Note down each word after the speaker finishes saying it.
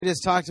We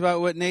just talked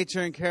about what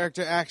nature and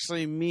character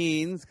actually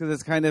means, because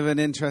it's kind of an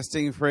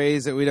interesting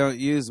phrase that we don't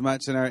use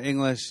much in our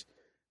English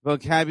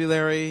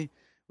vocabulary.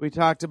 We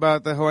talked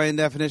about the Hawaiian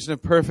definition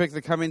of perfect,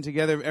 the coming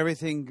together of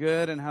everything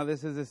good, and how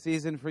this is a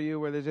season for you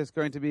where there's just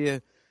going to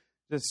be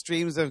just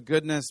streams of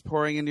goodness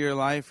pouring into your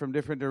life from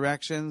different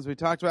directions. We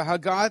talked about how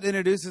God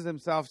introduces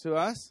himself to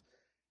us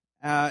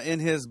in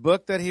his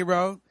book that he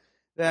wrote,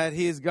 that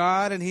he's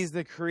God and he's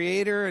the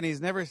creator and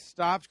he's never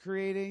stopped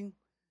creating.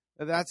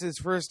 That's his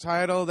first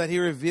title, that he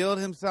revealed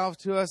himself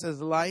to us as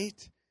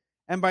light.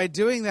 And by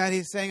doing that,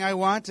 he's saying, I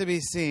want to be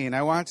seen.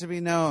 I want to be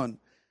known.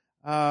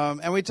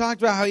 And we talked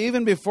about how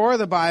even before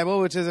the Bible,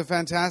 which is a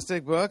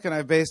fantastic book, and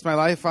I've based my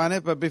life on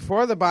it, but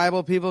before the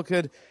Bible, people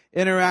could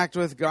interact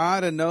with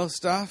God and know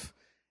stuff.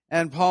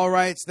 And Paul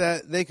writes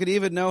that they could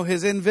even know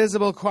his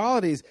invisible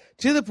qualities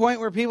to the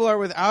point where people are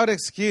without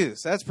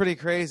excuse. That's pretty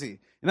crazy.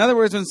 In other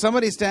words, when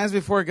somebody stands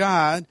before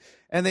God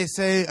and they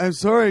say, I'm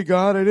sorry,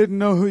 God, I didn't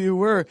know who you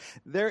were,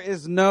 there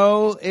is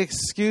no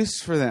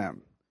excuse for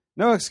them.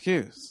 No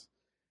excuse.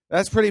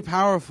 That's pretty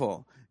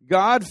powerful.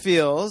 God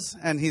feels,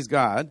 and he's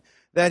God,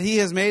 that he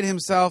has made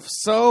himself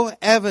so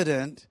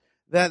evident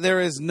that there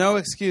is no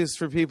excuse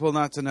for people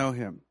not to know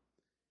him.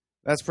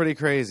 That's pretty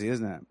crazy,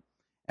 isn't it?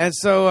 And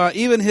so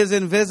even his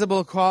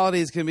invisible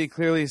qualities can be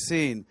clearly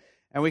seen.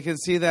 And we can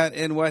see that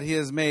in what he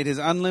has made, his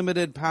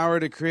unlimited power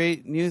to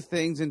create new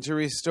things and to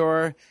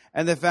restore,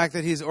 and the fact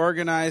that he's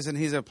organized and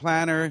he's a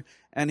planner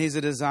and he's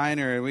a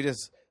designer. And we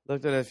just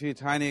looked at a few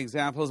tiny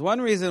examples. One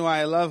reason why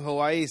I love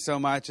Hawaii so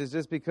much is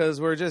just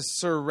because we're just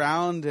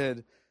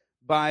surrounded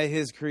by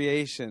his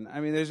creation. I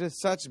mean, there's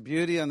just such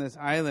beauty on this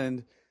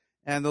island,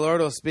 and the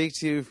Lord will speak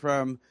to you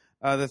from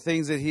the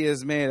things that he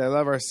has made. I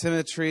love our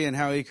symmetry and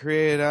how he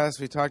created us.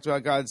 We talked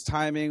about God's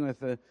timing with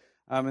the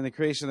in the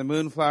creation of the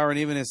moonflower, and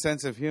even his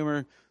sense of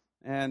humor,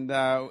 and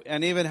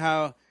even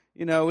how,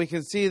 you know, we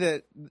can see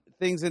that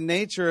things in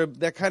nature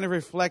that kind of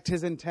reflect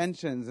his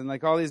intentions, and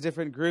like all these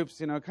different groups,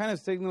 you know, kind of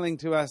signaling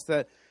to us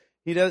that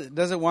he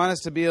doesn't want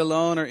us to be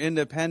alone or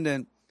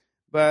independent,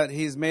 but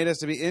he's made us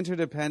to be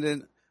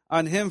interdependent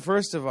on him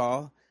first of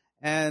all,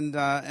 and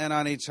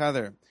on each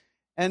other.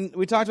 And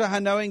we talked about how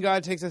knowing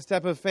God takes a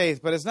step of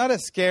faith, but it's not a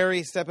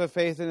scary step of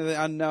faith into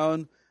the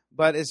unknown,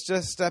 but it's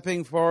just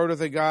stepping forward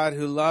with a God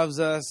who loves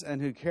us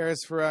and who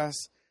cares for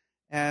us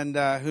and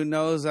who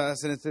knows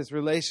us. And it's this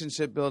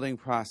relationship building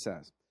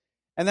process.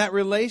 And that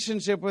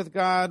relationship with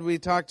God, we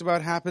talked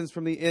about, happens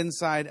from the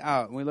inside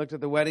out. And we looked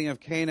at the wedding of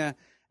Cana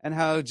and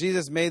how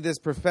Jesus made this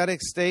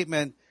prophetic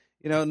statement,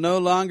 you know, no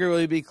longer will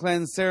you be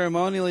cleansed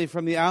ceremonially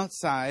from the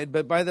outside,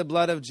 but by the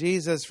blood of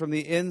Jesus from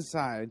the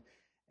inside.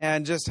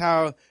 And just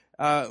how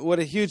what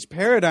a huge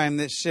paradigm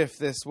shift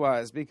this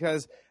was,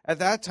 because at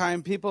that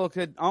time people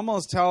could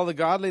almost tell the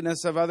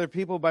godliness of other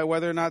people by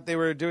whether or not they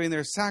were doing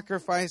their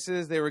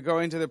sacrifices, they were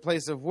going to the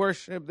place of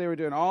worship, they were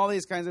doing all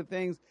these kinds of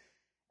things.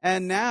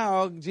 And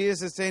now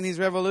Jesus is saying he's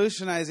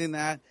revolutionizing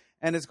that,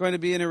 and it's going to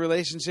be in a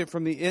relationship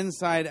from the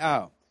inside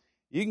out.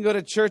 You can go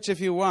to church if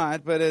you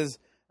want, but as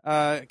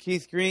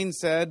Keith Green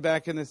said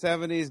back in the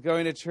 70s,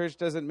 going to church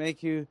doesn't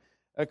make you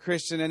a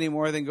Christian any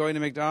more than going to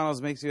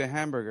McDonald's makes you a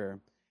hamburger.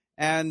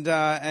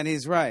 And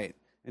he's right.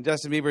 And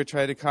Justin Bieber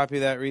tried to copy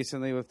that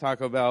recently with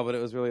Taco Bell, but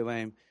it was really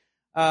lame.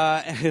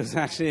 It was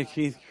actually a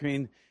Keith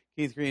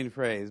Green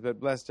phrase, but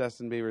bless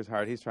Justin Bieber's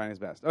heart. He's trying his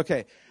best.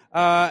 Okay.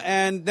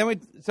 And then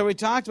we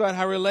talked about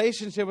how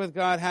relationship with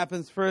God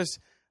happens first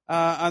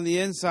on the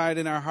inside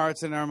in our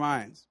hearts and our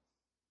minds.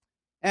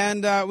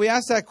 And we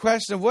asked that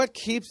question of what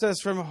keeps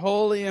us from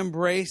wholly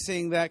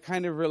embracing that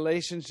kind of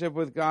relationship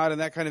with God and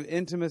that kind of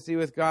intimacy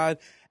with God.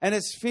 And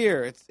it's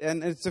fear.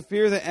 It's a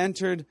fear that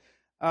entered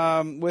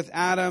with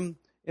Adam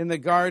in the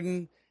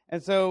garden.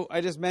 And so I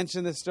just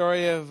mentioned the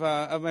story of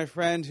my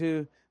friend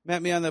who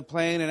met me on the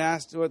plane and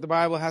asked what the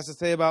Bible has to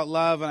say about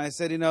love. And I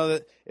said, you know,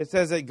 that it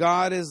says that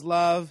God is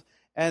love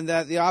and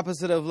that the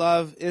opposite of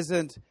love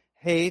isn't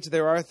hate.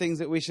 There are things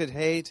that we should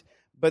hate,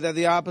 but that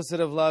the opposite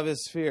of love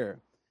is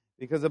fear.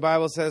 Because the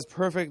Bible says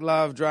perfect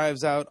love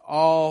drives out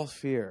all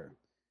fear.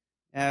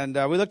 And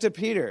we looked at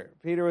Peter.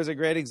 Peter was a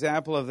great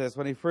example of this.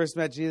 When he first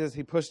met Jesus,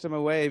 he pushed him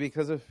away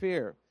because of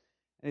fear.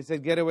 And he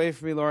said, get away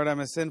from me, Lord, I'm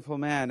a sinful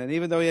man. And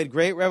even though he had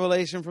great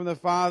revelation from the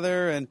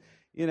Father and,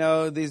 you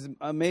know, these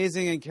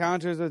amazing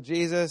encounters with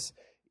Jesus,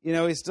 you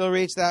know, he still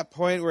reached that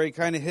point where he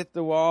kind of hit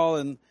the wall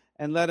and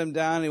let him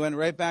down. He went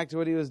right back to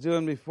what he was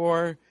doing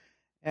before.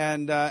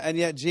 And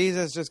yet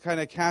Jesus just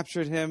kind of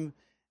captured him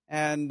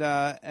and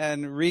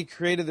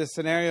recreated the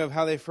scenario of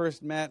how they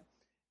first met,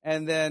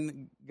 and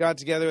then got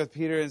together with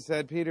Peter and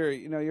said, Peter,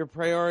 you know, your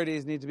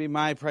priorities need to be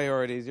my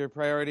priorities. Your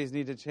priorities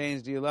need to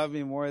change. Do you love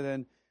me more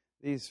than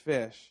these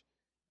fish?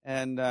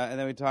 And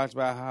then we talked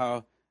about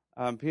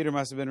how Peter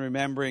must have been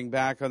remembering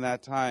back on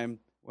that time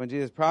when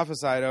Jesus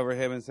prophesied over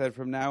him and said,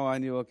 from now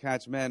on you will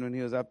catch men, when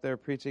he was up there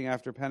preaching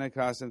after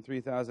Pentecost and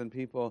 3,000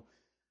 people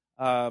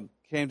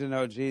came to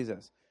know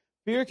Jesus.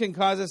 Fear can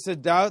cause us to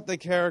doubt the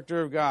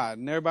character of God,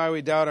 and thereby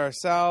we doubt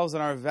ourselves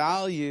and our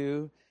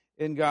value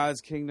in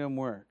God's kingdom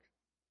work.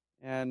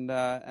 And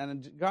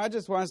God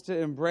just wants to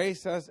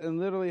embrace us and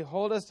literally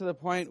hold us to the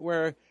point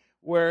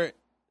where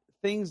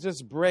things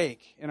just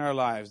break in our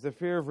lives. The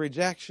fear of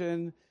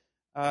rejection,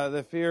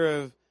 the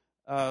fear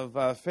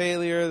of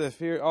failure, the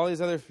fear, all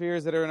these other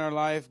fears that are in our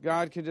life.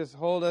 God can just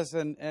hold us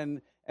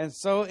and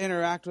so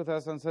interact with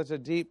us on such a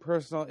deep,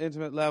 personal,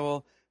 intimate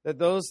level that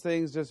those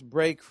things just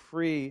break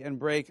free and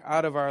break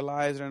out of our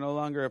lives and are no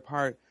longer a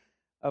part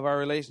of our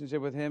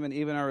relationship with Him and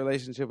even our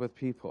relationship with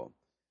people.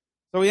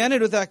 So we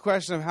ended with that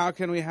question of how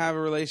can we have a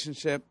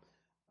relationship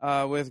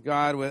with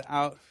God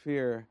without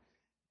fear?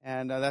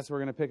 And that's what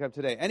we're going to pick up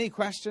today. Any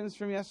questions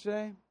from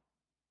yesterday?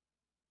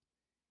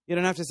 You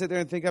don't have to sit there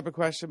and think up a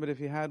question, but if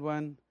you had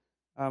one,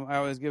 I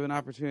always give an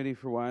opportunity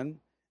for one.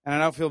 And I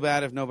don't feel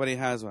bad if nobody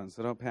has one,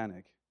 so don't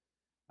panic.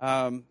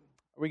 Are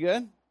we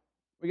good?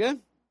 We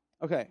good?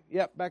 Okay.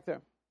 Yep, back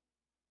there.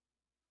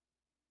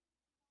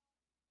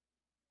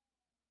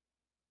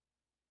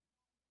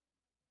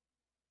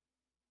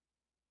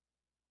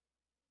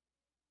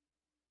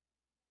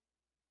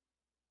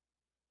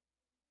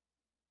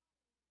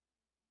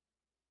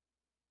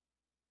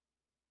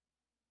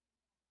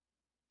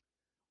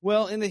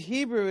 Well, in the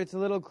Hebrew, it's a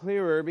little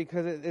clearer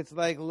because it's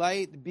like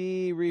light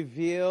be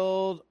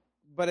revealed,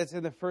 but it's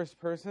in the first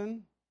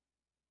person.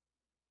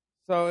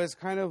 So it's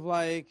kind of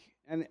like,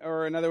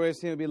 or another way of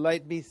saying it would be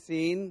light be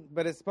seen,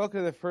 but it's spoken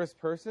in the first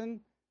person,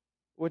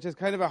 which is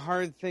kind of a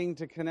hard thing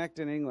to connect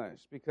in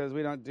English because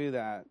we don't do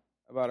that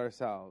about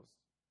ourselves,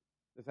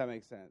 if that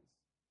makes sense.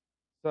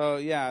 So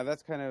yeah,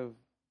 that's kind of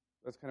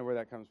where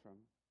that comes from.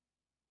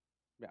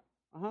 Yeah.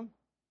 Uh-huh.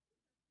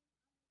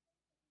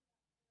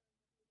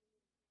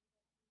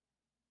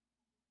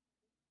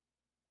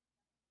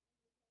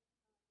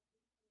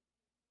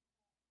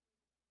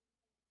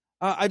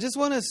 I just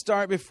want to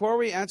start, before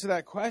we answer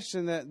that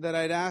question that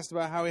I'd asked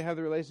about how we have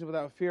the relationship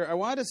without fear, I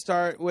wanted to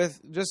start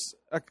with just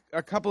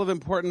a couple of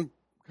important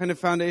kind of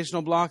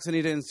foundational blocks I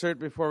need to insert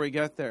before we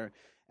get there.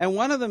 And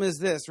one of them is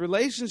this: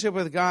 relationship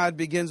with God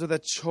begins with a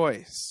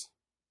choice.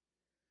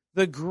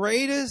 The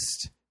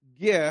greatest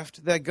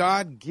gift that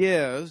God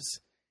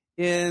gives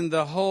in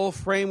the whole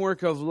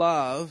framework of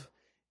love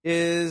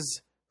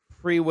is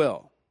free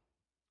will.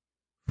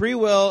 Free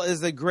will is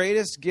the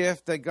greatest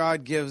gift that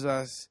God gives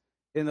us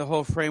in the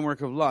whole framework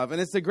of love. And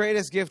it's the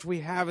greatest gift we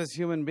have as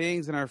human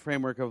beings in our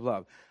framework of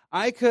love.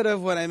 I could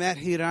have, when I met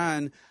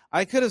Hiran,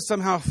 I could have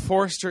somehow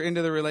forced her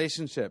into the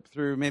relationship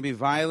through maybe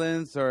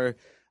violence or,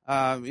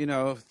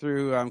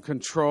 through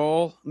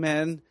control.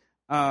 Men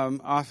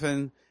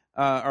often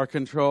are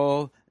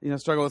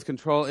struggle with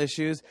control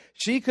issues.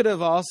 She could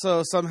have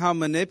also somehow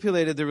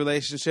manipulated the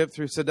relationship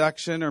through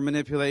seduction or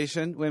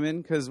manipulation,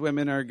 women, because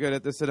women are good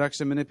at the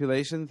seduction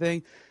manipulation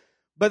thing.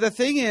 But the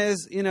thing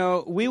is,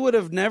 we would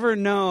have never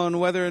known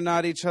whether or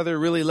not each other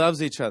really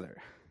loves each other.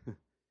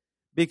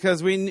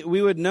 Because we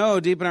would know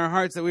deep in our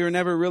hearts that we were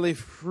never really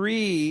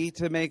free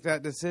to make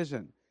that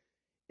decision.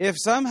 If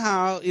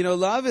somehow,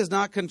 love is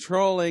not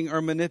controlling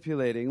or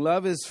manipulating,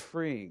 love is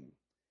freeing.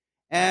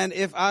 And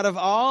if out of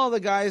all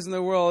the guys in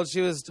the world, she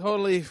was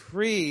totally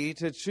free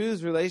to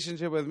choose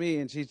relationship with me,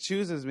 and she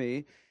chooses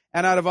me,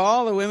 and out of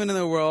all the women in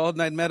the world,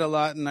 and I'd met a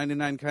lot in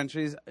 99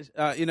 countries,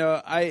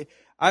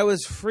 I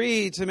was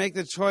free to make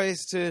the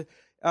choice to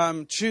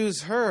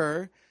choose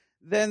her,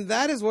 then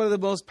that is one of the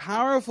most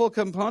powerful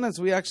components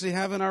we actually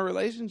have in our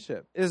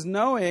relationship, is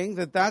knowing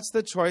that that's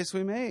the choice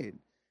we made.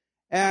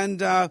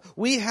 And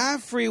we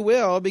have free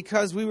will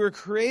because we were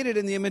created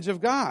in the image of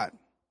God.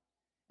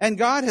 And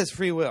God has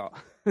free will.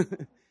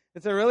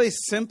 It's a really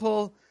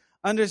simple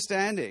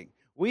understanding.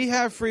 We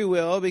have free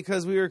will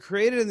because we were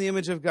created in the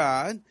image of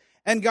God,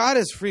 and God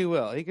has free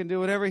will. He can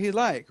do whatever He'd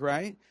like,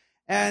 right?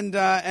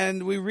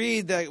 And we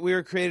read that we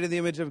were created in the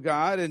image of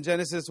God in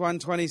Genesis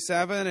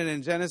 1:27 and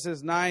in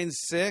Genesis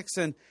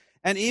 9:6,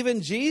 and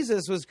even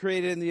Jesus was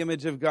created in the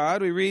image of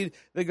God. We read,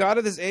 the God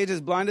of this age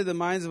has blinded the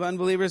minds of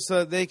unbelievers so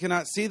that they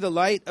cannot see the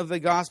light of the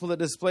gospel that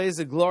displays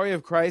the glory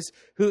of Christ,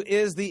 who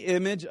is the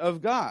image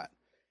of God.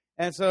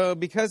 And so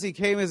because He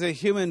came as a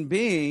human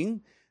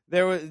being,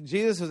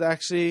 Jesus was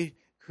actually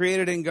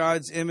created in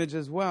God's image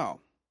as well.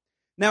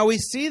 Now, we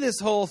see this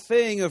whole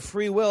thing of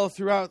free will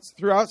throughout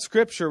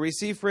Scripture. We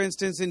see, for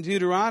instance, in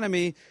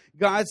Deuteronomy,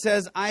 God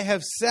says, I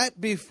have set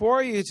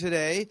before you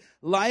today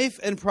life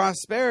and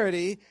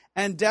prosperity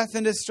and death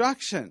and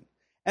destruction.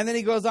 And then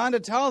He goes on to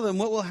tell them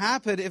what will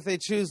happen if they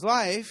choose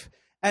life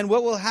and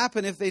what will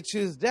happen if they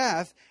choose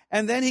death.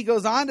 And then He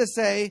goes on to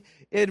say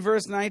in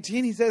verse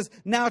 19, He says,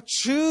 now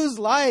choose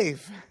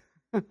life.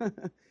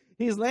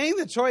 He's laying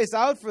the choice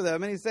out for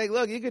them, and He's saying,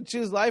 look, you could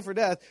choose life or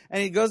death.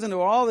 And He goes into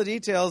all the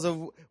details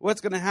of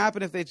what's going to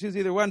happen if they choose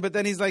either one. But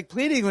then He's like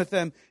pleading with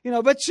them,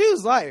 but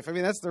choose life. I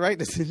mean, that's the right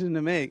decision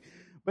to make.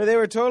 But they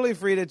were totally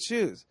free to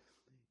choose.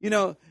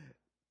 The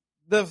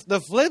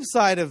flip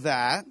side of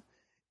that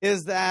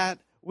is that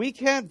we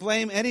can't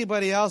blame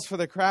anybody else for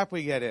the crap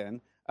we get in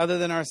other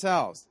than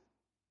ourselves.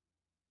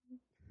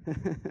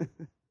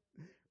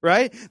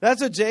 Right?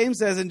 That's what James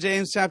says in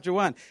James chapter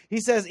 1.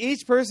 He says,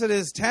 each person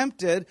is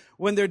tempted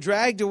when they're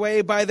dragged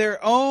away by their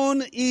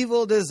own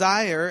evil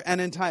desire and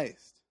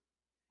enticed.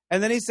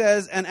 And then he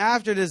says, and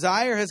after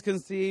desire has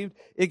conceived,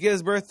 it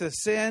gives birth to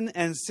sin,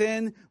 and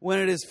sin, when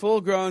it is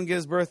full grown,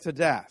 gives birth to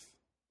death.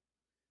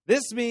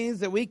 This means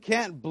that we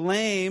can't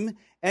blame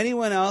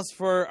anyone else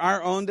for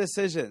our own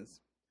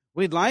decisions.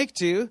 We'd like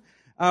to.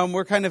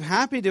 We're kind of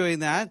happy doing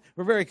that.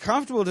 We're very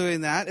comfortable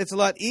doing that. It's a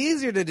lot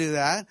easier to do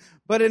that.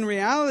 But in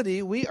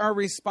reality, we are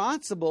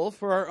responsible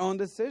for our own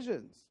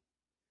decisions.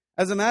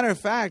 As a matter of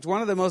fact,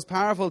 one of the most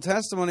powerful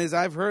testimonies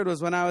I've heard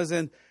was when I was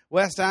in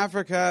West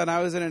Africa, and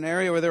I was in an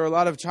area where there were a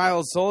lot of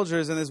child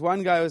soldiers, and this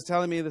one guy was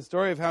telling me the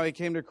story of how he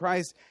came to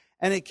Christ,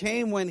 and it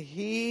came when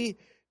he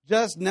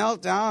just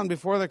knelt down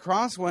before the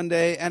cross one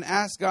day and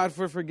asked God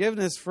for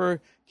forgiveness for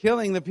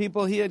killing the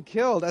people he had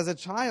killed as a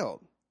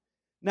child.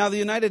 Now, the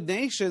United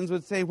Nations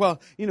would say, well,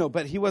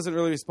 but he wasn't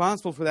really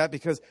responsible for that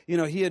because,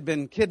 he had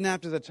been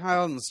kidnapped as a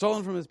child and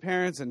stolen from his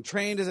parents and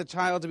trained as a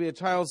child to be a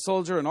child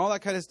soldier and all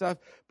that kind of stuff.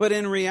 But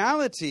in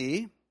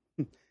reality,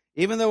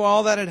 even though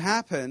all that had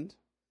happened,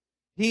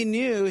 he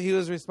knew he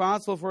was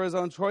responsible for his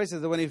own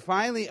choices. And when he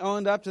finally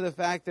owned up to the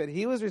fact that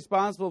he was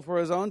responsible for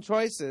his own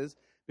choices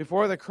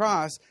before the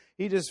cross,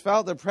 he just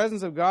felt the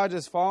presence of God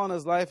just fall in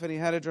his life, and he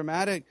had a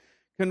dramatic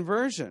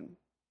conversion.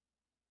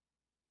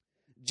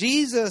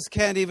 Jesus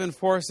can't even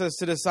force us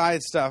to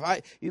decide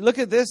stuff. You look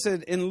at this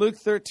in Luke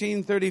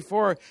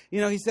 13:34.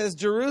 He says,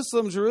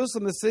 Jerusalem,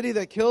 Jerusalem, the city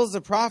that kills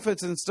the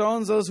prophets and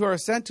stones those who are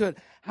sent to it.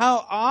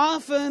 How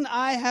often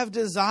I have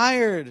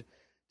desired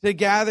to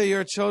gather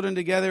your children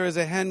together as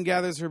a hen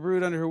gathers her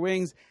brood under her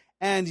wings,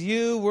 and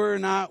you were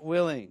not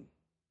willing.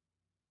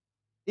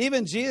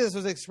 Even Jesus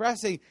was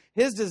expressing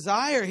his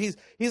desire. He's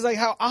like,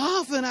 how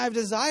often I've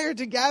desired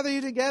to gather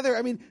you together.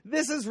 I mean,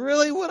 this is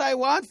really what I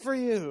want for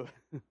you.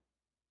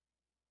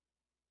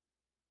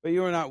 But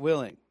you were not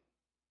willing.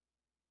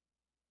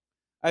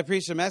 I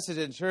preached a message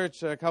in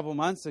church a couple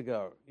months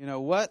ago.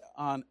 What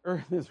on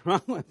earth is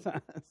wrong with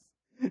us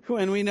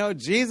when we know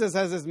Jesus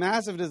has this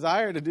massive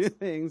desire to do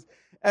things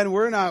and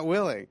we're not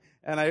willing?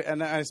 And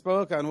I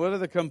spoke on what are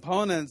the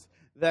components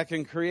that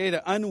can create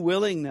an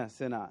unwillingness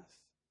in us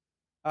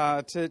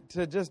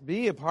to just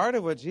be a part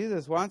of what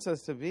Jesus wants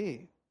us to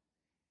be.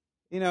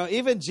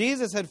 Even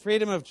Jesus had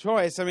freedom of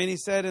choice. I mean, he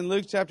said in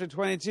Luke chapter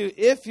 22,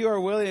 if you are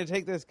willing to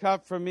take this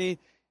cup from me,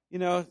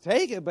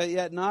 take it, but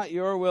yet not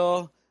your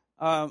will,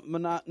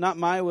 not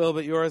my will,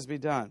 but yours be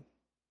done.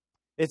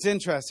 It's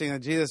interesting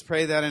that Jesus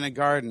prayed that in a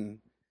garden,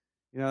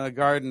 a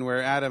garden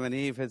where Adam and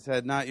Eve had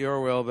said, not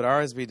your will, but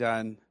ours be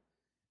done.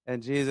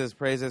 And Jesus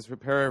prays this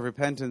prayer of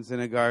repentance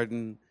in a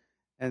garden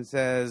and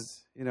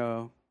says,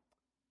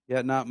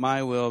 yet not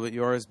my will, but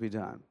yours be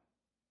done.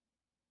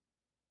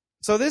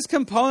 So this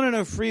component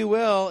of free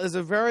will is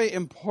a very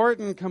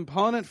important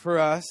component for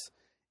us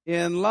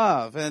in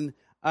love. And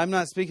I'm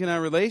not speaking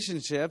on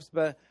relationships,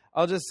 but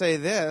I'll just say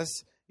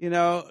this,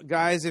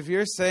 guys, if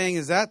you're saying,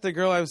 is that the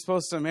girl I'm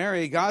supposed to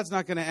marry? God's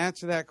not going to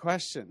answer that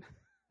question.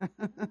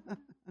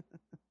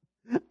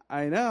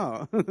 I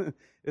know.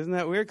 Isn't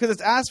that weird? Because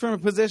it's asked from a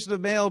position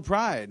of male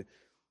pride.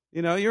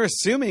 You're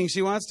assuming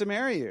she wants to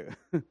marry you.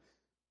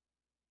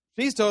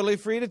 She's totally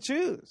free to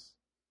choose.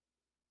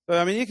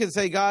 So, you can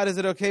say, God, is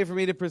it okay for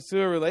me to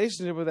pursue a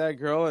relationship with that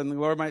girl? And the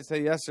Lord might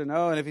say yes or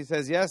no. And if he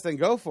says yes, then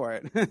go for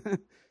it.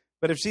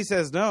 But if she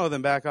says no,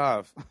 then back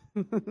off.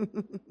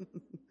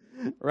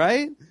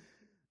 Right?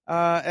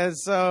 And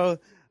so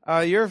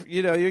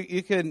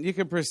you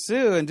can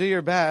pursue and do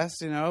your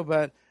best,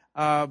 but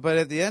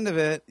at the end of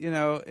it,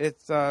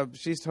 it's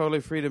she's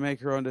totally free to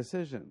make her own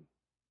decision.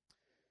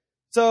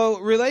 So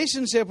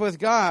relationship with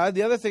God,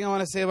 the other thing I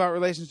want to say about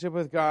relationship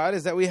with God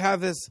is that we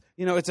have this,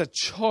 it's a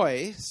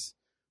choice.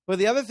 But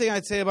the other thing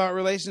I'd say about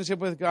relationship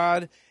with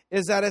God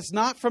is that it's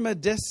not from a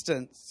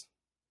distance.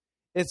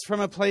 It's from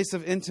a place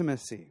of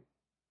intimacy.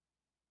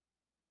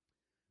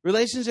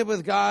 Relationship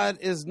with God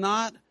is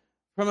not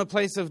from a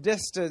place of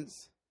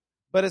distance,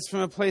 but it's from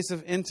a place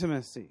of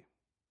intimacy.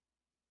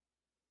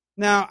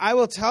 Now, I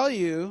will tell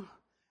you,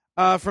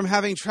 from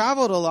having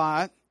traveled a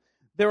lot,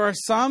 there are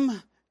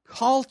some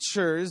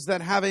cultures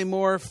that have a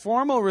more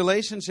formal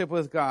relationship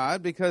with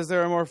God because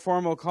they're a more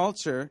formal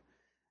culture,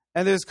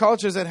 and there's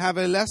cultures that have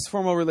a less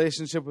formal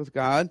relationship with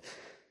God,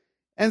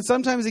 and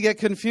sometimes they get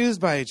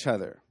confused by each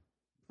other.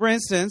 For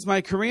instance,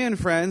 my Korean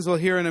friends will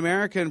hear an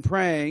American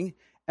praying,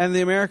 and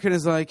the American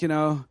is like,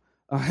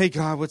 hey,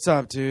 God, what's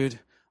up, dude?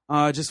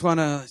 I just want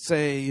to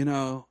say,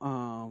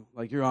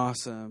 like, you're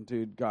awesome,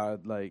 dude,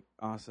 God, like,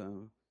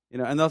 awesome.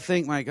 And they'll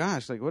think, my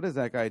gosh, like, what is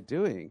that guy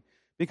doing?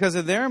 Because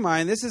in their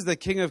mind, this is the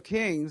King of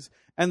Kings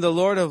and the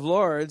Lord of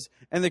Lords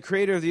and the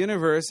creator of the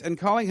universe, and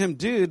calling him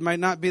dude might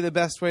not be the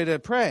best way to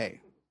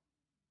pray.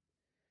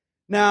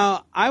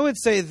 Now, I would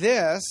say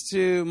this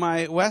to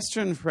my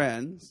Western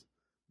friends.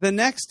 The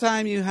next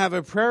time you have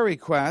a prayer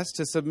request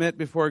to submit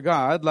before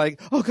God,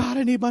 like, oh, God,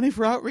 I need money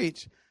for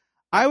outreach,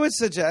 I would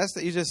suggest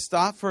that you just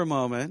stop for a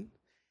moment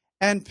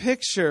and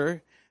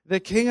picture the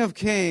King of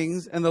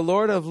Kings and the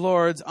Lord of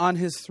Lords on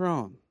his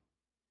throne.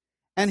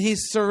 And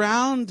he's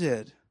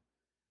surrounded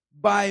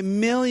by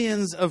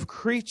millions of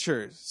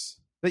creatures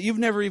that you've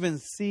never even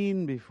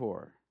seen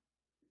before.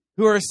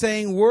 who are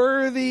saying,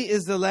 "Worthy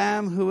is the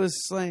Lamb who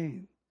was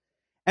slain."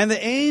 And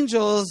the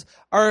angels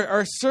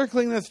are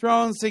circling the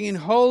throne singing,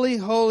 "Holy,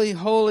 holy,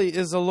 holy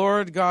is the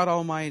Lord God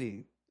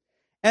Almighty."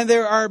 And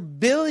there are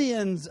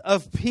billions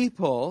of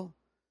people,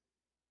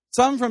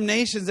 some from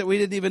nations that we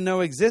didn't even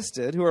know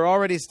existed, who are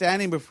already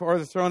standing before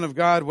the throne of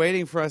God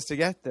waiting for us to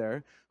get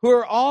there, who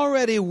are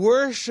already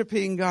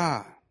worshiping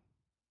God.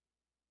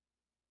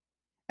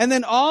 And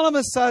then all of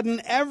a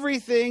sudden,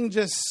 everything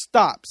just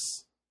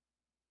stops.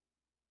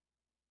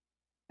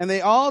 And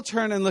they all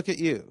turn and look at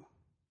you.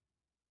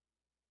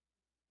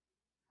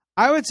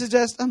 I would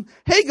suggest,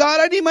 "Hey, God,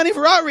 I need money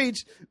for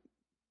outreach."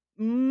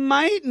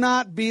 Might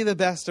not be the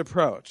best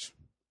approach.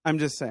 I'm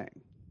just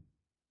saying.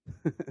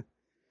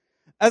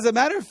 As a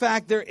matter of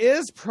fact, there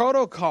is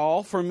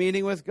protocol for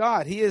meeting with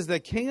God. He is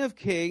the King of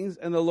Kings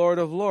and the Lord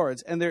of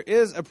Lords, and there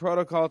is a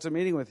protocol to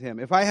meeting with him.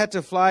 If I had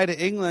to fly to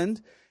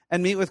England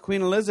and meet with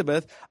Queen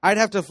Elizabeth, I'd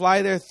have to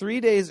fly there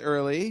 3 days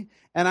early,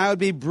 and I would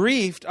be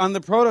briefed on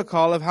the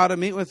protocol of how to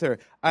meet with her.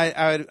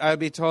 I would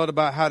be told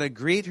about how to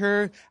greet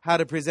her, how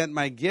to present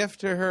my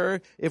gift to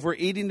her, if we're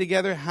eating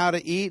together, how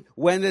to eat,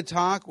 when to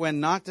talk, when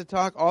not to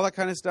talk, all that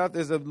kind of stuff.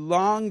 There's a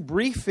long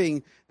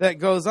briefing that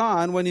goes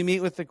on when you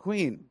meet with the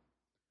Queen.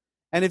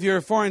 And if you're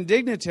a foreign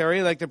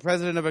dignitary, like the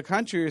president of a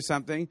country or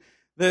something,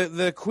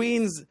 the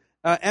Queen's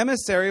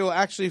emissary will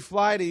actually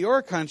fly to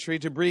your country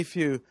to brief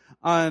you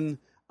on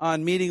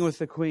meeting with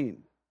the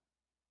Queen.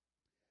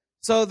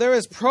 So there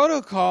is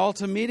protocol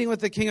to meeting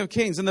with the King of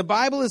Kings. And the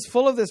Bible is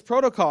full of this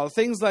protocol.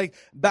 Things like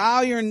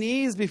bow your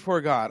knees before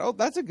God. Oh,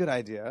 that's a good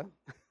idea.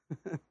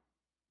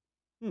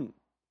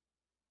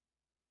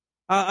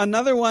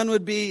 Another one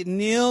would be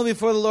kneel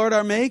before the Lord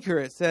our Maker,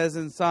 it says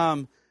in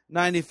Psalm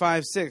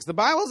 95:6. The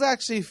Bible's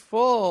actually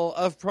full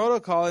of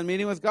protocol in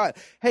meeting with God.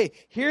 Hey,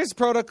 here's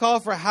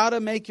protocol for how to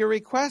make your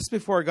requests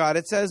before God.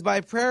 It says,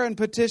 by prayer and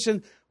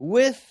petition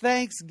with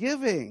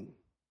thanksgiving,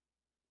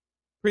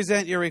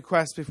 present your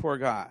requests before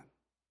God.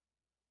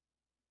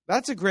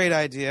 That's a great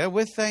idea,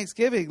 with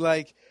thanksgiving.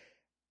 Like,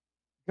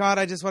 God,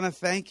 I just want to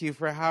thank you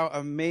for how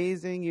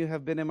amazing you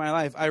have been in my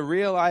life. I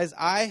realize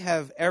I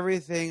have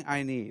everything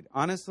I need.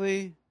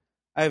 Honestly,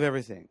 I have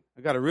everything.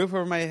 I've got a roof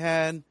over my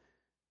head.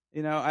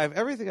 I have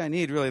everything I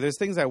need, really. There's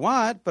things I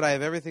want, but I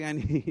have everything I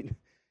need.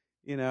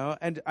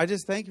 And I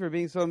just thank you for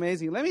being so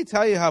amazing. Let me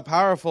tell you how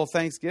powerful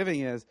Thanksgiving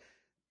is.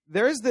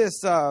 There's this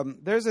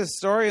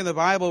story in the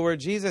Bible where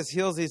Jesus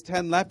heals these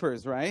 10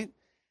 lepers, right?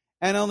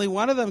 And only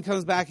one of them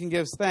comes back and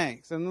gives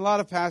thanks. And a lot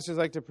of pastors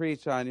like to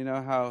preach on,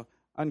 how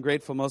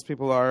ungrateful most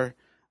people are,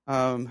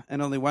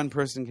 and only one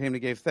person came to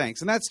give thanks.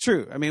 And that's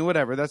true. I mean,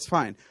 whatever, that's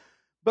fine.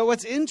 But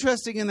what's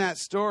interesting in that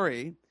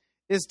story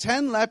is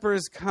 10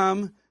 lepers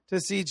come to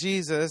see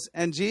Jesus,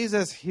 and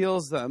Jesus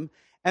heals them.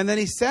 And then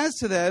he says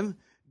to them,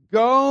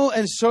 go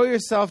and show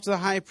yourself to the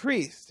high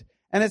priest.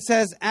 And it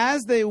says,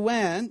 as they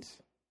went,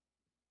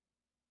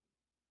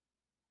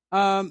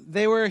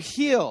 they were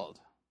healed.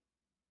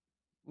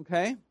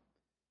 Okay?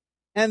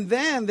 And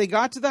then they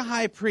got to the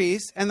high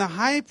priest, and the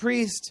high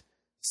priest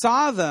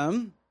saw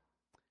them,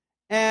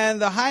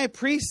 and the high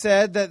priest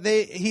said that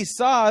he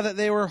saw that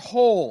they were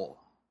whole.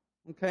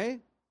 Okay?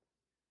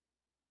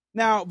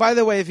 Now, by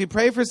the way, if you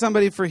pray for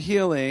somebody for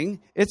healing,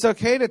 it's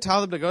okay to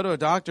tell them to go to a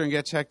doctor and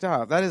get checked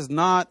out. That is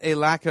not a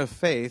lack of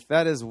faith.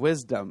 That is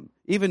wisdom.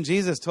 Even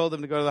Jesus told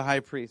them to go to the high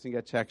priest and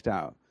get checked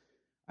out.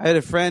 I had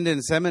a friend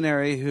in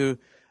seminary who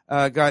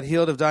got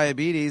healed of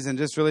diabetes and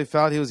just really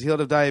felt he was healed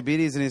of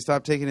diabetes, and he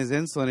stopped taking his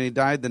insulin, and he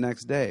died the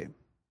next day.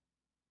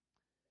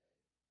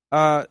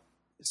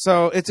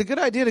 So it's a good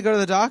idea to go to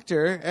the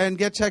doctor and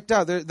get checked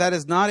out. That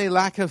is not a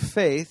lack of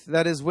faith.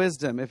 That is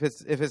wisdom. If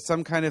it's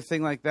some kind of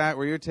thing like that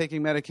where you're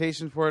taking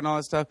medication for it and all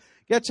that stuff,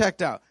 get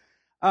checked out.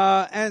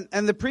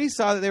 And the priest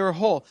saw that they were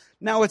whole.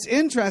 Now what's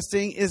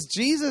interesting is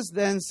Jesus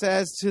then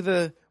says to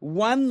the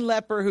one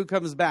leper who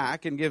comes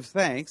back and gives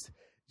thanks,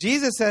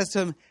 Jesus says to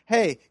him,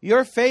 hey,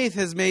 your faith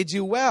has made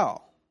you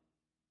well.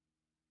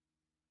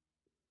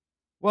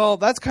 Well,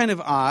 that's kind of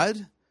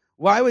odd.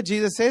 Why would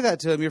Jesus say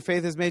that to him? Your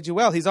faith has made you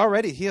well. He's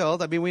already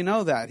healed. I mean, we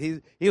know that.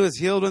 He was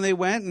healed when they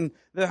went, and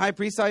the high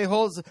priest saw he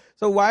whole.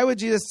 So why would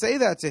Jesus say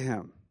that to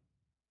him?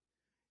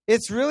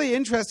 It's really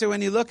interesting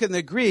when you look in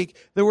the Greek.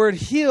 The word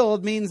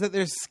healed means that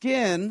their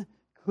skin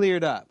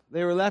cleared up.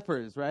 They were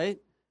lepers, right?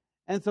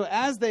 And so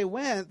as they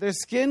went, their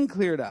skin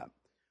cleared up.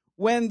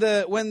 When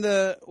the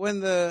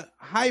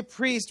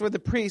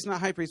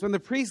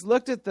priest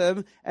looked at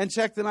them and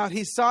checked them out,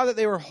 he saw that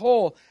they were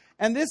whole.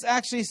 And this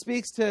actually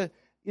speaks to,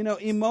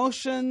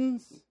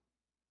 emotions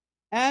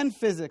and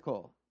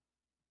physical.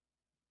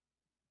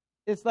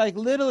 It's like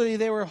literally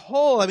they were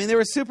whole. I mean, they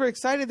were super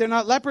excited. They're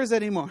not lepers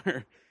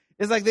anymore.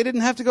 It's like they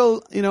didn't have to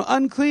go,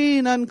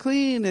 unclean,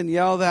 unclean, and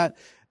yell that,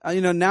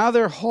 now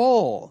they're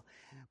whole.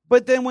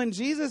 But then when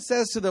Jesus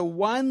says to the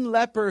one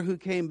leper who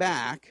came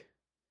back,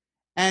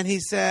 and he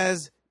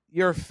says,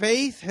 your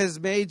faith has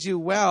made you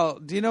well.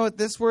 Do you know what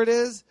this word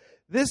is?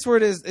 This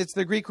word it's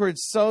the Greek word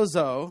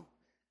sozo.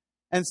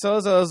 And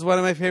sozo is one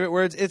of my favorite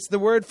words. It's the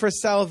word for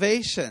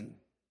salvation.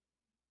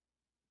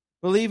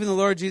 Believe in the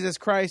Lord Jesus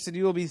Christ and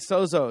you will be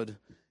sozoed.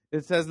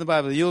 It says in the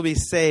Bible, you will be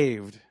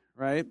saved,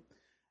 right?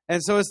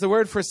 And so it's the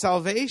word for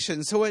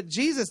salvation. So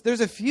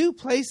there's a few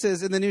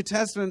places in the New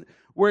Testament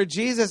where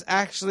Jesus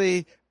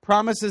actually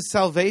promises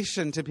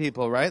salvation to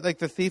people, right? Like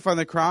the thief on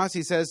the cross,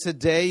 he says,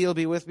 today you'll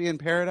be with me in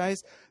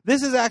paradise.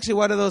 This is actually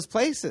one of those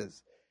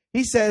places.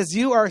 He says,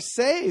 you are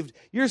saved.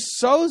 You're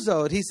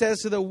sozoed. He says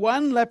to the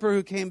one leper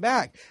who came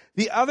back.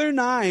 The other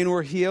 9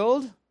 were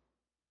healed.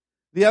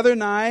 The other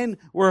 9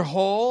 were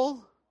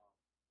whole.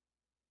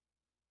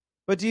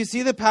 But do you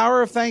see the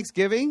power of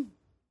thanksgiving?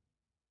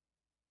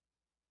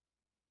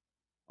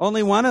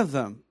 Only one of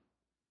them.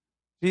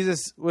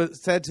 Jesus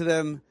said to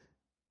them,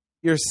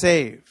 you're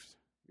saved.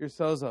 You're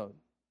sozoed.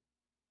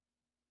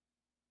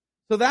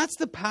 So that's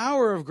the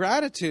power of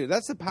gratitude.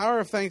 That's the power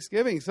of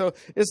thanksgiving. So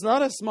it's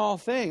not a small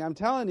thing. I'm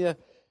telling you,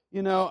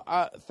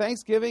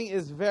 thanksgiving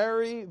is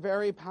very,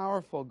 very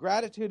powerful.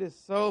 Gratitude is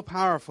so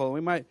powerful.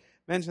 We might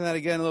mention that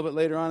again a little bit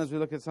later on as we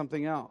look at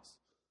something else.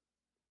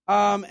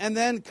 And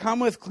then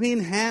come with clean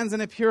hands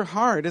and a pure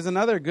heart is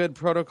another good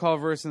protocol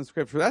verse in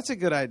Scripture. That's a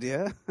good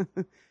idea.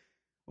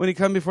 When you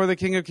come before the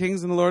King of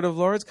Kings and the Lord of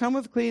Lords, come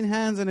with clean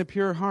hands and a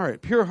pure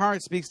heart. Pure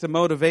heart speaks to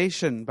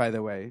motivation, by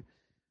the way.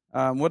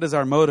 What is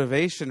our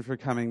motivation for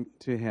coming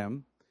to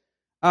him?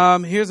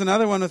 Here's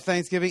another one with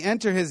thanksgiving.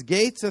 Enter his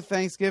gates with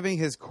thanksgiving,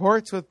 his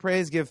courts with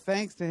praise. Give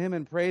thanks to him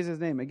and praise his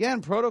name.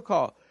 Again,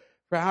 protocol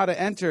for how to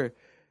enter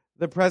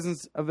the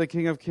presence of the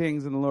King of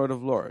Kings and the Lord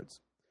of Lords.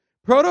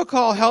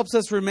 Protocol helps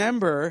us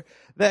remember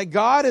that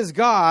God is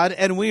God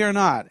and we are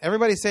not.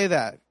 Everybody say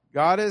that.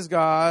 God is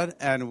God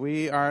and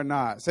we are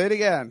not. Say it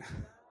again.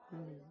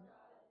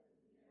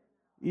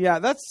 Yeah,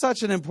 that's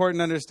such an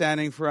important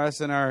understanding for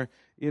us in our,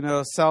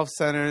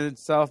 self-centered,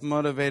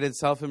 self-motivated,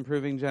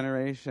 self-improving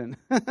generation.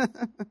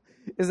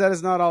 Is that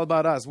it's not all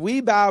about us.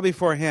 We bow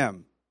before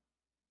him.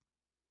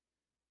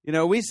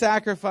 We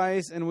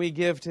sacrifice and we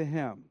give to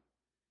him.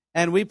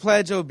 And we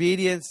pledge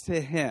obedience to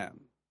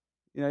him.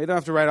 You don't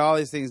have to write all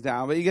these things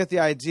down, but you get the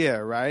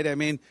idea, right? I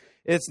mean,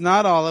 it's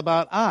not all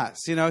about us.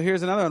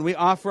 Here's another one. We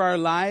offer our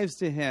lives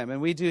to him and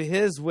we do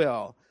his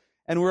will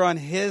and we're on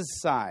his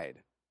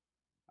side.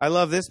 I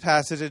love this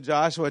passage of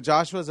Joshua.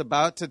 Joshua's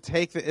about to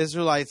take the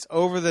Israelites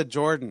over the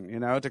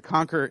Jordan, to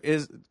conquer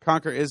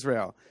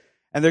Israel.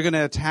 And they're going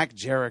to attack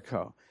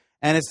Jericho.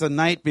 And it's the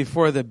night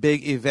before the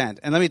big event.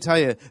 And let me tell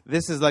you,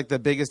 this is like the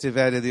biggest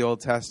event in the Old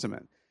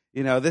Testament.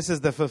 This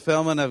is the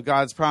fulfillment of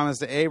God's promise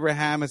to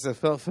Abraham. It's the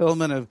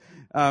fulfillment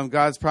of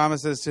God's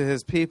promises to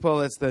his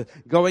people. It's the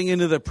going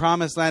into the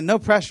promised land. No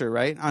pressure,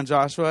 right, on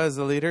Joshua as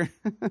the leader.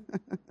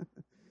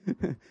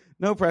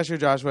 No pressure,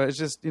 Joshua. It's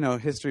just,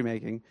 history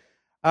making.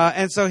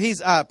 And so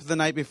he's up the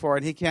night before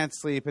and he can't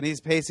sleep and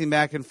he's pacing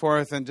back and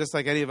forth. And just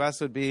like any of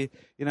us would be,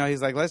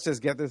 he's like, let's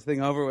just get this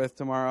thing over with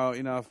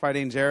tomorrow,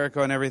 fighting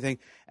Jericho and everything.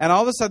 And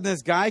all of a sudden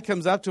this guy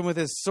comes up to him with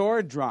his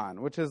sword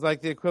drawn, which is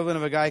like the equivalent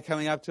of a guy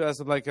coming up to us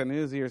with like a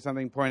Uzi or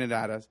something pointed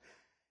at us.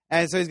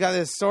 And so he's got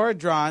this sword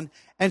drawn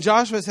and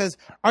Joshua says,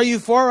 are you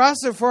for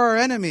us or for our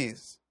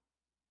enemies?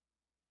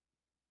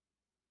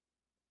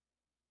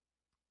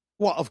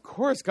 Well, of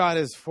course God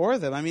is for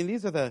them. I mean,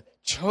 these are the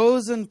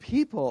chosen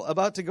people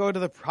about to go to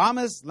the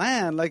promised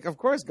land. Like, of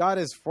course God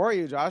is for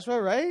you,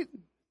 Joshua, right?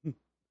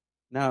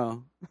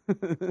 No.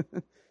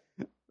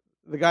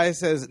 The guy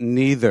says,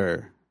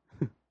 neither.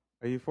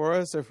 Are you for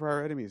us or for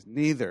our enemies?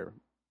 Neither.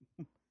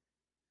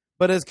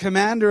 But as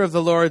commander of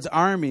the Lord's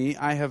army,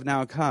 I have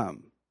now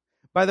come.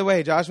 By the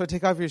way, Joshua,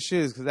 take off your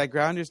shoes because that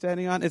ground you're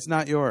standing on, it's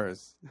not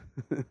yours.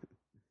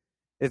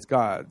 It's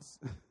God's.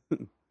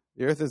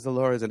 The earth is the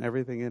Lord's and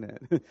everything in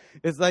it.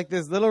 It's like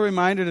this little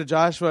reminder to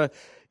Joshua,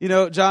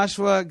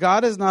 Joshua,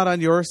 God is not on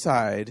your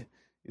side.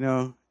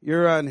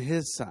 You're on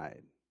his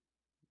side.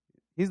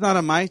 He's not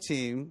on my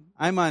team.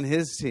 I'm on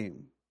his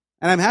team.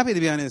 And I'm happy to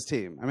be on his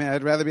team. I mean,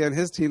 I'd rather be on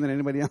his team than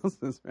anybody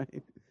else's, right?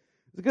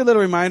 It's a good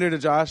little reminder to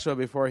Joshua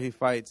before he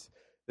fights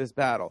this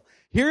battle.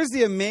 Here's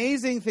the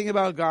amazing thing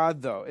about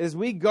God, though, is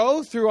we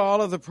go through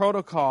all of the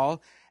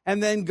protocol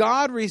and then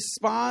God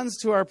responds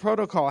to our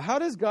protocol. How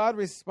does God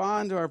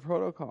respond to our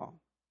protocol?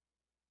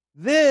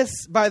 This,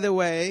 by the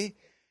way,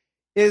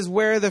 is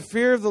where the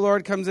fear of the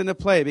Lord comes into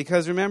play.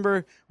 Because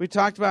remember, we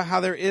talked about how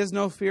there is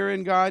no fear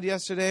in God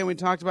yesterday. And we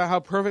talked about how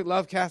perfect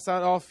love casts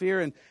out all fear.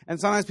 And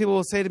sometimes people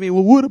will say to me,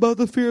 well, what about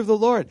the fear of the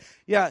Lord?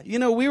 Yeah,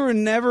 we were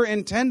never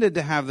intended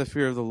to have the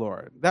fear of the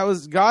Lord. That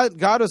was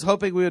God was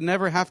hoping we would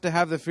never have to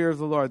have the fear of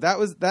the Lord.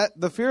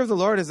 The fear of the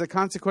Lord is a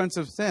consequence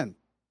of sin.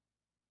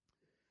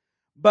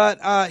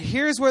 But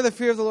here's where the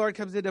fear of the Lord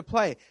comes into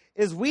play,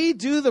 is we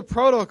do the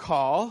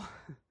protocol,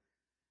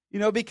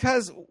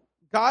 because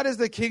God is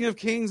the King of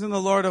Kings and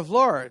the Lord of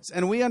Lords.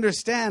 And we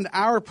understand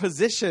our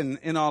position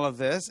in all of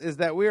this is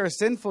that we are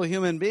sinful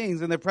human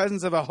beings in the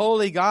presence of a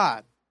holy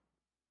God.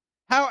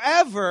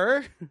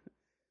 However,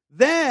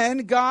 then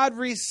God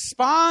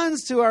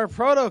responds to our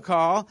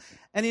protocol.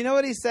 And you know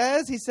what he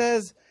says? He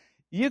says,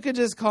 you could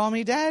just call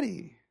me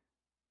Daddy.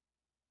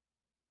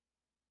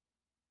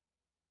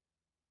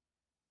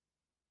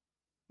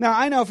 Now,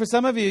 I know for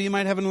some of you, you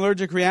might have an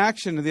allergic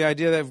reaction to the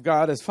idea of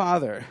God as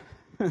Father.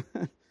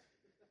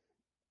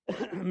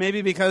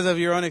 Maybe because of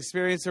your own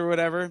experience or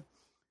whatever.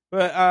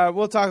 But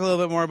we'll talk a little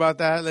bit more about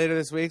that later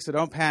this week, so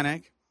don't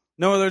panic.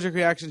 No allergic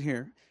reaction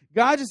here.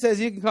 God just says,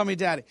 you can call me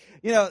daddy.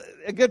 You know,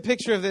 a good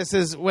picture of this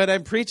is when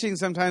I'm preaching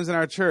sometimes in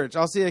our church.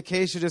 I'll see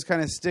Acacia just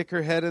kind of stick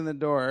her head in the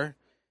door,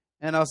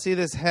 and I'll see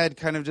this head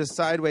kind of just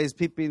sideways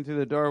peeping through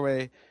the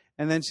doorway,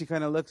 and then she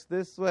kind of looks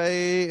this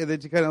way, and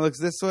then she kind of looks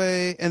this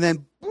way, and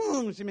then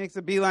boom, she makes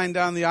a beeline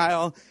down the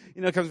aisle,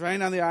 comes running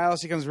down the aisle.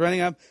 She comes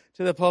running up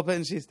to the pulpit,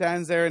 and she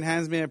stands there and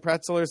hands me a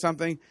pretzel or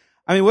something.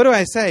 I mean, what do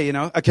I say?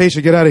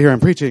 Acacia, get out of here, I'm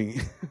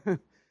preaching. No,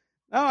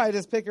 I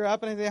just pick her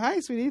up and I say, hi,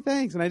 sweetie,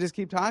 thanks, and I just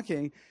keep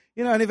talking.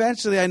 And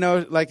eventually I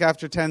know, like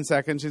after 10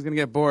 seconds, she's going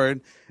to get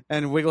bored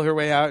and wiggle her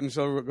way out, and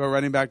she'll go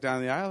running back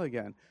down the aisle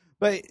again.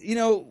 But,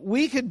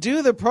 we could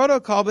do the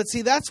protocol, but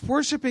see, that's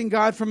worshiping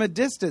God from a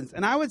distance.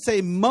 And I would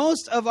say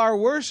most of our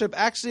worship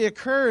actually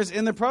occurs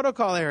in the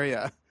protocol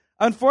area,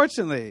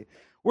 unfortunately,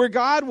 where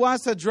God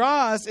wants to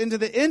draw us into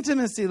the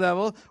intimacy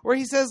level where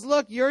he says,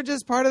 look, you're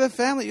just part of the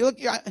family. You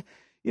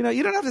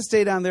don't have to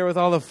stay down there with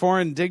all the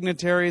foreign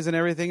dignitaries and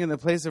everything in the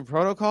place of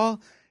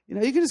protocol. You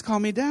can just call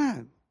me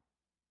dad.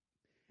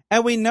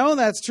 And we know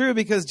that's true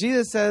because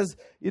Jesus says,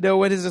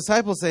 when his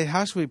disciples say,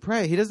 how should we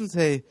pray? He doesn't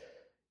say,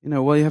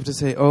 well, you have to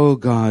say, oh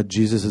God,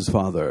 Jesus is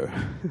Father,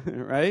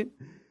 right?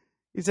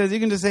 He says, you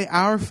can just say,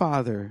 our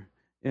Father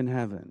in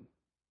heaven.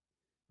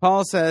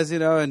 Paul says,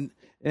 in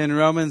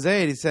Romans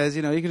 8, he says,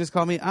 you can just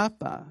call me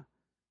Appa.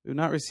 We've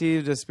not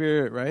received a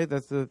spirit, right?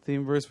 That's the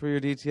theme verse for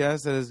your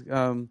DTS. That is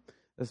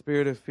a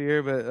spirit of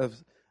fear, but of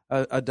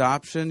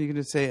adoption. You can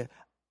just say,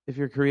 if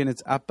you're Korean,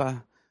 it's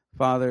Appa,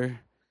 Father.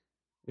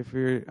 If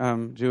you're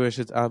Jewish,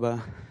 it's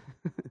Abba.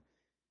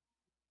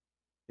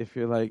 If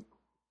you're like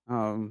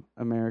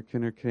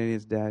American or Canadian,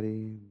 it's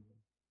Daddy.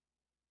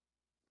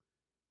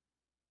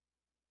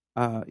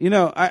 I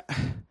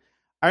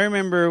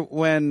remember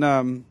when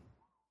I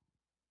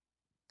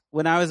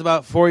was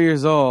about 4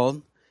 years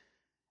old,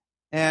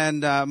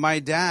 and my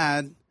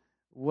dad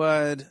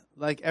would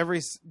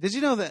did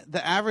you know that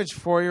the average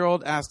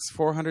 4-year-old asks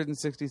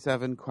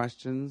 467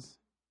 questions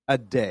a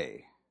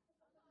day?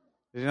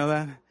 Did you know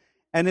that?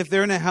 And if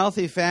they're in a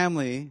healthy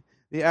family,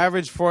 the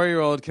average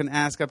 4-year-old can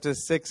ask up to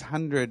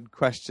 600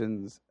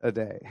 questions a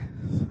day.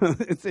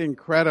 It's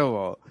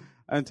incredible.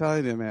 I'm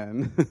telling you,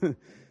 man.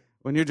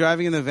 When you're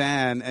driving in the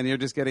van and you're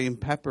just getting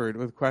peppered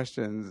with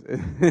questions,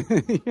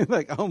 you're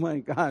like, oh my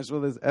gosh,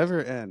 will this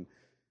ever end?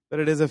 But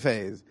it is a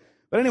phase.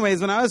 But anyways,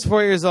 when I was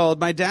 4 years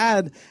old, my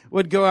dad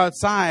would go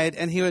outside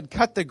and he would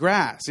cut the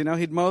grass.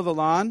 He'd mow the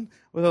lawn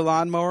with a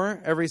lawnmower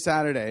every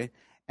Saturday.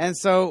 And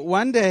so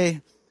one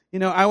day,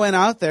 I went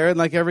out there, and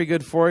like every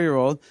good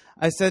 4-year-old,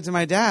 I said to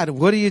my dad,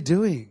 what are you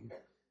doing?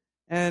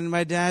 And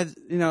my dad,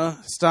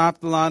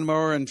 stopped the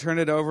lawnmower and turned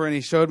it over, and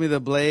he showed me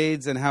the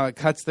blades and how it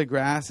cuts the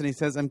grass, and he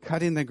says, I'm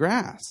cutting the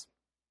grass.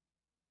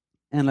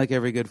 And like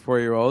every good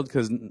 4-year-old,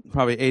 because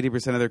probably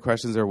 80% of their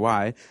questions are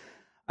why,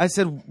 I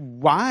said,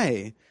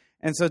 why?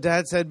 And so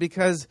Dad said,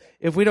 because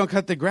if we don't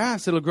cut the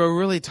grass, it'll grow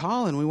really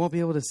tall, and we won't be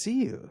able to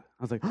see you.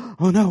 I was like,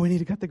 oh no, we need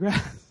to cut the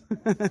grass.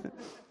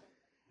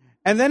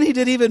 And then he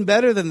did even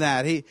better than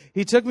that.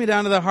 He took me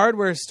down to the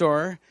hardware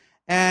store,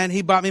 and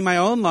he bought me my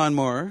own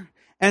lawnmower.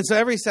 And so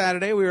every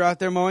Saturday we were out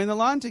there mowing the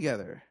lawn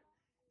together.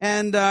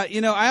 And,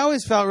 I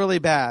always felt really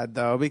bad,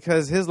 though,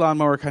 because his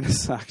lawnmower kind of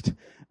sucked.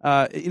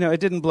 It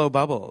didn't blow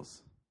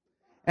bubbles.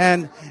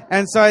 And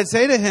so I'd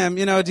say to him,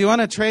 do you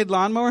want to trade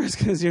lawnmowers?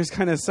 Because yours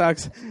kind of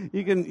sucks.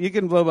 You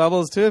can blow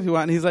bubbles, too, if you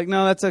want. And he's like,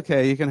 no, that's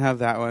okay. You can have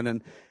that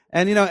one.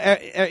 And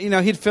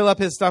he'd fill up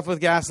his stuff with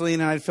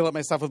gasoline, and I'd fill up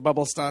my stuff with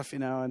bubble stuff,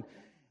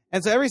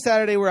 And so every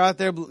Saturday we're out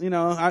there,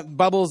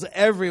 bubbles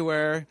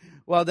everywhere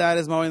while Dad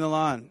is mowing the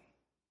lawn.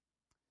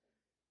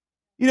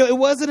 It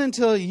wasn't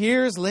until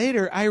years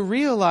later I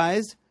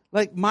realized,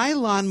 my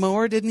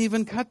lawnmower didn't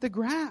even cut the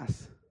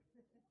grass.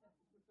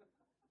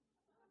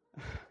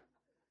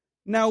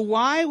 Now,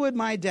 why would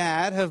my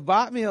dad have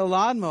bought me a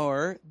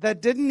lawnmower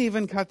that didn't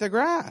even cut the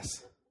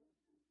grass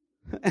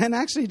and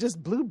actually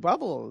just blew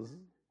bubbles?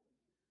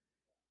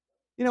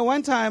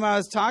 One time I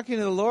was talking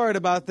to the Lord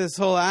about this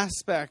whole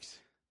aspect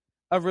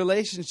of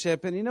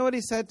relationship, and you know what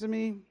he said to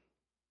me?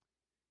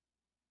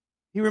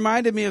 He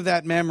reminded me of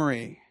that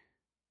memory.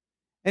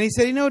 And he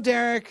said,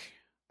 Derek,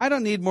 I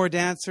don't need more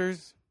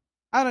dancers.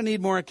 I don't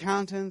need more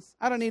accountants.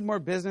 I don't need more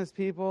business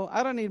people.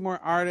 I don't need more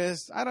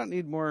artists. I don't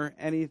need more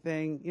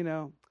anything,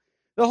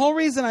 The whole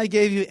reason I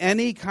gave you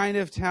any kind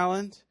of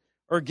talent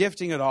or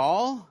gifting at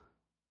all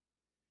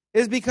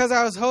is because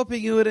I was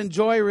hoping you would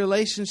enjoy a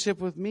relationship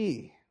with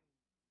me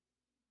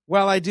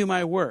while I do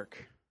my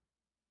work.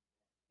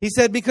 He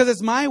said, because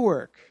it's my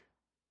work.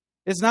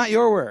 It's not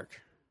your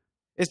work.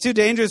 It's too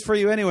dangerous for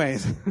you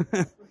anyways.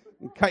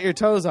 Cut your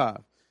toes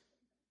off.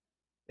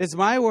 It's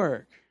my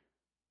work.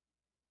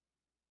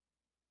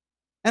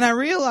 And I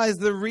realized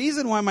the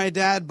reason why my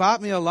dad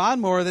bought me a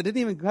lawnmower that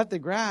didn't even cut the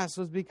grass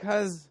was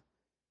because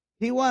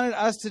he wanted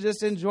us to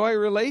just enjoy a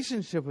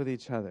relationship with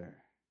each other.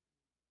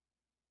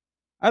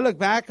 I look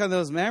back on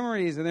those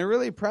memories and they're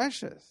really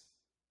precious.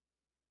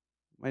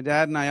 my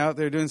dad and I out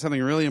there doing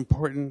something really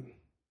important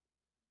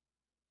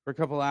for a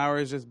couple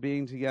hours, just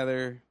being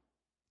together,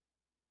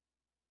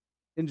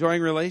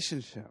 enjoying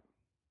relationship.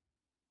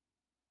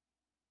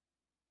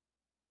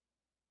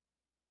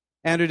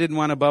 Andrew didn't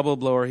want a bubble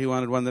blower. He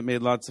wanted one that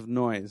made lots of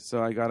noise.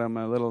 So I got him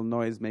a little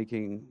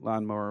noise-making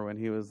lawnmower when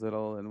he was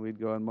little, and we'd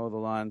go and mow the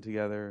lawn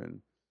together.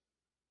 And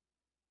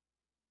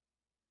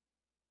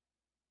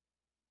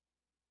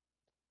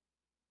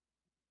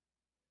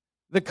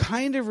the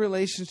kind of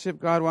relationship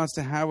God wants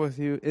to have with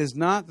you is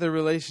not the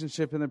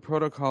relationship in the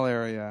protocol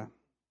area.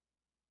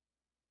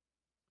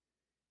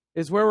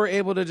 It's where we're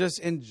able to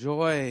just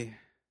enjoy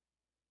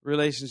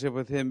relationship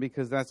with Him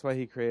because that's why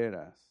He created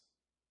us.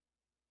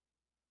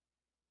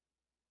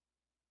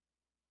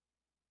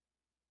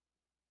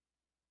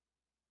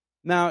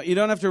 Now, you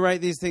don't have to write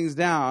these things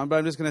down, but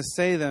I'm just going to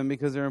say them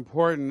because they're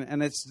important,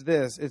 and it's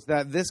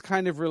that this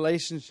kind of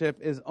relationship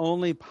is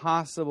only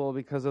possible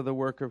because of the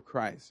work of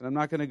Christ. And I'm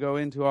not going to go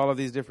into all of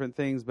these different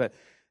things, but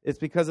it's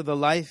because of the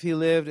life He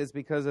lived, it's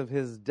because of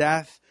His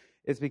death,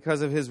 it's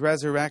because of His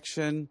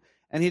resurrection,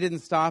 and He didn't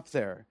stop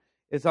there.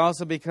 It's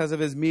also because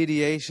of His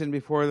mediation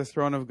before the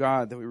throne of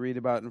God that we read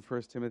about in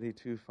 1 Timothy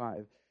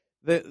 2:5.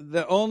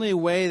 The only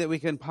way that we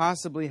can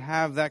possibly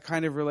have that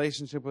kind of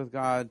relationship with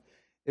God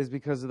is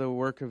because of the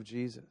work of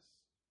Jesus.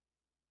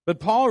 But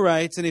Paul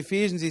writes in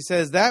Ephesians, he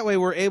says, that way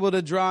we're able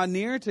to draw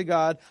near to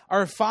God,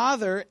 our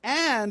Father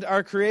and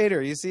our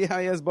Creator. You see how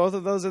he has both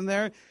of those in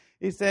there?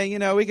 He's saying,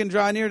 we can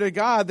draw near to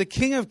God, the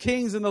King of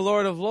Kings and the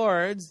Lord of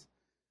Lords,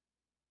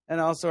 and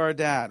also our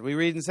Dad. We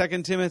read in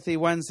 2 Timothy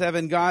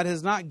 1:7, God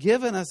has not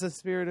given us a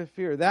spirit of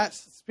fear. That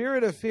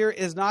spirit of fear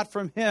is not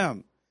from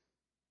Him.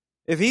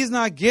 If He's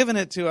not given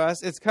it to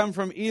us, it's come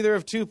from either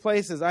of two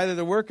places, either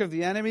the work of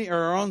the enemy or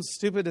our own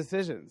stupid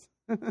decisions.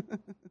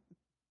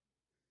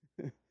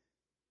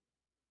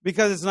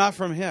 Because it's not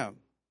from Him.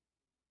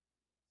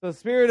 The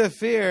spirit of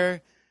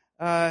fear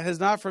is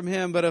not from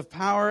Him, but of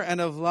power and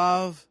of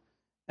love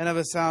and of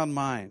a sound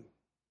mind.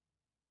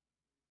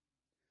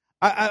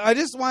 I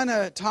just want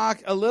to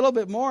talk a little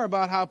bit more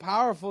about how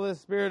powerful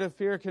this spirit of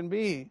fear can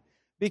be.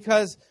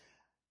 Because,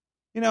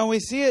 we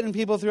see it in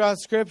people throughout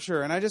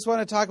Scripture. And I just want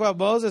to talk about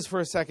Moses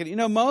for a second.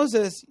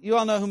 Moses, you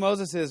all know who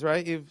Moses is,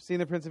 right? You've seen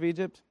the Prince of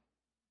Egypt?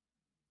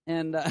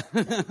 And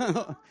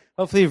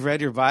hopefully you've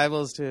read your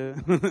Bibles too.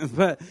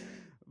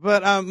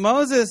 but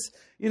Moses,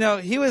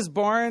 he was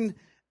born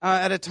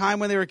at a time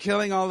when they were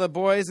killing all the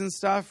boys and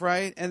stuff,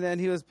 right? And then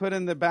he was put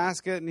in the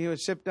basket and he was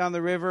shipped down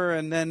the river.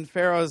 And then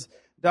Pharaoh's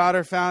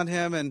daughter found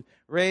him and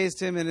raised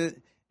him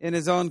in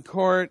his own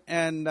court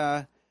and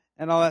all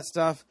that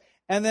stuff.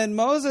 And then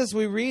Moses,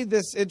 we read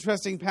this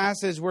interesting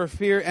passage where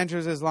fear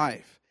enters his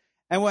life.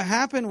 And what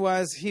happened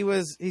was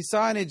he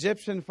saw an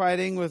Egyptian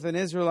fighting with an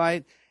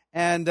Israelite.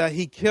 And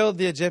he killed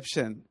the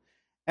Egyptian.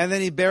 And then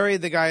he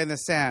buried the guy in the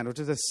sand, which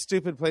is a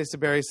stupid place to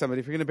bury somebody.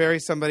 If you're going to bury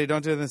somebody,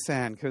 don't do it in the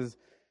sand, because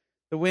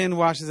the wind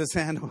washes the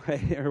sand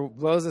away or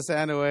blows the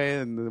sand away,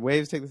 and the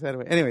waves take the sand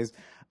away. Anyways,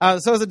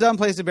 so it's a dumb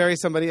place to bury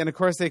somebody. And, of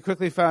course, they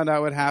quickly found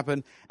out what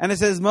happened. And it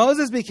says,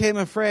 Moses became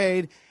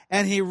afraid,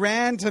 and he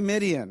ran to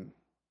Midian,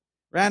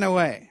 ran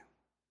away,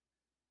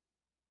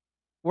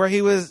 where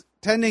he was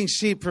tending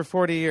sheep for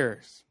 40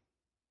 years.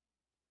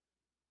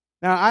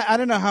 Now, I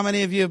don't know how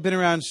many of you have been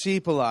around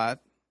sheep a lot.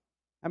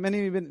 How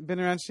many of you been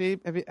around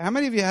sheep? How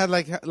many of you had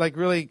like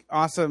really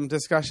awesome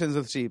discussions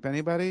with sheep?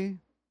 Anybody?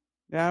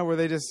 Yeah, where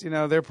they just,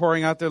 they're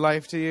pouring out their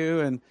life to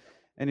you and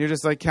you're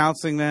just like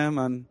counseling them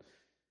on...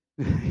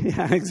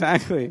 Yeah,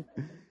 exactly.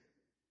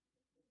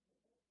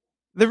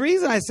 The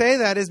reason I say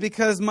that is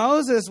because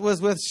Moses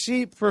was with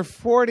sheep for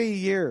 40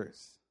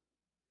 years.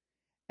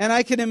 And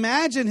I can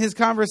imagine his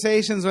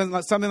conversations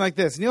with something like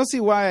this. And you'll see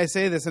why I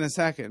say this in a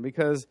second,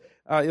 because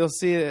you'll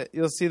see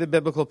the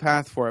biblical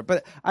path for it.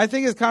 But I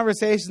think his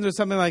conversations are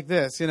something like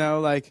this,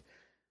 like,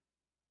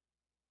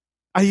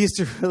 I used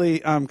to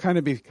really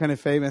be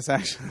famous,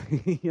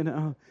 actually,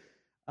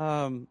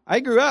 I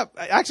grew up,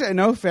 actually I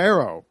know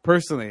Pharaoh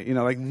personally,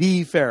 like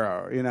the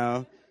Pharaoh,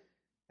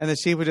 and the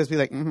sheep would just be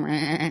like,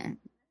 and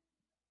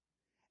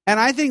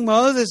I think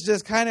Moses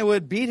just kind of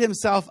would beat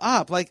himself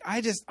up. Like,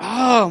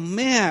 oh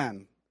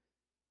man,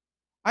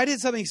 I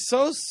did something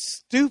so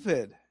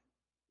stupid.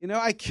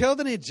 I killed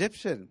an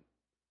Egyptian.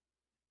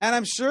 And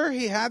I'm sure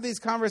he had these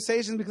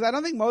conversations because I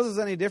don't think Moses is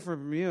any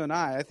different from you and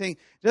I. I think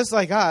just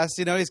like us,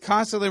 he's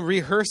constantly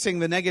rehearsing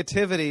the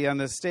negativity on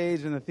the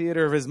stage in the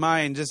theater of his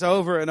mind, just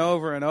over and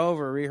over and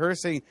over,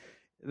 rehearsing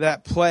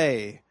that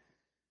play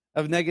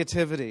of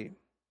negativity.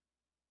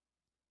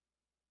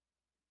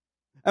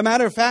 A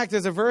matter of fact,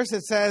 there's a verse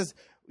that says,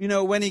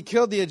 when he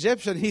killed the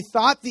Egyptian, he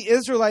thought the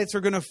Israelites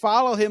were going to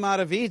follow him out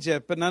of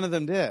Egypt, but none of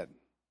them did,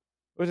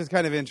 which is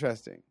kind of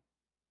interesting.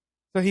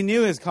 So he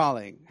knew his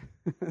calling.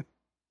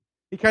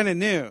 He kind of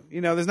knew,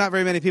 there's not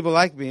very many people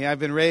like me. I've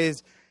been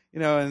raised,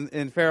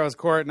 in Pharaoh's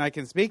court, and I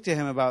can speak to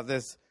him about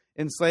this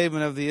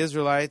enslavement of the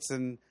Israelites,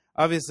 and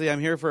obviously I'm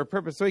here for a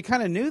purpose. So he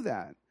kind of knew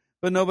that,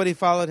 but nobody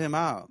followed him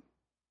out.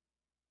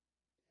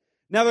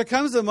 Now there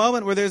comes a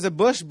moment where there's a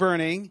bush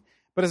burning,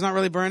 but it's not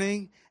really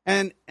burning.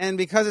 And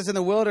because it's in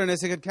the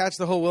wilderness, it could catch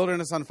the whole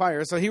wilderness on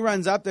fire. So he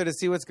runs up there to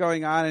see what's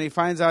going on, and he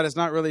finds out it's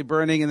not really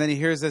burning, and then he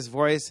hears this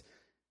voice.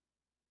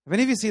 Have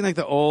any of you seen like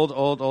the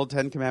old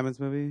Ten Commandments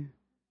movie?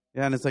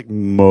 Yeah, and it's like,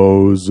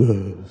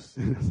 Moses,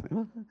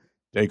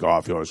 take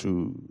off your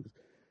shoes.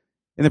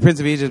 And the Prince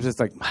of Egypt is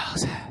like,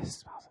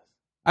 Moses.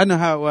 I don't know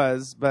how it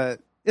was,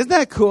 but isn't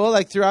that cool?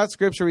 Like throughout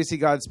Scripture, we see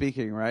God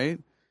speaking, right?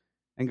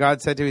 And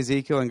God said to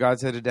Ezekiel, and God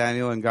said to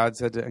Daniel, and God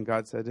said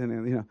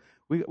to,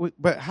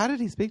 but how did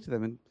he speak to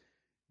them? And,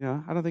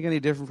 I don't think any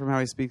different from how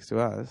he speaks to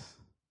us.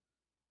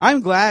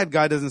 I'm glad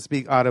God doesn't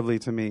speak audibly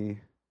to me.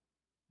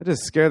 It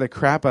just scare the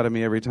crap out of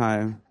me every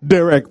time.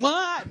 Derek.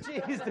 What?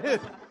 Jeez, dude.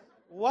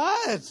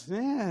 What?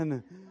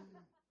 Man.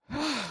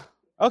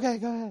 Okay,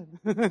 go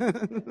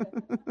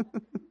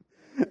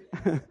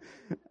ahead.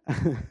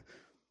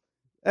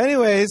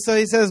 Anyway, so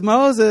he says,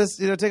 Moses,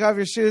 take off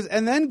your shoes.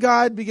 And then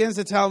God begins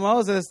to tell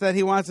Moses that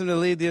he wants him to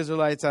lead the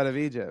Israelites out of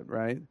Egypt,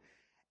 right?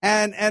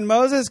 And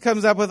Moses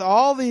comes up with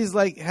all these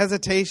like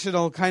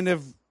hesitational kind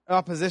of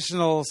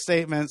oppositional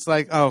statements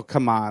like, oh,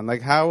 come on,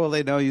 like how will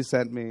they know you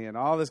sent me and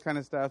all this kind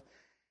of stuff.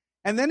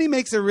 And then he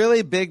makes a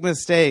really big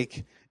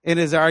mistake in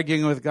his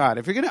arguing with God.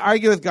 If you're going to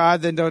argue with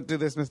God, then don't do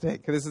this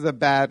mistake, because this is a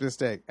bad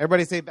mistake.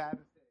 Everybody say bad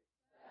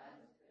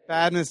mistake.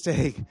 Bad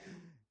mistake.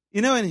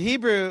 In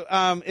Hebrew,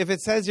 if it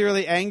says you're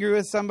really angry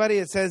with somebody,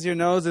 it says your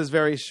nose is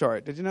very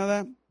short. Did you know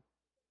that?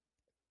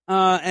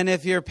 And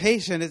if you're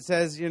patient, it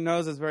says your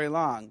nose is very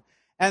long.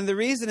 And the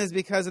reason is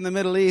because in the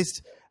Middle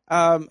East,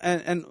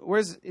 and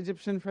where's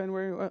Egyptian friend?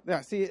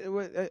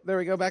 There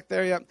we go, back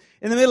there, yeah.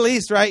 In the Middle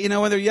East, right,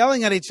 when they're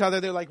yelling at each other,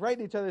 they're like right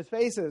in each other's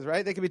faces,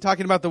 right? They could be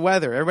talking about the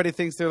weather. Everybody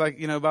thinks they're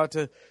like, about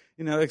to,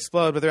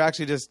 explode, but they're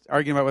actually just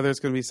arguing about whether it's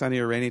going to be sunny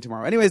or rainy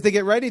tomorrow. Anyways, they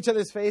get right in each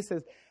other's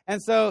faces. And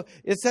so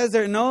it says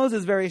their nose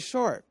is very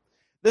short.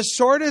 The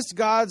shortest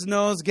God's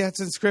nose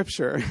gets in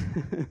Scripture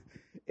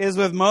is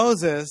with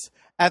Moses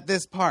at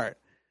this part.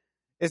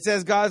 It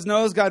says God's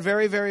nose got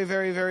very, very,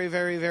 very, very,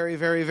 very, very,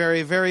 very,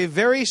 very, very,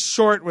 very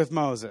short with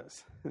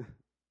Moses.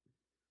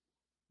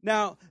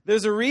 Now,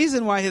 there's a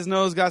reason why his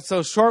nose got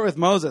so short with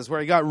Moses, where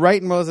he got right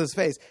in Moses'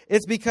 face.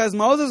 It's because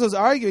Moses was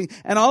arguing,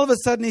 and all of a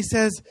sudden he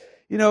says,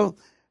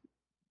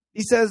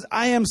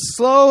 I am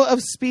slow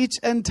of speech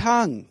and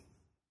tongue.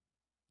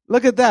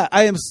 Look at that.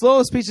 I am slow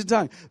of speech and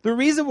tongue. The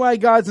reason why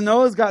God's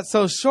nose got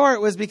so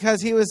short was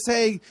because he was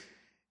saying,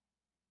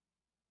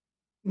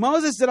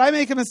 Moses, did I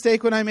make a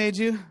mistake when I made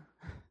you?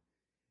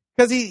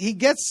 Because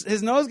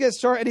his nose gets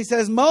short, and he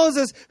says,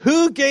 Moses,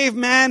 who gave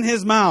man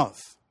his mouth?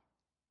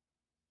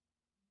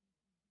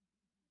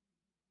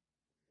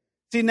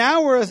 See,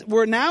 now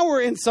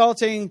we're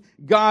insulting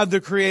God the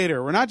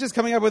Creator. We're not just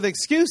coming up with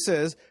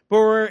excuses, but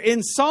we're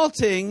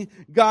insulting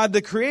God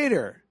the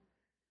Creator.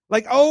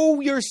 Like,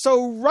 oh, you're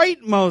so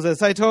right,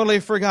 Moses. I totally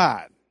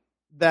forgot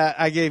that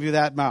I gave you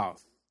that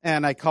mouth,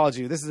 and I called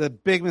you. This is a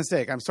big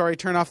mistake. I'm sorry.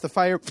 Turn off the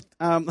fire.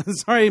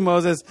 Sorry,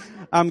 Moses.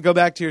 Go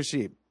back to your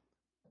sheep.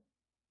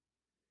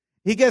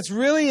 He gets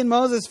really in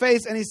Moses'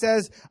 face, and he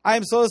says, I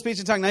am slow of speech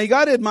and tongue. Now, you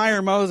got to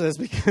admire Moses,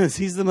 because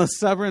he's the most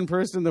stubborn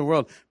person in the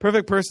world.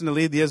 Perfect person to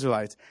lead the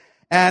Israelites.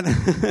 And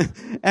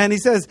and he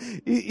says,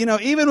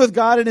 even with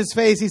God in his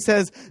face, he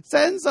says,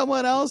 send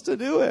someone else to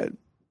do it.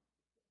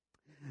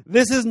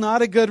 This is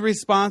not a good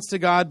response to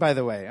God, by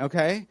the way,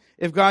 okay?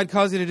 If God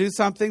calls you to do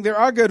something, there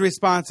are good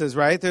responses,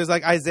 right? There's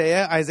like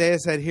Isaiah. Isaiah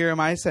said, here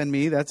am I, send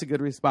me. That's a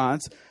good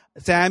response.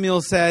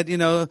 Samuel said,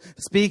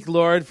 speak,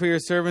 Lord, for your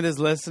servant is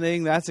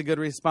listening. That's a good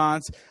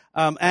response.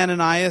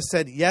 Ananias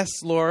said, yes,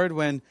 Lord,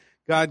 when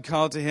God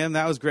called to him.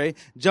 That was great.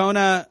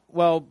 Jonah,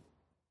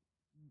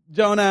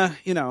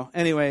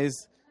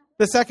 anyways,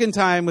 the second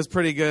time was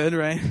pretty good,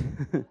 right?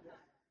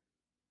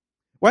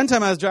 One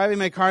time I was driving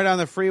my car down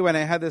the freeway, and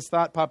I had this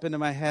thought pop into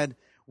my head.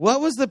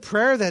 What was the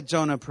prayer that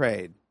Jonah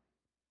prayed?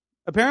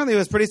 Apparently it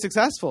was pretty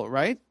successful,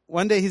 right?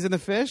 One day he's in a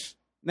fish.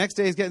 Next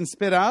day he's getting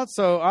spit out.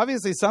 So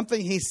obviously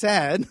something he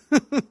said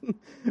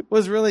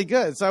was really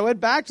good. So I went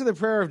back to the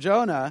prayer of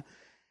Jonah,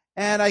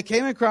 and I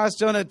came across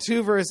Jonah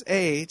 2 verse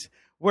 8,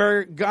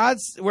 where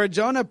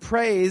Jonah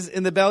prays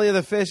in the belly of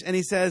the fish, and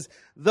he says,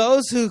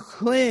 those who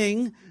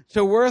cling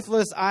to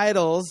worthless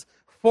idols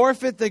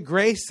forfeit the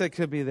grace that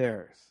could be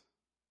theirs.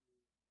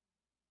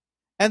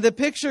 And the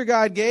picture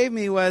God gave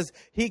me was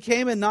he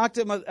came and knocked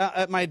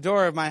at my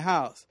door of my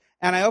house.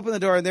 And I opened the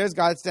door, and there's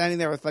God standing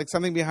there with like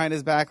something behind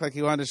his back, like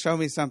he wanted to show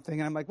me something.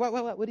 And I'm like, what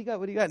do you got?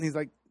 What do you got? And he's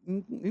like,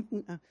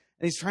 and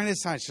he's trying to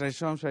decide, should I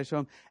show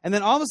him? And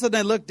then all of a sudden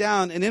I look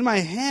down, and in my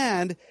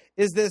hand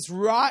is this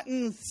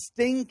rotten,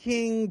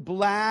 stinking,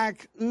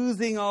 black,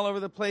 oozing all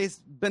over the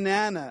place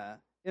banana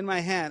in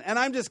my hand. And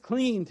I'm just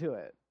clinging to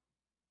it.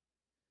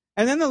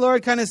 And then the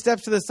Lord kind of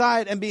steps to the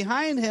side, and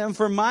behind him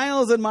for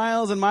miles and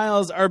miles and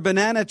miles are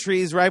banana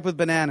trees ripe with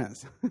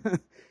bananas.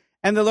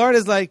 And the Lord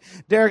is like,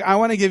 Derek, I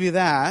want to give you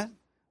that,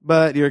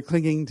 but you're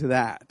clinging to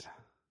that.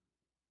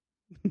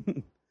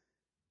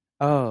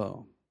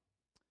 Oh.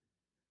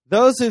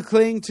 Those who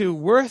cling to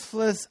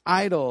worthless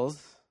idols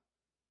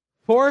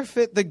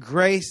forfeit the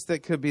grace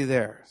that could be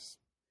theirs.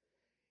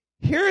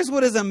 Here's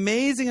what is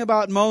amazing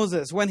about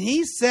Moses. When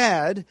he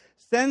said,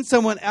 send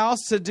someone else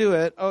to do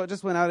it. Oh, it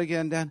just went out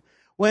again, Dan.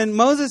 When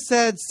Moses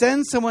said,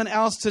 send someone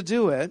else to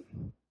do it,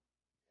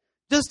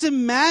 just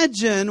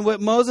imagine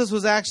what Moses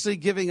was actually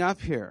giving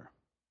up here.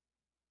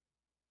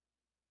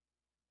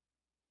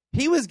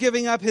 He was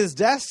giving up his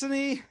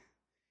destiny.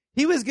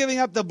 He was giving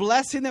up the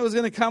blessing that was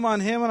going to come on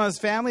him and on his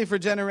family for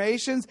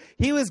generations.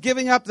 He was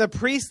giving up the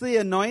priestly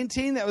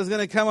anointing that was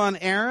going to come on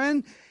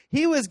Aaron.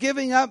 He was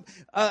giving up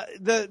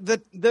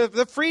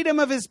the freedom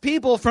of his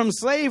people from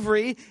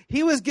slavery.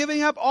 He was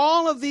giving up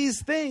all of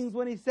these things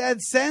when he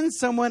said, send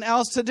someone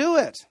else to do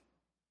it.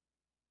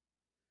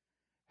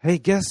 Hey,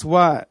 guess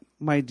what,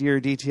 my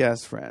dear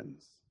DTS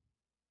friends?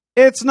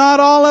 It's not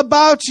all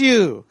about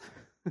you.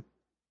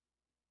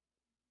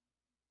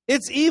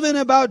 It's even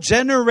about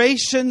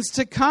generations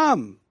to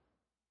come,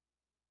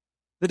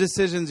 the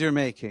decisions you're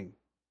making.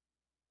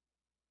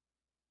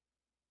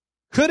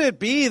 Could it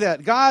be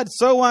that God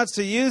so wants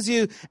to use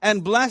you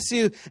and bless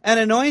you and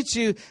anoint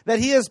you that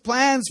he has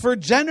plans for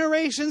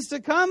generations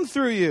to come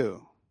through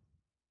you?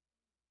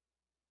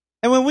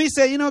 And when we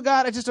say,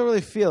 God, I just don't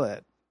really feel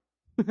it.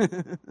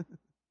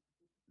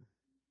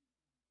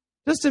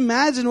 Just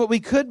imagine what we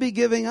could be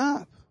giving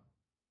up.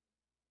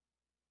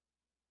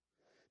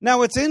 Now,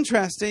 what's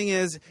interesting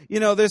is,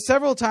 there's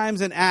several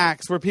times in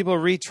Acts where people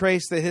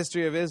retrace the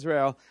history of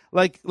Israel,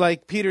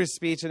 like Peter's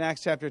speech in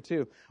Acts chapter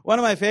 2. One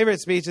of my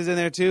favorite speeches in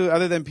there, too,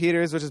 other than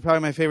Peter's, which is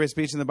probably my favorite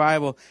speech in the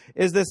Bible,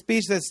 is the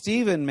speech that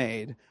Stephen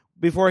made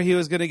before he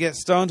was going to get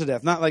stoned to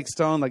death. Not like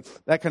stoned, like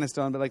that kind of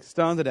stone, but like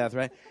stoned to death,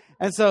 right?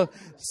 And so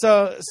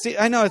see,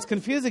 I know it's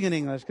confusing in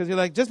English because you're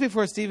like, just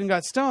before Stephen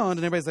got stoned, and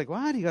everybody's like,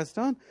 what? He got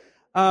stoned?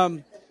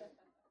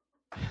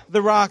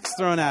 The rocks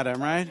thrown at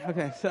him, right?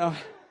 Okay, So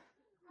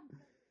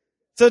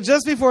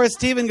just before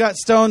Stephen got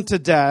stoned to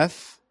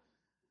death,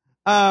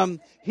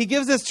 he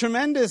gives this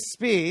tremendous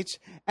speech,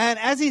 and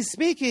as he's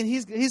speaking,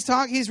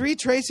 he's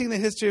retracing the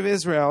history of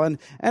Israel, and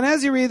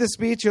as you read the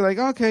speech, you're like,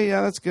 okay,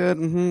 yeah, that's good,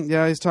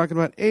 yeah, he's talking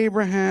about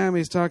Abraham,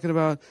 he's talking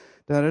about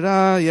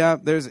da-da-da, yeah,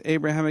 there's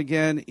Abraham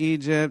again,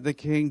 Egypt, the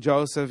king,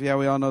 Joseph, yeah,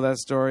 we all know that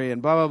story,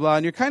 and blah, blah, blah,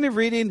 and you're kind of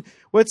reading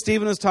what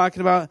Stephen was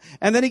talking about,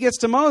 and then he gets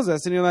to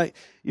Moses, and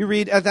you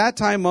read, at that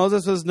time,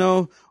 Moses was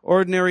no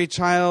ordinary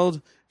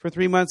child. For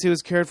 3 months, he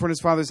was cared for in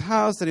his father's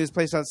house. Then he was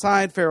placed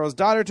outside. Pharaoh's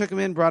daughter took him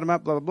in, brought him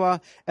up, blah, blah, blah.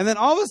 And then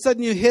all of a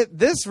sudden, you hit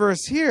this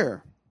verse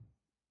here.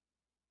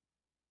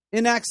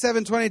 In Acts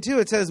 7:22,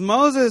 it says,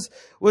 Moses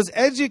was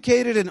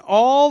educated in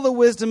all the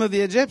wisdom of the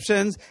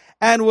Egyptians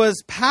and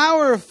was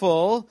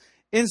powerful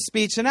in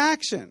speech and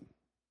action.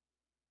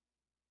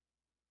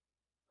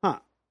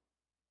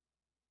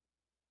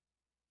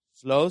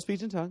 Slow of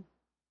speech and tongue.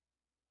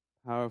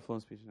 Powerful in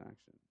speech and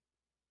action.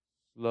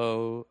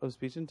 Slow of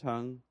speech and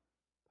tongue.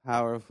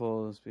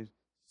 Powerful speech,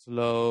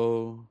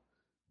 slow,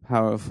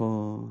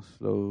 powerful,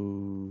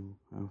 slow,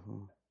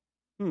 powerful.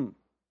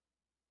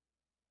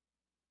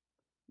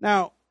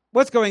 Now,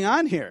 what's going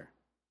on here?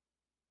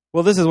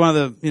 Well, this is one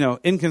of the,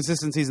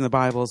 inconsistencies in the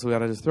Bible, so we got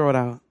to just throw it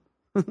out.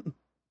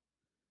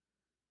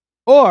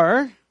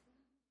 Or,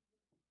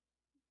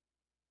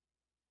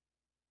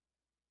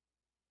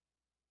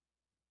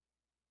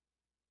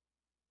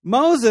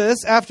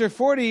 Moses, after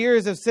 40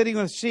 years of sitting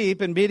with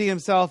sheep and beating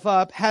himself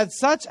up, had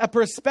such a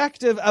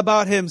perspective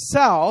about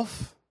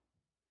himself,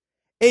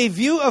 a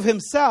view of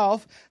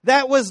himself,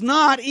 that was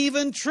not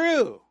even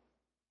true.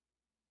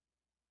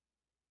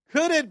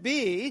 Could it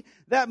be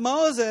that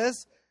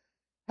Moses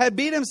had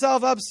beat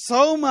himself up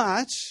so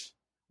much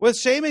with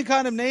shame and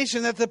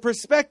condemnation that the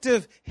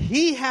perspective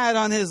he had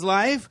on his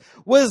life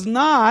was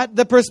not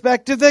the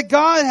perspective that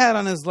God had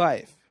on his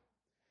life?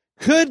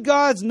 Could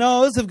God's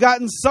nose have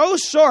gotten so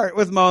short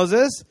with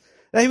Moses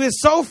that he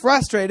was so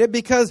frustrated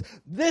because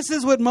this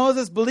is what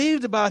Moses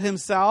believed about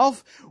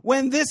himself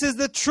when this is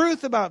the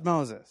truth about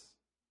Moses?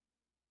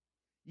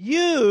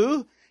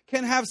 You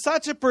can have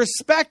such a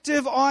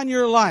perspective on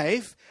your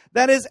life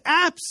that is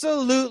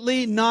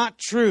absolutely not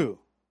true,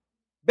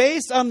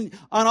 based on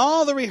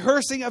all the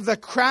rehearsing of the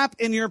crap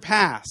in your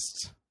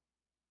past.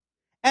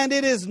 And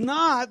it is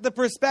not the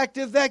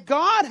perspective that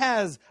God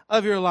has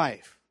of your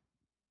life.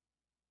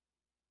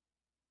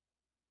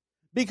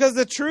 Because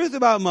the truth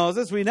about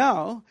Moses, we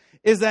know,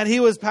 is that he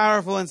was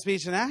powerful in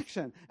speech and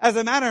action. As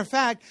a matter of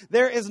fact,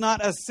 there is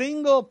not a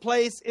single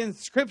place in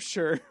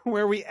Scripture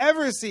where we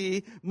ever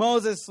see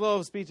Moses slow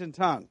of speech and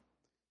tongue.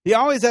 He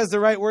always has the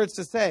right words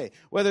to say,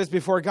 whether it's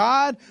before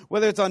God,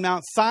 whether it's on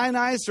Mount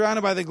Sinai,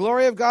 surrounded by the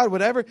glory of God,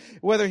 whatever,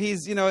 whether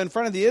he's, in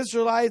front of the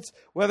Israelites,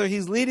 whether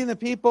he's leading the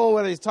people,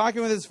 whether he's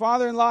talking with his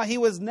father-in-law, he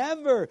was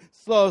never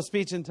slow of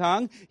speech and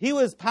tongue. He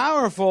was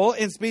powerful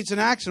in speech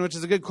and action, which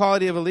is a good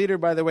quality of a leader,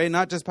 by the way,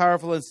 not just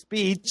powerful in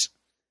speech,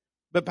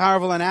 but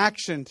powerful in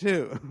action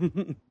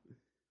too.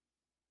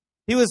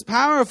 He was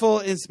powerful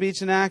in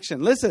speech and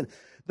action. Listen,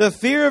 the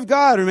fear of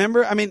God,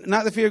 remember?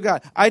 Not the fear of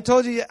God. I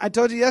told you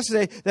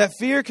yesterday that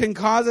fear can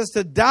cause us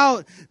to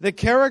doubt the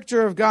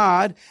character of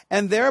God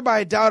and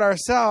thereby doubt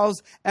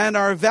ourselves and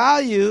our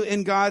value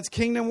in God's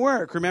kingdom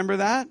work. Remember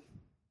that?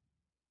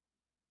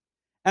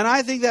 And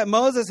I think that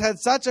Moses had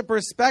such a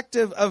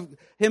perspective of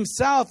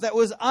himself that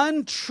was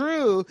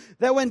untrue,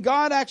 that when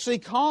God actually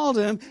called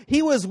him,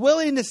 he was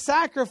willing to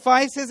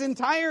sacrifice his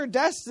entire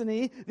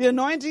destiny, the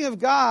anointing of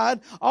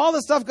God, all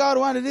the stuff God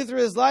wanted to do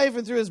through his life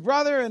and through his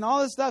brother and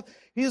all this stuff.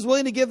 He was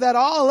willing to give that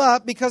all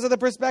up because of the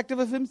perspective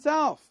of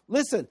himself.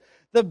 Listen,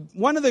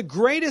 one of the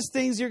greatest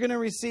things you're going to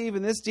receive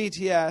in this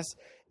DTS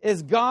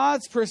is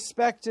God's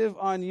perspective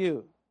on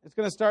you. It's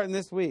going to start in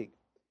this week.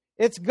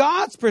 It's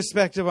God's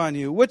perspective on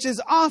you, which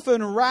is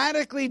often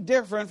radically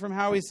different from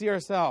how we see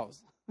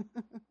ourselves.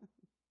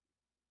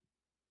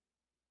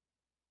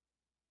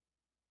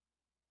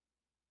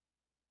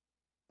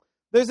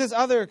 There's this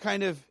other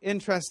kind of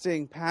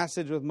interesting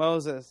passage with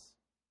Moses.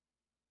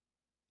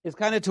 It's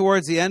kind of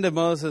towards the end of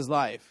Moses'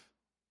 life.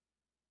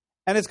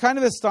 And it's kind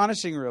of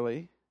astonishing,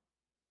 really.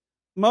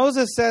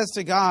 Moses says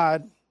to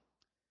God,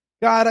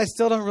 God, I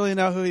still don't really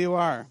know who you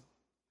are.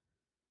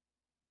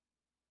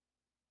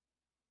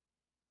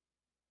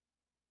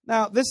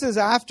 Now, this is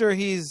after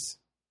he's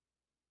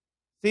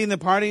seen the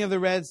parting of the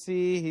Red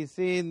Sea, he's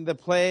seen the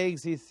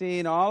plagues, he's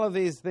seen all of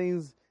these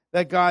things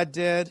that God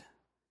did.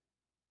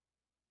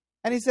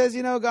 And he says,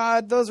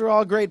 God, those are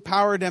all great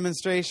power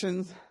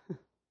demonstrations.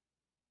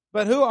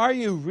 But who are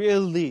you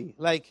really?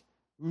 Like,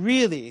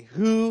 really,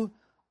 who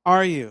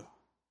are you?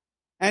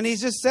 And he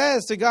just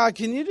says to God,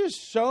 can you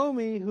just show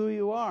me who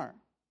you are?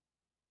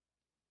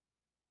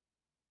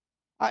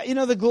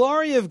 The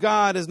glory of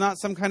God is not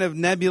some kind of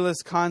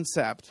nebulous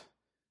concept.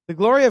 The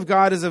glory of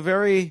God is a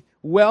very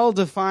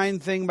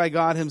well-defined thing by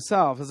God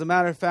himself. As a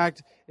matter of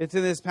fact, it's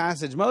in this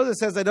passage. Moses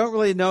says, I don't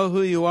really know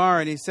who you are.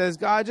 And he says,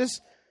 God,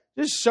 just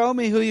show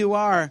me who you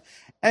are.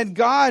 And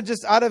God,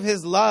 just out of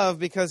his love,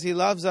 because he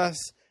loves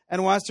us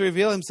and wants to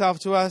reveal himself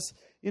to us,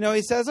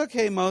 he says,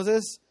 okay,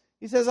 Moses,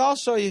 he says, I'll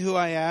show you who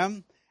I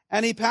am.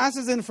 And he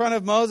passes in front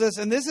of Moses.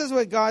 And this is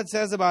what God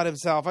says about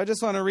himself. I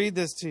just want to read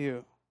this to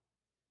you.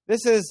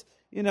 This is,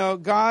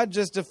 God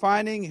just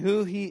defining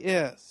who he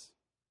is.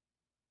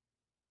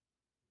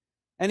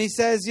 And he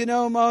says,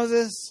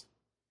 Moses,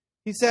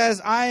 he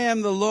says, I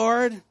am the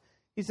Lord.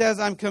 He says,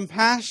 I'm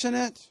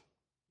compassionate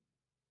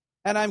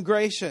and I'm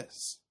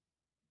gracious.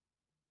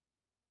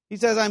 He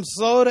says, I'm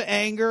slow to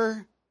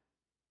anger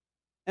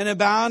and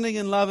abounding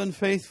in love and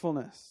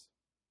faithfulness.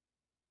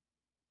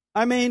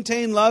 I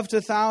maintain love to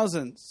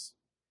thousands,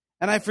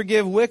 and I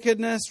forgive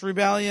wickedness,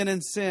 rebellion,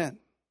 and sin.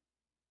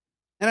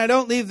 And I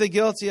don't leave the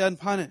guilty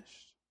unpunished.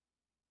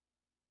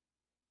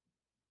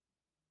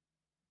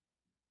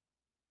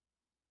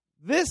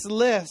 This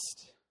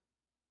list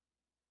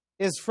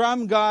is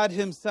from God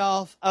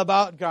himself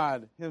about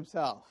God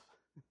himself.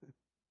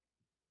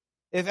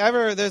 If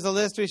ever there's a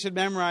list we should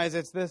memorize,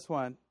 it's this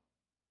one.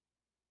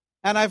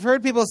 And I've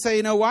heard people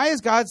say, why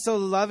is God so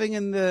loving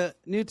in the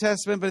New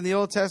Testament, but in the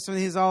Old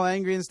Testament he's all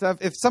angry and stuff?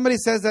 If somebody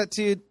says that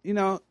to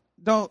you,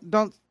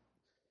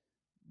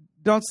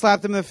 don't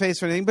slap them in the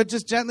face or anything, but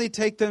just gently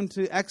take them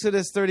to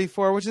Exodus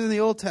 34, which is in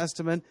the Old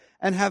Testament,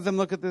 and have them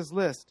look at this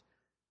list.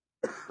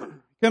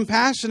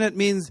 Compassionate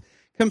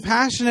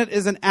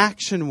is an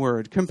action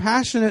word.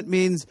 Compassionate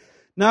means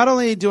not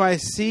only do I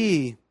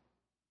see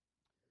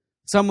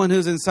someone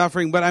who's in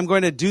suffering, but I'm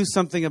going to do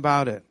something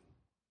about it.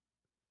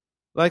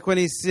 Like when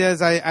he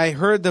says, I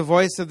heard the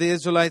voice of the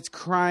Israelites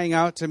crying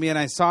out to me and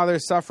I saw their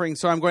suffering,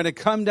 so I'm going to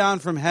come down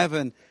from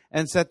heaven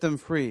and set them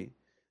free.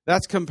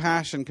 That's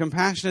compassion.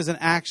 Compassion is an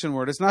action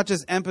word. It's not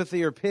just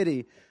empathy or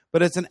pity,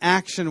 but it's an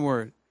action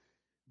word.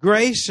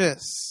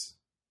 Gracious.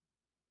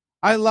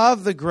 I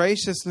love the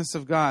graciousness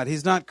of God.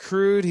 He's not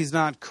crude. He's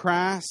not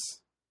crass.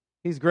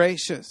 He's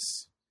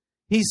gracious.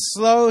 He's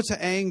slow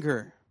to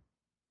anger.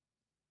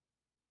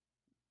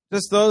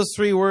 Just those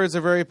three words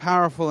are very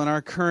powerful in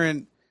our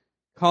current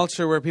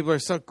culture where people are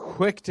so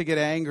quick to get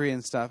angry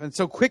and stuff and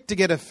so quick to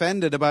get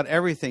offended about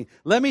everything.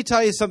 Let me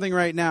tell you something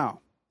right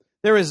now.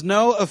 There is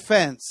no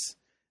offense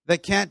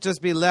that can't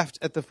just be left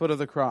at the foot of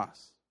the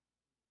cross.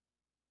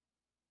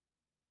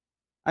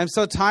 I'm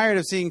so tired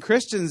of seeing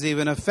Christians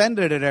even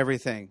offended at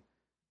everything.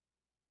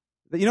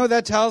 You know what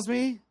that tells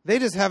me? They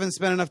just haven't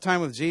spent enough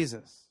time with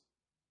Jesus.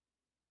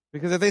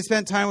 Because if they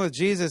spent time with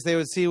Jesus, they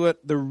would see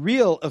what the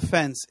real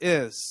offense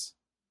is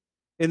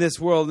in this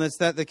world, and it's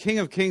that the King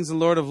of Kings and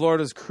Lord of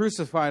Lords is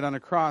crucified on a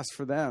cross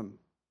for them.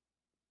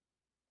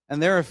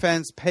 And their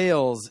offense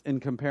pales in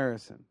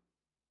comparison.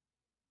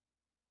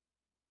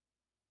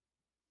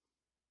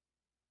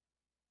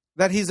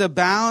 That he's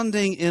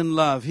abounding in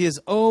love. He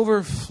is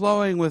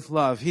overflowing with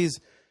love.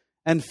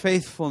 And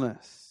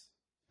faithfulness.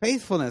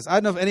 Faithfulness. I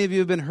don't know if any of you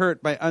have been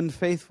hurt by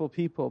unfaithful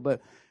people,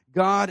 but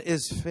God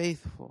is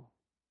faithful.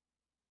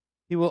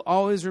 He will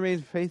always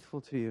remain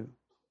faithful to you.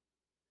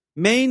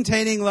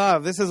 Maintaining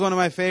love. This is one of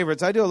my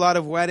favorites. I do a lot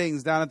of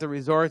weddings down at the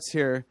resorts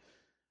here.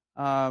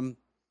 And,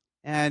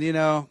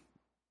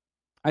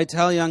 I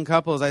tell young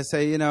couples, I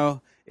say,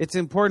 it's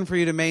important for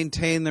you to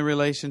maintain the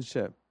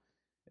relationship.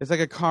 It's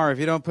like a car. If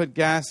you don't put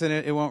gas in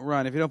it, it won't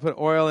run. If you don't put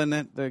oil in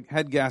it, the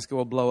head gasket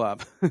will blow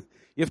up. You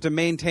have to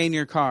maintain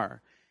your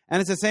car. And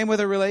it's the same with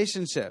a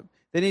relationship.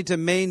 They need to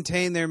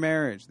maintain their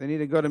marriage. They need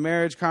to go to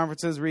marriage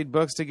conferences, read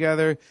books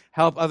together,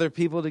 help other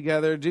people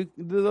together, do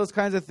those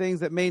kinds of things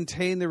that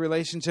maintain the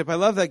relationship. I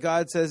love that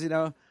God says,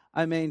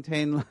 I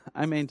maintain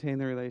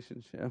the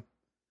relationship.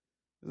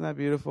 Isn't that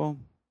beautiful?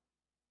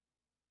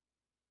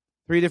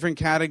 3 different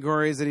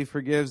categories that he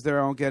forgives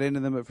there. I won't get into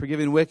them, but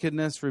forgiving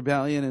wickedness,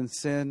 rebellion, and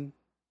sin.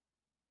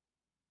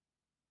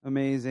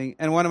 Amazing.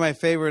 And one of my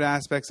favorite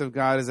aspects of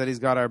God is that he's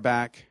got our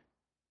back.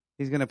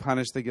 He's going to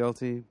punish the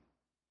guilty.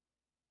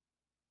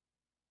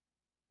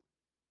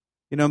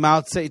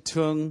 Mao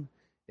Zedong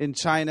in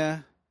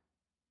China,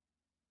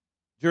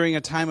 during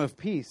a time of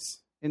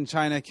peace in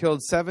China,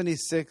 killed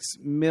 76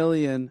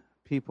 million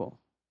people.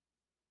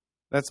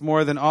 That's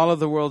more than all of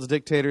the world's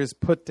dictators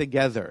put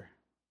together.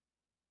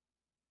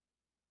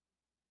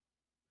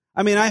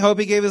 I mean, I hope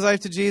he gave his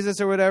life to Jesus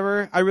or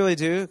whatever. I really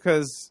do,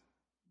 because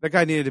that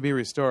guy needed to be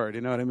restored.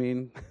 You know what I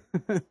mean?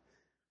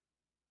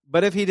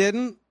 But if he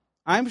didn't,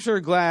 I'm sure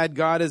glad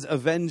God is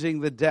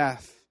avenging the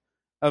death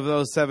of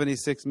those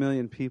 76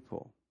 million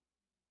people.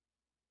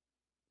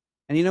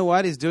 And you know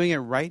what? He's doing it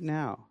right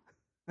now.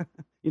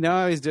 You know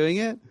how he's doing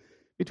it?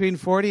 Between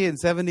 40 and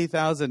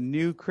 70,000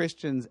 new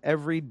Christians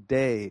every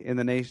day in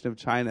the nation of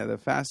China, the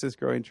fastest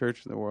growing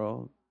church in the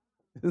world.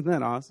 Isn't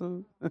that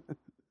awesome?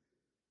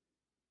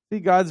 See,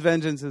 God's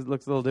vengeance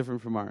looks a little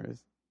different from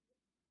ours.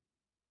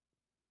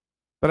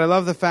 But I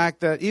love the fact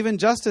that even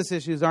justice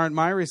issues aren't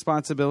my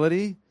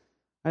responsibility.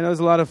 I know there's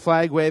a lot of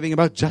flag waving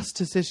about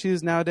justice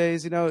issues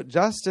nowadays.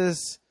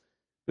 Justice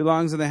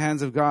belongs in the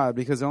hands of God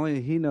because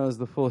only he knows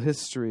the full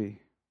history.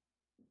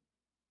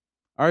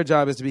 Our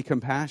job is to be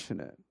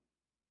compassionate.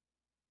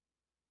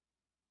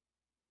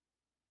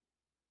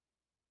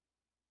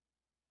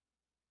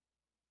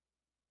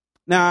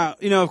 Now,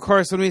 of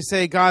course, when we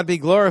say God be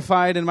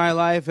glorified in my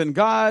life and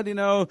God,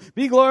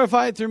 be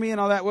glorified through me and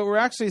all that, what we're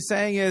actually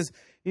saying is,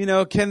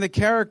 can the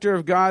character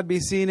of God be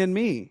seen in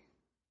me?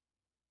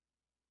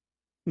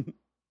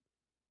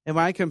 Am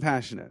I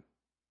compassionate?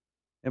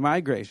 Am I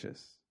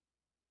gracious?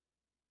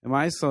 Am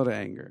I slow to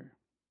anger?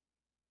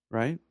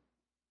 Right?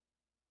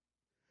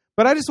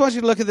 But I just want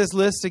you to look at this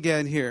list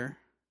again here.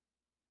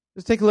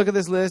 Just take a look at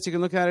this list. You can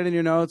look at it in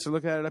your notes or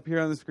look at it up here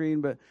on the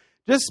screen, but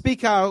just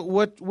speak out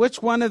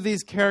which one of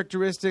these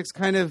characteristics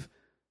kind of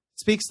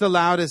speaks the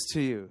loudest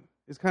to you,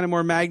 is kind of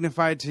more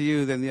magnified to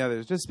you than the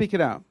others. Just speak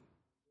it out.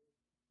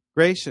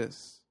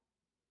 Gracious.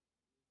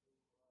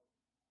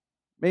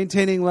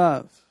 Maintaining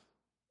love.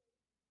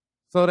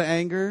 Slow to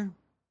anger.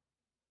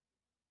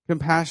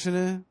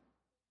 Compassionate.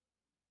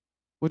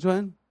 Which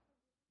one?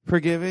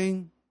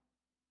 Forgiving.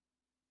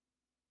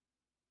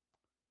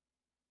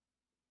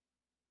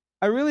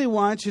 I really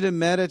want you to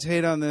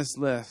meditate on this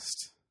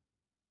list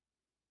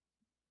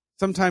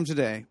sometime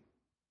today.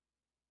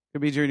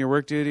 Could be during your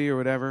work duty or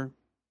whatever.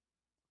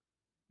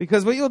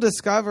 Because what you'll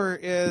discover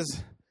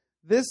is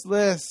this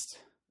list,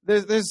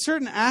 there's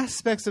certain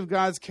aspects of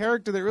God's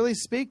character that really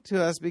speak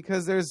to us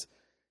because there's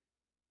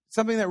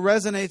something that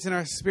resonates in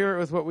our spirit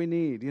with what we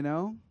need,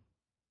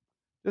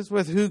 Just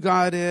with who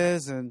God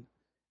is and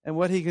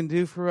what he can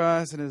do for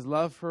us and his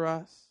love for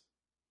us.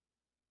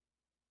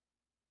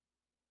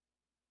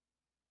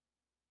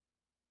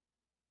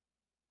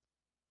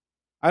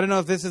 I don't know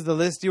if this is the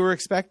list you were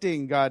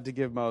expecting God to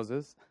give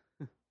Moses.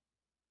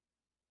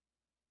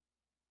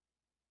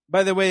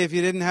 By the way, if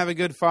you didn't have a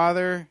good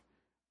father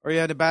or you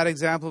had a bad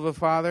example of a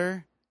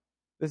father,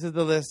 this is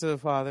the list of a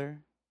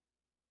father.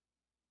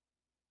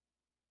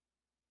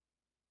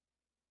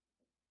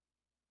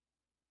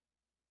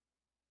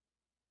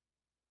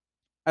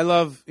 I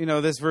love,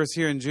 this verse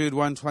here in Jude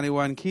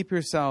 1:21. Keep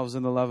yourselves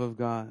in the love of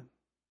God.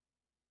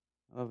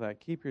 I love that.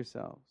 Keep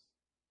yourselves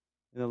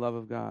in the love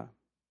of God.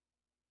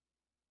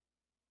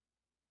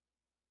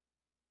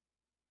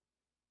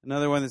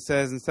 Another one that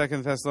says in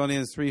 2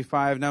 Thessalonians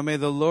 3:5, now may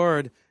the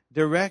Lord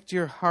direct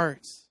your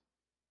hearts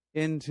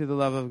into the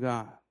love of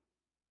God.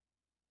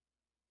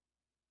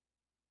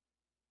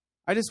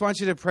 I just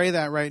want you to pray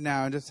that right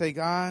now and just say,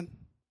 God,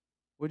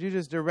 would you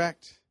just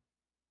direct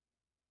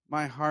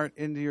my heart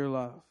into your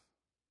love,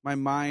 my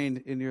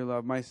mind into your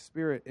love, my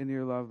spirit into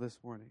your love this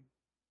morning.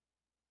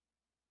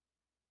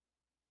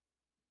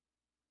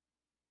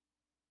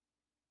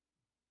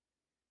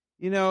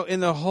 In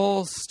the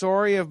whole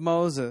story of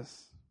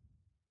Moses,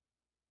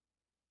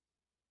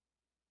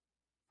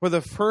 for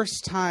the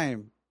first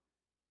time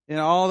in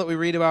all that we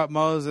read about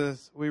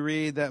Moses, we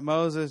read that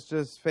Moses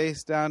just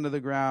faced down to the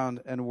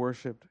ground and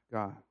worshiped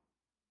God.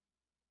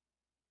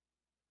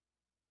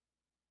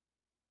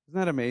 Isn't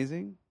that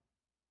amazing?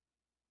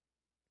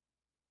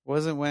 It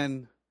wasn't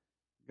when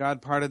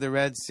God parted the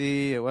Red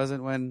Sea. It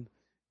wasn't when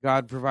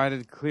God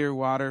provided clear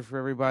water for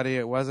everybody.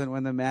 It wasn't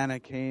when the manna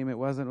came. It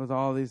wasn't with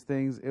all these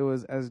things. It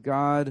was as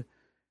God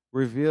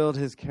revealed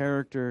his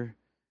character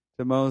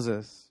to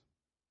Moses.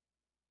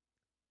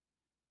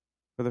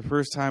 For the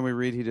first time we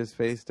read, he just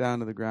faced down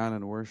to the ground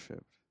and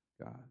worshiped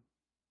God.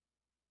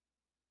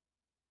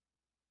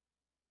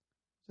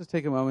 Just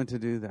take a moment to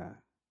do that.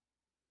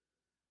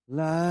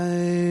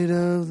 Light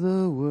of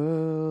the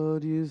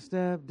world, you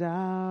step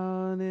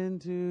down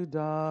into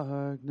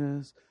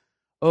darkness.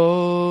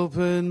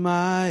 Open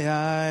my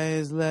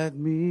eyes, let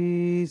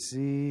me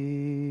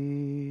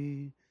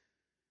see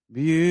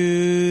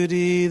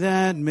beauty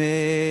that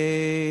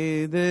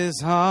made this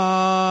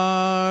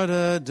heart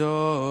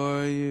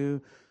adore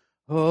you.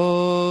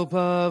 Hope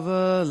of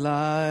a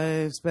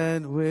life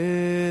spent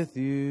with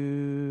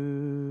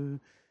you.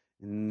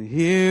 And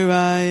here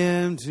I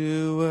am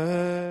to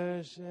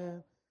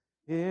worship.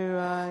 Here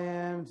I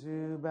am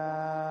to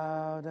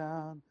bow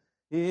down.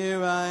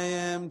 Here I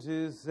am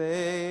to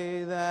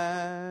say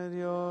that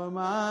you're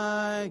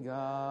my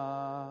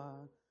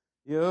God.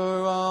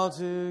 You're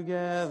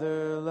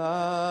altogether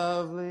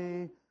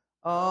lovely,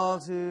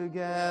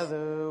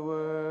 altogether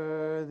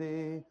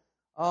worthy,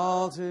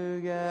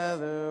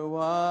 altogether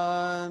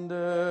wonderful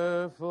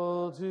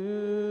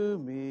to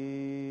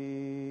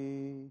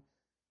me.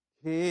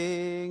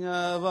 King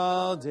of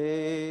all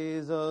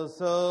days, oh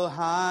so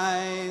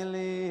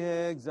highly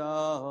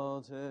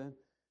exalted,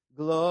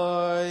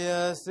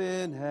 glorious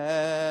in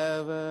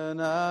heaven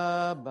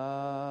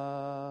above.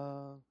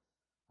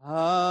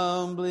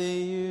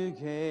 Humbly you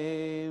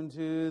came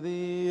to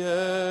the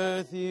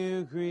earth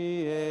you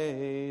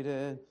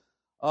created,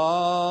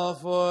 all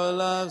for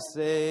love's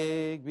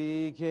sake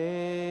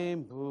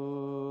became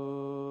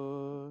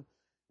poor.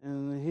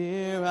 And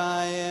here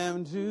I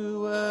am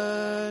to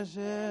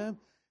worship,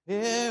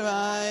 here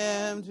I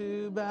am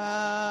to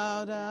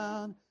bow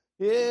down,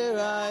 here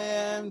I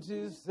am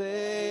to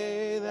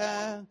say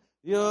that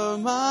you're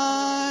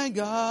my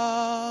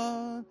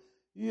God.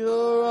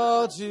 You're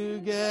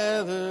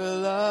altogether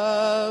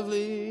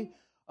lovely,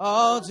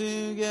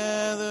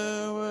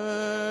 altogether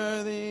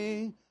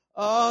worthy,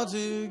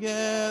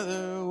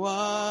 altogether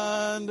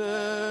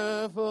wonderful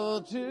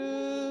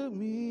to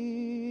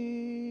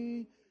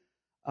me.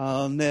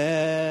 I'll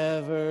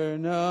never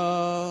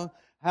know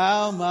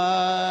how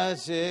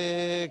much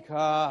it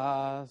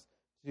costs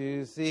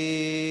to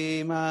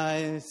see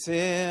my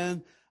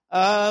sin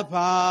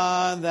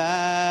upon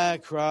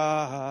that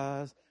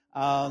cross.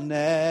 I'll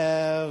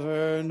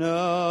never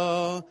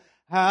know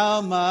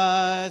how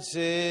much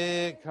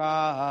it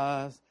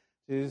costs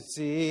to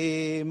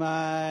see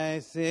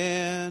my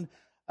sin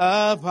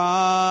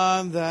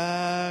upon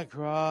that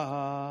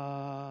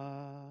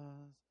cross.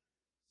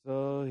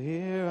 So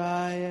here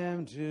I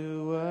am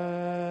to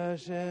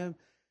worship,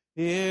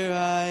 here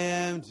I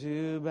am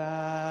to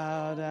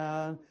bow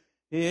down,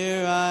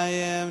 here I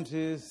am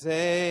to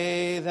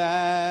say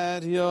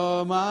that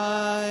you're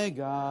my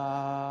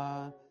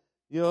God.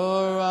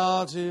 You're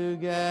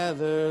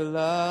altogether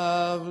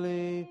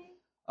lovely,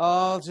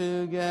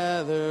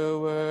 altogether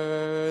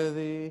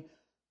worthy,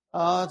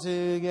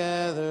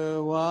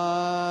 altogether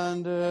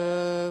wonderful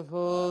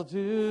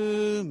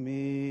to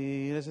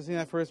me. Let's just sing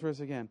that first verse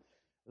again.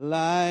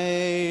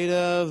 Light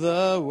of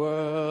the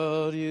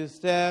world, you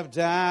step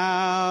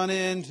down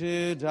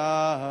into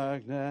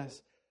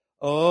darkness.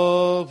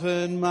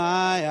 Open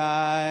my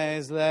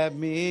eyes, let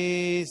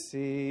me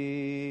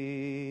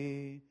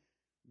see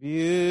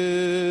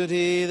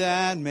beauty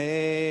that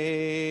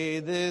made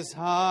this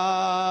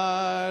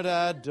heart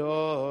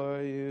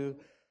adore you.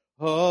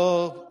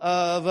 Hope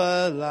of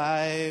a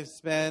life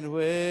spent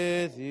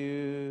with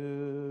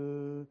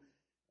you.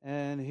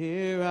 And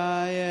here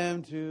I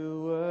am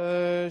to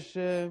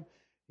worship.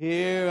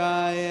 Here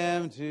I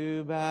am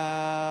to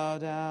bow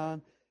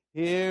down.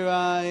 Here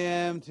I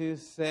am to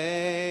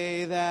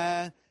say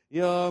that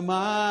you're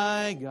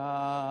my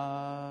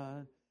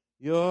God.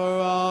 You're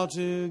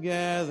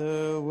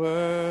altogether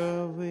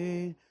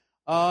worthy,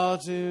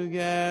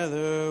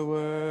 altogether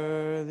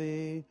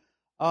worthy,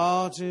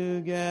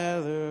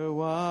 altogether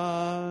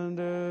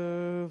wonderful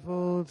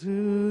to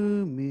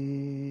me.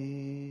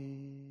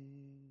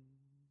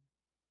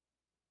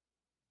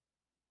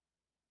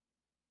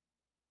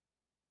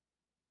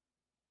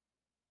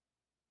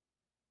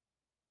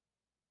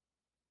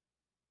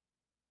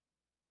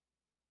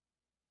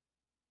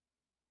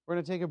 We're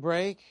going to take a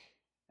break,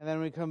 and then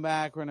when we come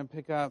back, we're going to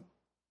pick up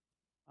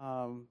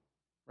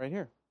right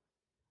here.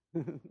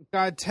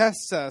 God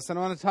tests us, and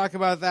I want to talk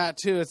about that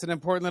too. It's an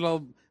important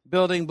little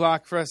building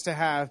block for us to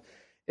have,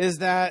 is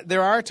that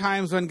there are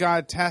times when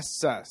God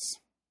tests us.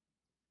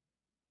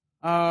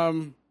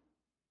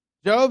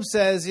 Job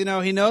says, he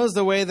knows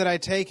the way that I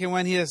take, and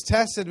when he has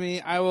tested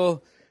me, I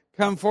will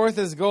come forth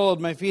as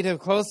gold. My feet have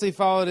closely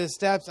followed his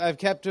steps. I've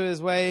kept to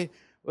his way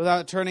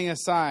without turning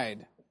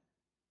aside.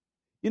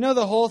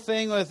 The whole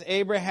thing with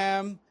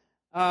Abraham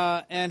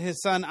and his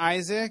son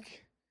Isaac?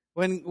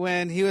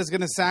 When he was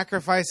going to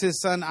sacrifice his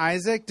son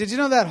Isaac, did you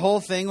know that whole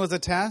thing was a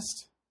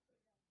test?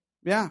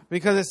 Yeah,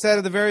 because it said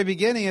at the very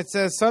beginning, it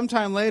says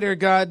sometime later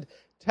God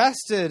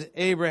tested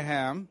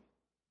Abraham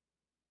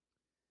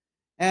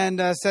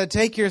and said,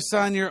 take your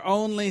son, your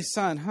only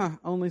son.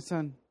 Only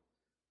son.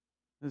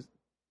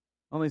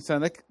 Only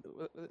son.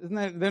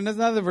 There's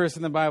another verse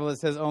in the Bible that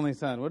says only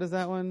son. What is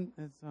that one?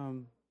 It's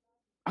John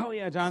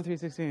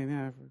 3:16.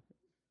 Yeah,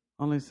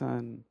 only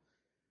son.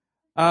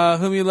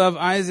 whom you love,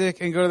 Isaac,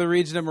 and go to the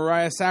region of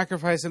Moriah,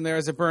 sacrifice him there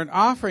as a burnt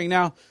offering.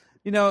 Now,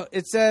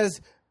 it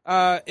says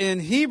in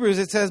Hebrews,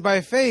 it says,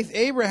 by faith,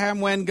 Abraham,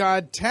 when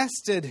God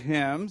tested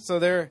him, so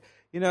there,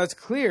 it's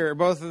clear,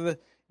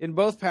 in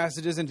both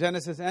passages, in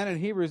Genesis and in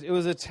Hebrews, it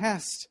was a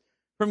test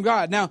from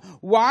God. Now,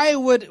 why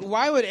would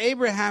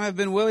Abraham have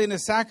been willing to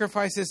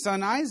sacrifice his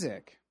son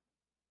Isaac?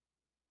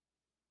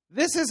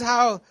 This is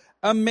how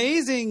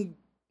amazing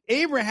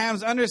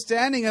Abraham's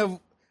understanding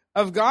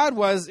of God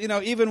was,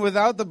 even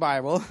without the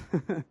Bible,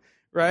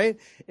 right?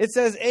 It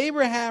says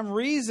Abraham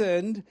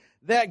reasoned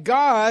that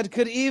God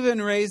could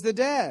even raise the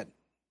dead.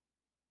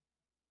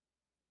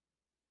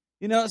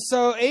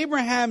 So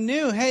Abraham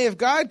knew, hey, if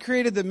God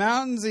created the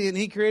mountains and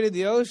he created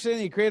the ocean,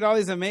 he created all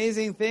these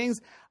amazing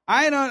things,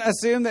 I don't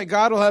assume that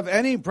God will have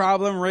any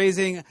problem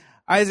raising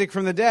Isaac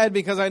from the dead,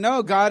 because I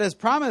know God has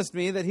promised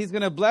me that he's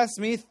going to bless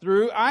me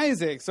through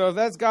Isaac. So if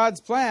that's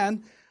God's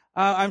plan,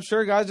 I'm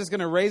sure God's just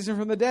going to raise him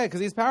from the dead because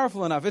he's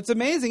powerful enough. It's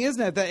amazing,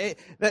 isn't it,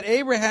 that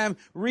Abraham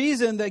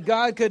reasoned that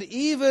God could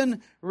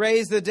even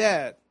raise the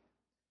dead.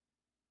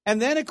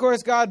 And then, of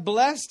course, God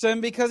blessed him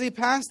because he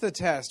passed the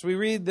test. We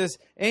read this,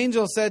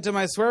 angel said to him,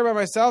 I swear by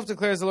myself,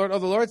 declares the Lord. Oh,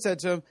 the Lord said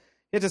to him,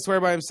 he had to swear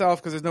by himself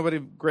because there's nobody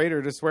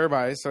greater to swear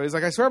by. So he's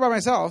like, I swear by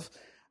myself,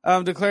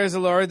 declares the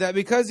Lord, that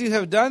because you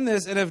have done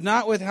this and have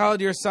not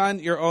withheld your son,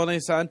 your only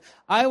son,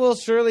 I will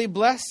surely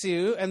bless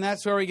you. And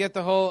that's where we get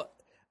the whole,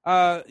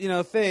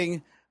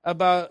 thing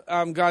about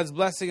God's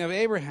blessing of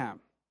Abraham.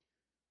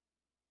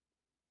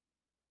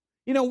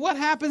 What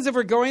happens if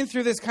we're going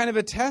through this kind of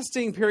a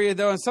testing period,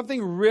 though, and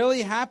something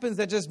really happens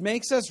that just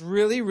makes us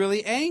really,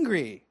 really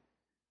angry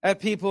at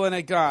people and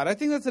at God? I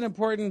think that's an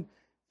important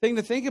thing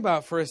to think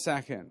about for a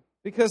second,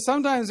 because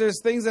sometimes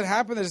there's things that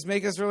happen that just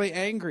make us really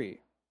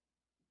angry.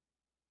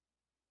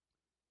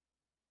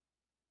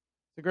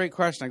 It's a great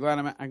question.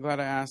 I'm glad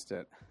I asked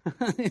it.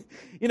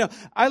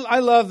 I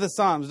love the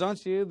Psalms, don't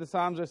you? The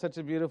Psalms are such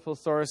a beautiful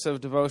source of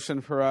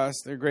devotion for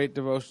us. They're a great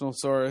devotional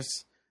source.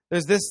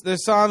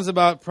 There's Psalms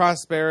about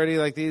prosperity,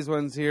 like these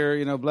ones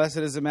here. Blessed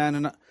is the man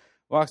who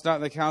walks not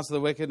in the counsel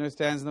of the wicked, nor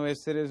stands in the way of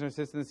sinners, nor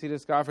sits in the seat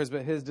of scoffers,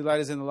 but his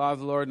delight is in the law of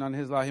the Lord, and on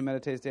his law he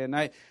meditates day and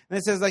night. And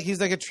it says, like,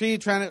 he's like a tree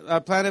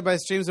planted by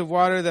streams of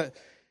water that,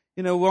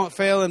 won't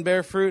fail and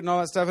bear fruit and all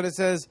that stuff. And it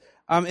says,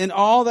 in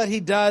all that he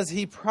does,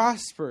 he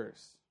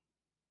prospers.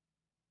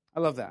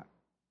 I love that.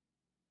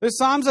 There's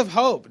Psalms of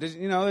hope.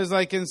 There's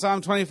like in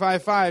Psalm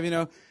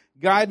 25:5,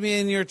 guide me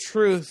in your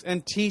truth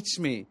and teach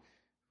me.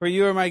 For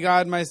you are my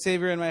God, my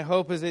Savior, and my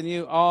hope is in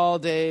you all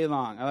day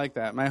long. I like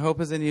that. My hope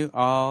is in you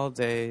all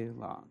day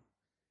long.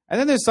 And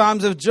then there's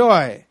Psalms of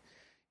joy.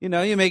 You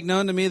make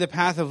known to me the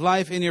path of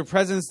life. In your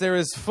presence there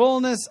is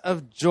fullness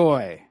of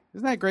joy.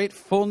 Isn't that great?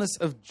 Fullness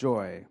of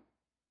joy.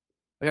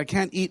 Like I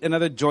can't eat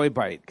another joy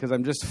bite because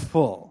I'm just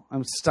full.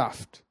 I'm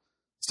stuffed.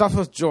 Stuffed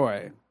with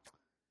joy.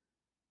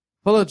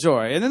 Full of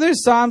joy. And then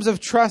there's Psalms of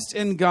trust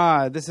in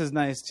God. This is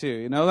nice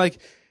too.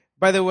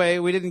 By the way,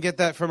 we didn't get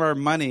that from our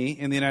money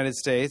in the United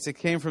States. It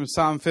came from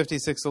Psalm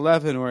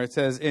 56:11, where it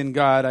says, in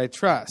God I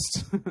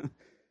trust.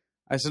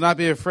 I shall not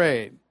be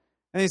afraid.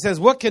 And he says,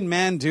 what can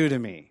man do to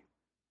me?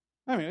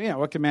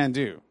 What can man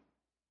do?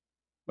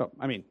 Well,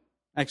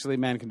 actually,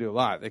 man can do a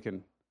lot. They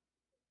can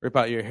rip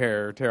out your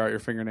hair, tear out your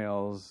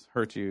fingernails,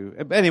 hurt you.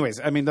 But anyways,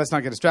 let's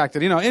not get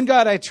distracted. In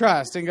God I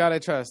trust. In God I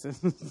trust.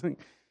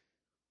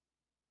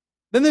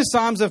 Then there's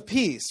Psalms of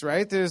peace,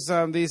 right? There's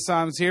these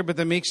Psalms here, but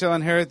the meek shall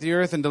inherit the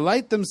earth and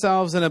delight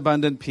themselves in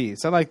abundant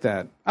peace. I like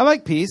that. I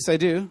like peace. I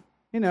do.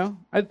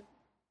 I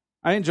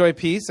enjoy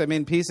peace.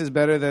 Peace is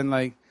better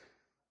than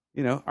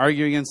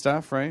arguing and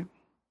stuff, right?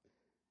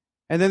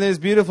 And then there's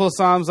beautiful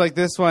Psalms like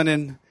this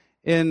one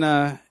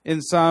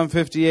in Psalm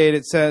 58.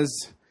 It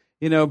says,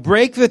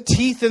 break the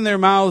teeth in their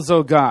mouths,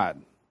 O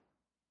God.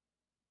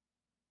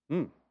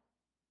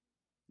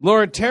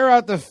 Lord, tear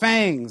out the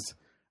fangs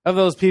of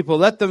those people.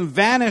 Let them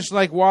vanish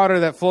like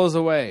water that flows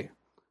away.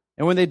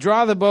 And when they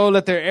draw the bow,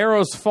 let their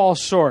arrows fall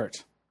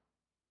short.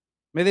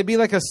 May they be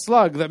like a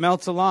slug that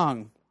melts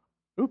along.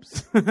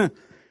 Oops. Not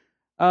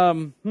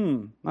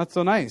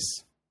so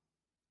nice.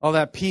 All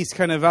that peace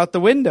kind of out the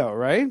window,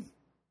 right?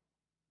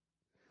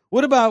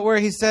 What about where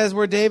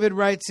David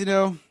writes,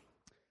 to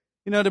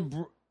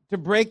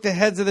break the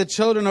heads of the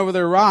children over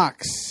their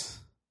rocks?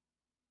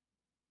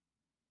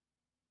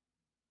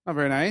 Not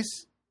very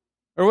nice.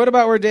 Or what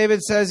about where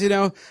David says,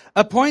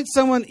 appoint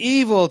someone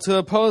evil to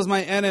oppose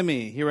my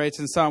enemy, he writes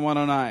in Psalm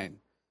 109.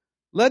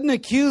 Let an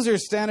accuser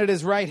stand at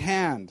his right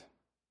hand.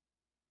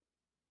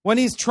 When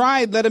he's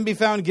tried, let him be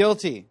found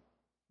guilty.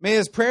 May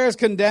his prayers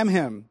condemn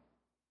him.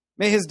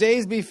 May his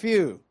days be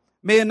few.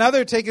 May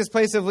another take his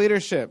place of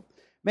leadership.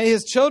 May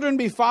his children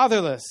be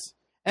fatherless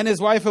and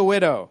his wife a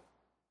widow.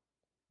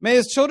 May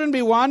his children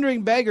be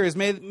wandering beggars.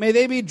 May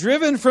they be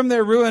driven from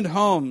their ruined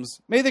homes.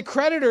 May the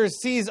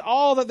creditors seize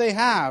all that they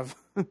have.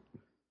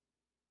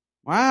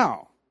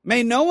 Wow.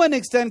 May no one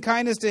extend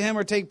kindness to him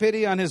or take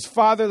pity on his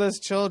fatherless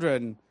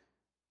children.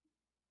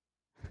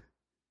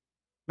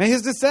 May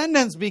his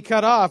descendants be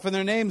cut off and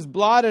their names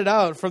blotted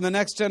out from the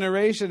next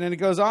generation. And it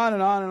goes on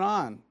and on and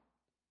on.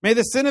 May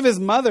the sin of his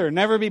mother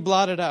never be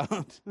blotted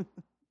out.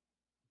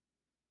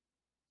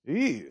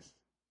 Jeez.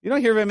 You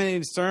don't hear very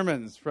many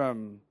sermons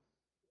from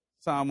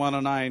Psalm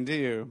 109, do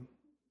you?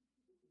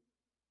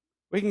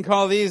 We can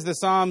call these the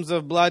Psalms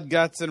of blood,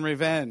 guts, and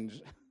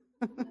revenge.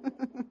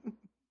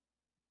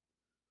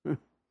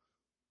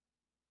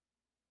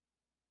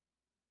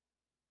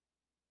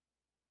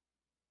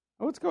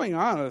 What's going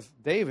on with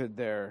David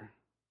there?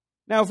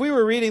 Now, if we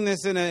were reading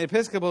this in an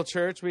Episcopal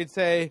church, we'd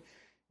say,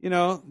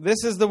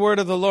 this is the word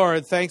of the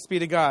Lord. Thanks be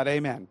to God.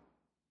 Amen.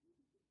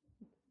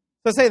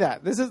 So say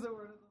that. This is the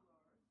word of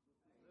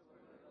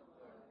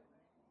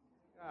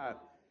the Lord. God.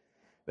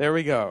 There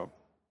we go.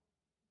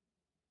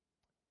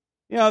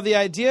 The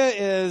idea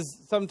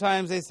is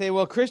sometimes they say,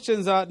 well,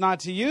 Christians ought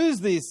not to use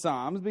these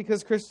Psalms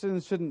because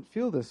Christians shouldn't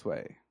feel this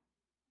way.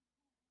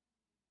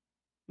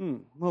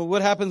 Well,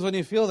 what happens when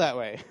you feel that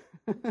way?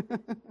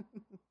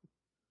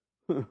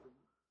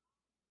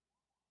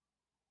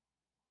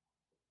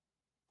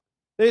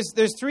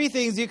 There's three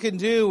things you can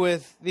do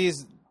with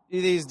these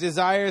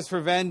desires for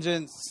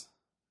vengeance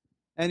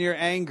and your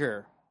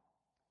anger.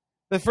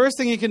 The first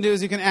thing you can do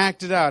is you can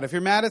act it out. If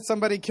you're mad at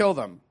somebody, kill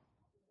them.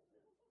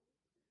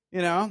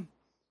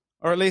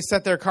 Or at least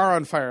set their car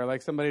on fire,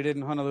 like somebody did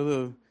in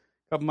Honolulu a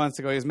couple months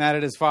ago. He was mad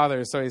at his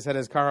father, so he set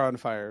his car on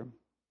fire.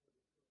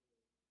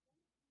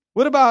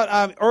 What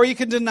about, or you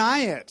can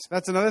deny it.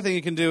 That's another thing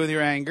you can do with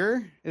your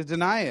anger, is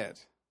deny it.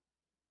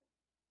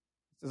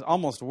 This is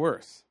almost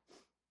worse.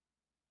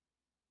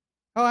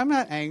 Oh, I'm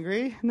not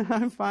angry. No,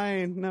 I'm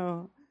fine.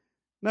 No,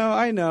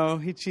 I know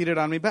he cheated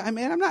on me, but I'm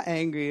not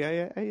angry.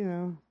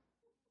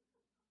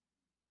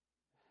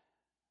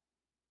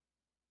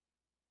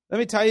 Let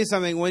me tell you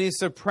something. When you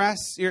suppress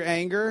your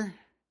anger,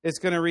 it's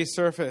going to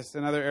resurface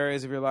in other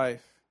areas of your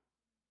life.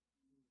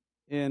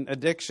 In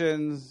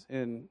addictions,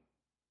 in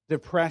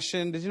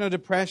depression. Did you know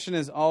depression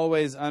is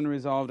always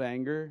unresolved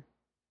anger?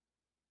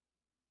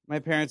 My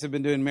parents have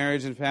been doing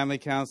marriage and family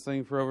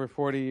counseling for over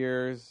 40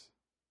 years.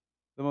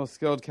 The most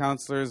skilled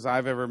counselors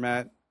I've ever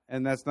met.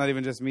 And that's not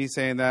even just me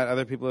saying that.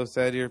 Other people have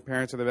said your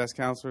parents are the best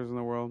counselors in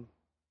the world.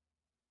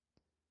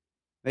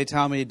 They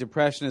tell me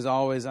depression is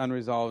always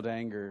unresolved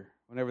anger.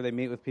 Whenever they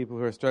meet with people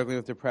who are struggling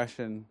with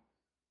depression,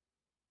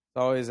 it's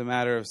always a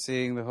matter of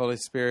seeing the Holy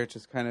Spirit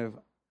just kind of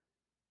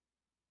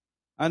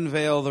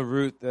unveil the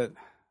root that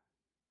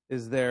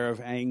is there of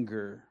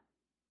anger.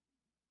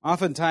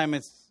 Oftentimes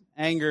it's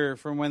anger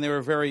from when they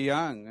were very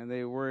young and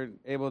they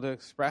weren't able to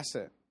express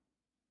it.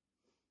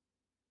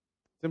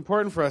 It's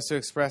important for us to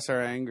express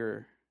our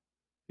anger.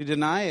 If you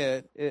deny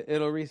it,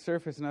 it'll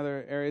resurface in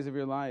other areas of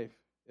your life.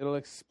 It'll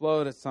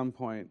explode at some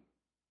point.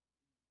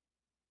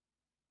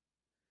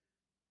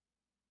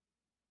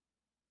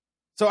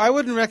 So I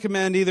wouldn't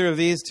recommend either of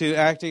these two,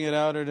 acting it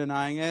out or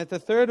denying it. The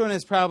third one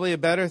is probably a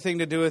better thing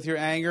to do with your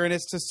anger, and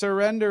it's to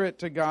surrender it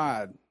to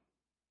God.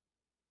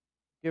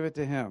 Give it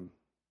to Him.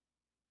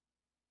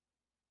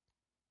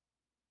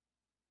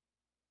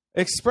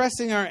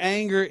 Expressing our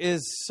anger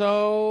is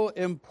so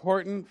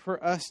important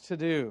for us to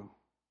do.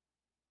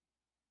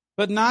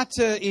 But not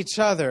to each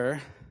other,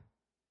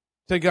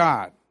 to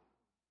God.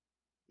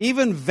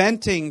 Even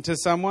venting to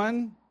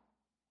someone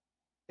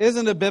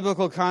isn't a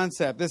biblical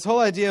concept. This whole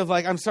idea of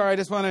like, I'm sorry, I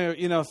just want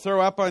to, throw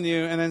up on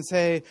you and then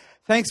say,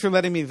 thanks for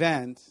letting me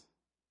vent.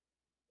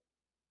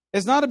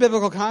 It's not a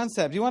biblical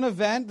concept. You want to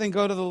vent, then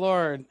go to the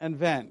Lord and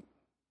vent.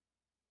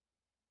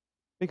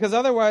 Because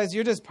otherwise,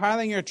 you're just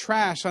piling your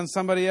trash on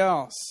somebody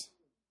else.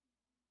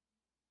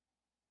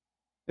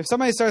 If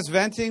somebody starts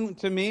venting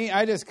to me,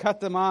 I just cut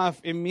them off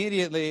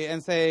immediately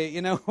and say,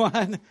 you know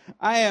what?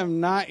 I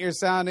am not your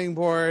sounding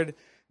board.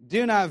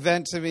 Do not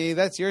vent to me.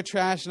 That's your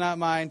trash, not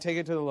mine. Take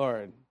it to the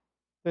Lord.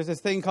 There's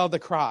this thing called the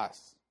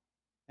cross,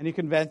 and you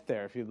can vent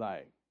there if you'd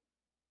like.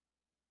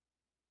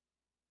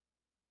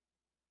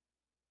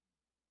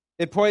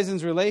 It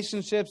poisons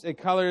relationships. It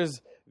colors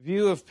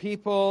view of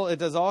people. It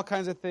does all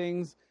kinds of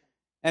things,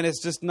 and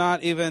it's just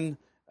not even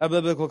a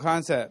biblical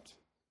concept.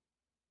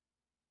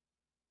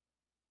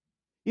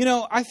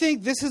 I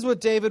think this is what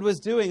David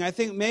was doing. I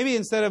think maybe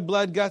instead of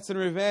blood, guts, and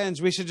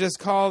revenge, we should just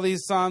call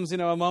these Psalms,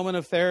 a moment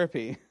of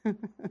therapy.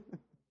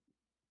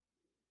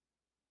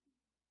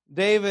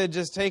 David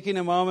just taking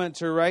a moment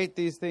to write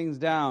these things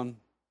down,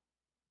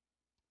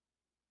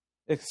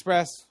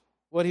 express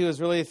what he was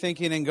really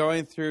thinking and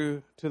going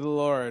through to the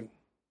Lord.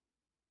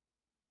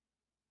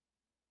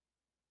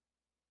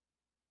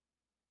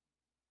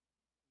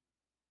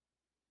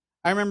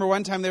 I remember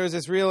one time there was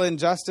this real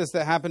injustice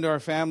that happened to our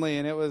family,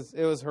 and it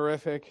was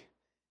horrific.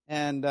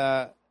 And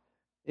I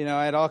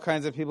had all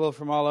kinds of people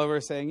from all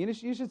over saying,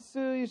 you should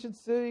sue, you could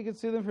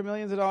sue them for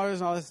millions of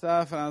dollars and all this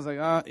stuff. And I was like,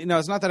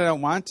 it's not that I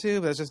don't want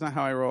to, but it's just not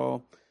how I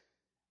roll.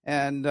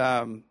 And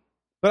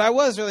but I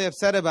was really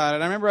upset about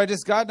it. I remember I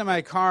just got into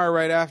my car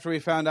right after we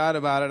found out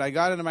about it. I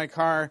got into my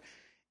car,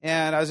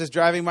 and I was just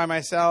driving by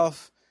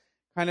myself,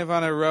 kind of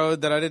on a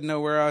road that I didn't know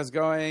where I was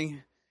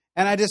going.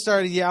 And I just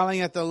started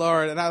yelling at the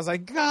Lord. And I was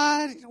like,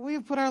 God,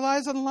 we've put our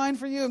lives on the line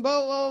for you. And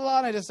blah, blah, blah.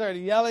 And I just started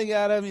yelling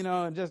at him,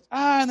 and just,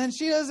 and then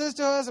she does this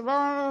to us. And, blah,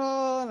 blah,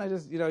 blah. And I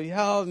just,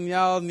 yelled and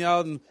yelled and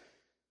yelled. And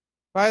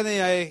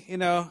finally, I,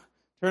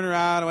 turned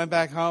around and went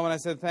back home. And I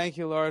said, thank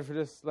you, Lord, for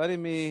just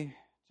letting me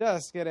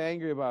just get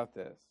angry about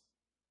this.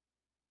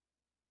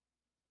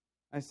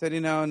 I said,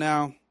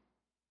 now,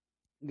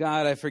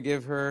 God, I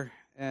forgive her.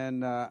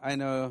 And I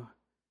know,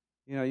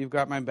 you've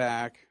got my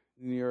back.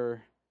 And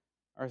you're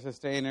our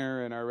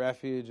sustainer and our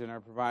refuge and our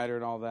provider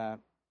and all that.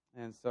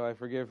 And so I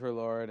forgive her,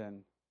 Lord.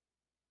 And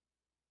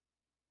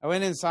I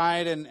went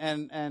inside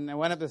and I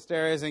went up the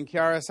stairs, and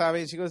Kiara saw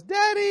me and she goes,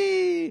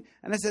 Daddy!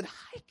 And I said,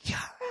 hi,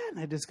 Kiara. And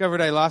I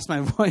discovered I lost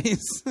my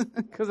voice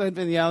because I'd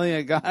been yelling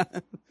at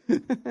God.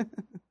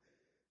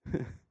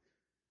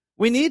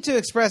 We need to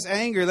express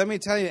anger. Let me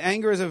tell you,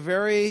 anger is a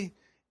very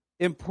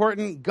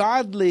important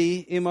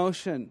godly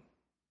emotion.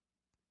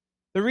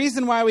 The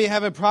reason why we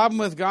have a problem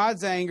with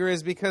God's anger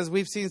is because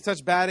we've seen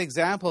such bad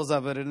examples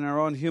of it in our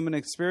own human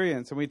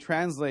experience, and we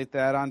translate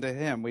that onto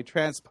Him. We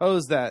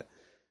transpose that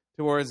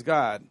towards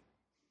God.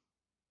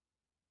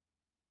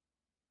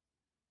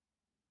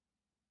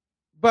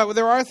 But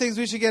there are things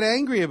we should get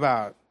angry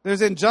about.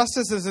 There's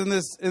injustices in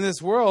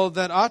this world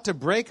that ought to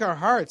break our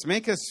hearts,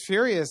 make us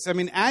furious.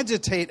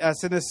 Agitate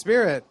us in the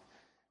spirit,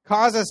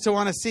 cause us to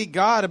want to seek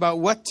God about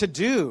what to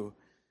do.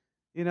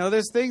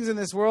 There's things in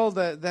this world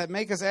that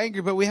make us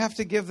angry, but we have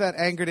to give that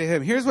anger to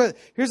Him. Here's what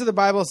the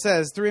Bible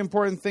says. 3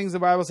 important things the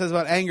Bible says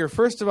about anger.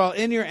 First of all,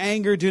 in your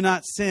anger, do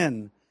not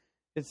sin.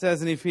 It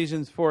says in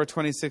Ephesians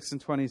 4:26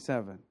 and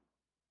 27.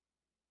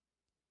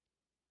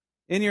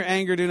 In your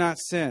anger, do not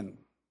sin.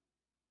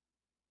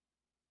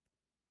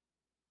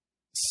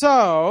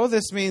 So,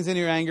 this means in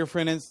your anger, for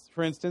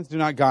instance, do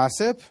not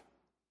gossip.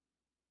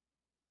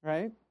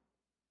 Right?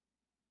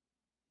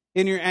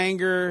 In your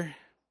anger,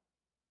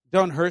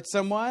 don't hurt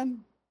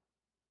someone,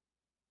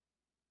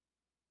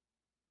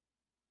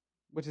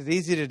 which is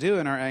easy to do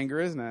in our anger,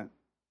 isn't it?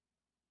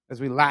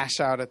 As we lash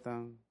out at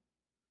them.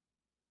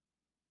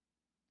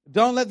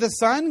 Don't let the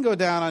sun go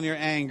down on your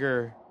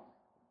anger,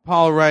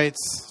 Paul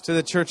writes to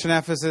the church in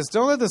Ephesus.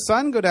 Don't let the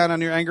sun go down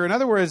on your anger. In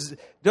other words,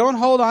 don't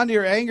hold on to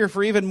your anger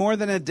for even more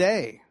than a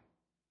day.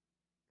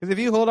 Because if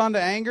you hold on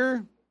to anger,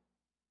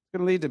 it's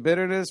going to lead to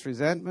bitterness,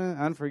 resentment,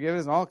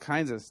 unforgiveness, all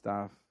kinds of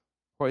stuff.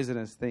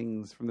 Poisonous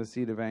things from the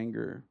seed of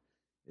anger,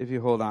 if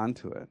you hold on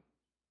to it.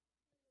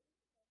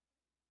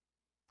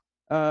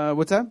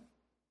 What's that?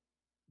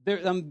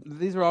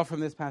 These are all from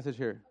this passage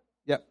here.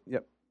 Yep.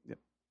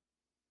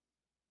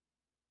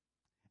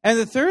 And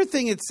the third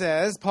thing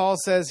Paul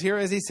says here,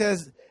 is he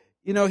says,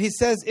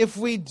 if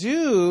we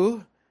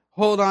do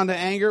hold on to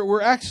anger,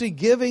 we're actually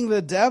giving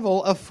the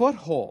devil a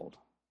foothold.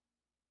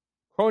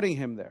 Quoting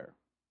him there.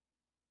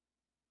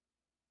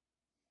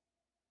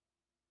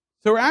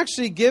 So we're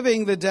actually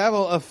giving the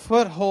devil a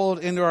foothold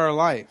into our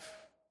life.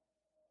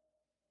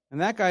 And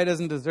that guy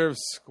doesn't deserve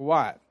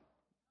squat.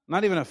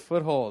 Not even a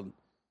foothold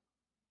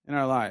in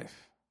our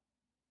life.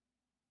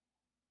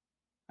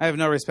 I have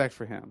no respect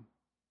for him.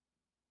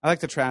 I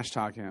like to trash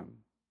talk him.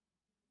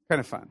 Kind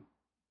of fun.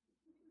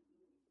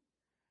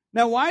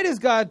 Now, why does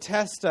God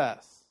test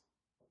us?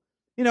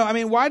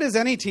 Why does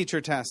any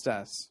teacher test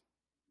us?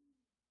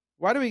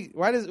 Why do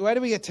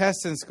we get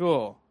tests in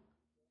school?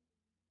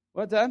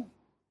 What, Dad?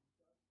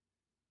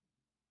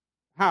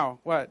 How?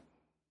 What?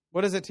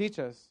 What does it teach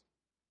us?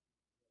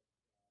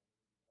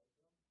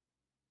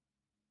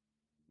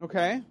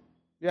 Okay.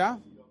 Yeah.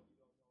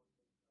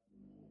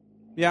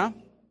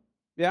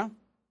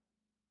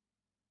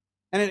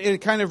 And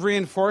it kind of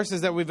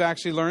reinforces that we've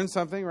actually learned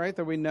something, right?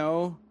 That we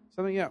know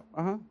something. Yeah.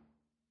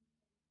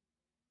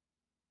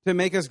 To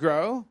make us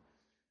grow.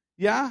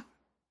 Yeah.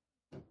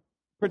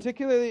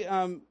 Particularly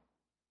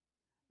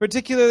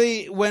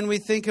when we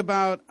think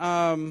about,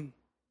 have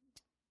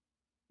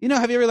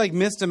you ever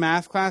missed a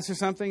math class or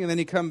something, and then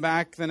you come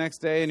back the next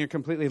day and you're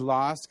completely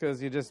lost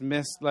because you just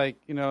missed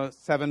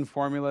 7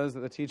 formulas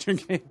that the teacher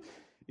gave?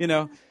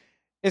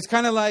 It's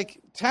kind of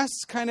like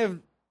tests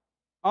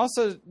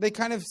they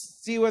kind of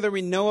see whether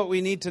we know what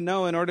we need to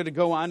know in order to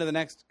go on to the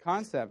next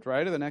concept,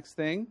 right? Or the next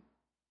thing.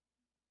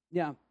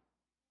 Yeah.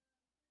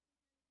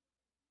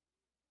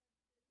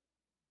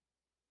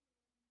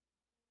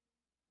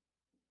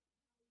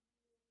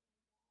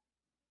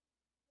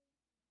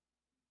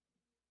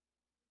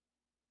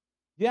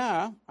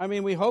 Yeah,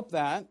 we hope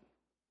that.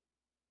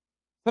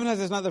 Sometimes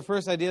it's not the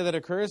first idea that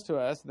occurs to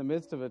us in the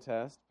midst of a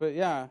test, but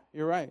yeah,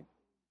 you're right.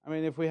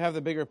 If we have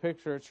the bigger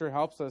picture, it sure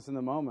helps us in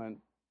the moment.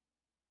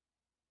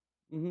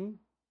 Mm-hmm.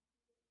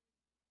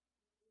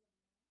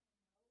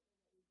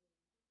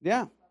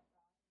 Yeah.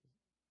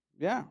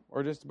 Yeah,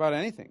 or just about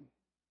anything.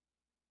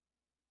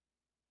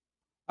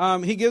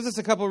 He gives us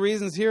a couple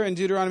reasons here in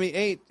Deuteronomy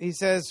 8. He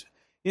says,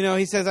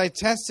 I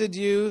tested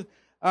you.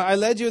 I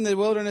led you in the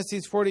wilderness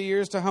these 40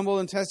 years to humble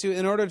and test you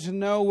in order to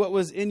know what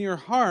was in your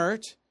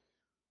heart,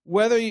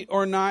 whether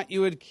or not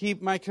you would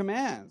keep my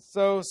commands.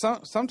 So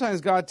sometimes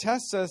God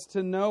tests us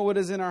to know what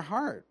is in our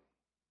heart.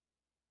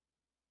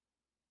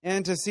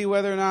 and to see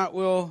whether or not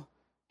we'll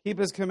keep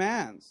his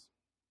commands.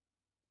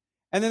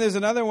 And then there's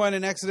another one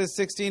in Exodus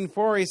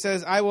 16:4. He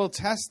says, I will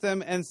test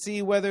them and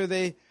see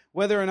whether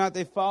or not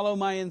they follow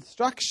my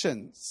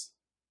instructions.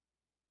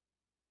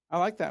 I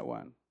like that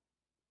one.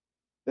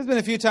 There's been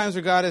a few times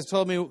where God has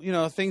told me,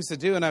 things to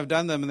do, and I've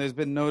done them, and there's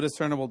been no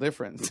discernible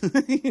difference.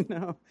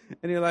 And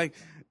you're like,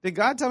 did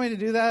God tell me to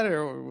do that,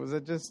 or was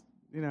it just,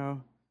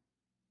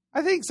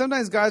 I think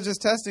sometimes God's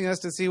just testing us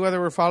to see whether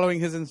we're following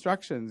his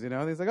instructions.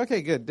 He's like,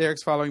 okay, good.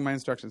 Derek's following my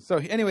instructions. So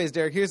anyways,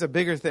 Derek, here's a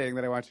bigger thing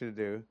that I want you to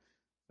do.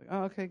 Like,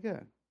 oh, okay,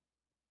 good.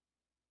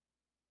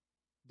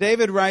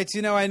 David writes,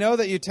 I know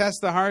that you test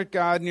the heart,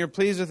 God, and you're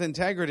pleased with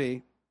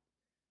integrity.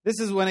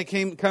 This is when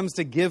it comes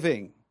to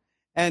giving.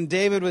 And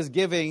David was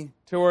giving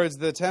towards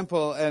the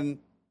temple, and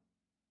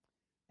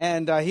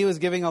he was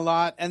giving a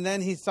lot. And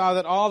then he saw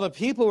that all the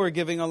people were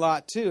giving a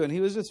lot too, and he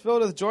was just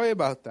filled with joy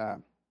about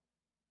that.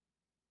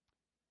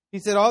 He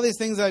said, all these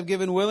things I've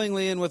given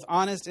willingly and with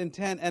honest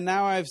intent, and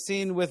now I've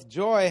seen with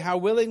joy how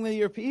willingly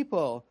your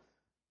people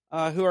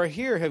who are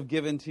here have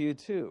given to you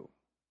too.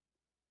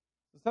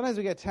 Sometimes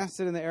we get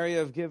tested in the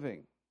area of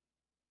giving.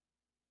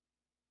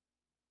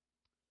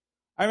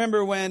 I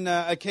remember when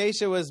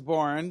Acacia was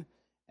born,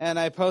 and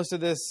I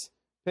posted this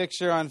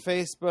picture on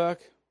Facebook,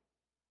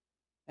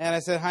 and I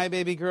said, hi,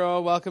 baby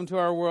girl, welcome to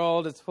our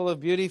world. It's full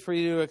of beauty for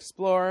you to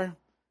explore.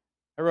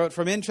 I wrote,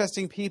 from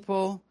interesting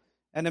people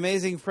and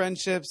amazing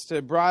friendships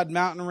to broad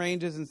mountain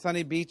ranges and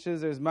sunny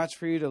beaches, there's much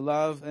for you to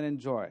love and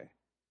enjoy.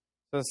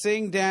 So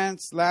sing,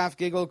 dance, laugh,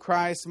 giggle,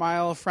 cry,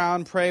 smile,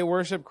 frown, pray,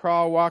 worship,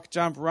 crawl, walk,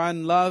 jump,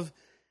 run, love,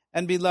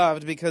 and be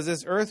loved, because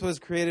this earth was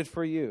created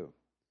for you.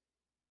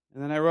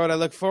 And then I wrote, I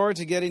look forward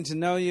to getting to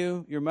know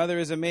you. Your mother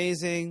is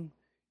amazing.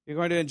 You're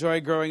going to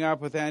enjoy growing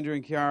up with Andrew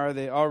and Kiara.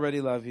 They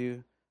already love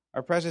you.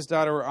 Our precious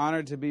daughter, we're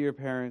honored to be your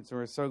parents, and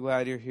we're so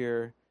glad you're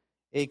here.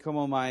 E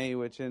como mai,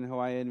 which in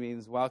Hawaiian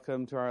means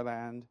welcome to our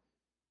land.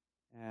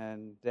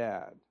 And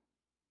Dad.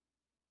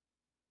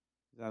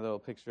 There's a little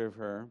picture of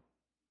her.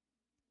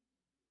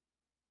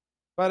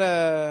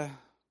 But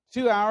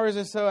 2 hours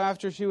or so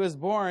after she was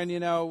born,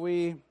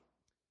 we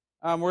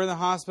were in the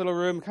hospital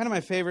room. Kind of my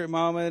favorite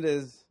moment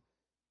is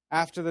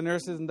after the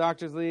nurses and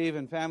doctors leave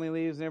and family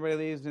leaves and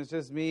everybody leaves, and it's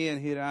just me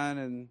and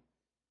Hiran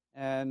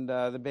and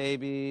the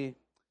baby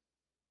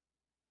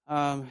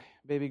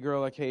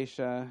girl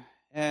Acacia.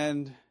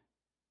 And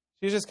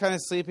she was just kind of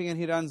sleeping in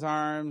Hiran's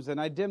arms,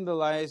 and I dimmed the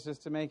lights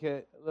just to make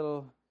it a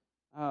little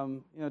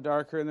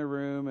darker in the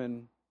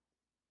room.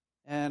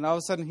 And all of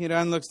a sudden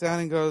Hiran looks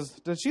down and goes,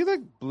 does she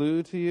look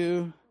blue to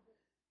you?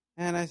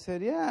 And I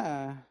said,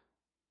 yeah.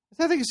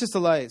 I think it's just the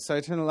lights. So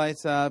I turned the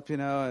lights up,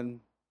 and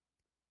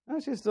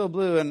she's still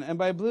blue. And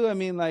by blue, I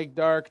mean like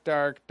dark,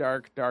 dark,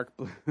 dark, dark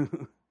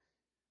blue.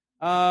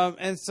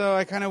 And so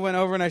I kind of went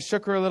over and I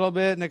shook her a little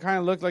bit, and it kind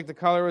of looked like the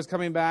color was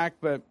coming back,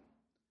 but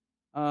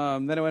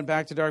then it went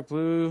back to dark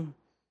blue.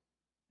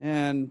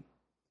 And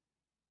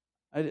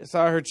I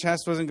saw her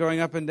chest wasn't going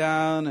up and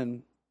down,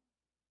 and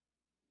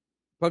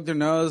poked her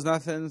nose,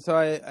 nothing. So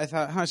I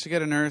thought, I should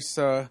get a nurse.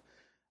 So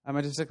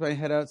I just stuck my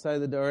head outside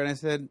the door, and I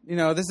said,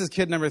 this is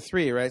kid number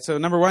 3, right? So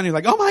number 1, you're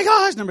like, oh my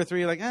gosh. Number 3,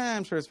 you're like,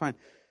 I'm sure it's fine.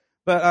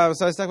 But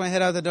so I stuck my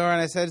head out the door,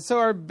 and I said, so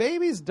our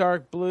baby's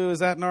dark blue. Is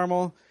that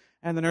normal?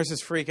 And the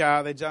nurses freak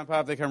out. They jump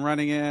up. They come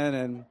running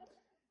in,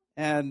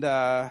 and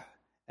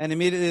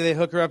immediately they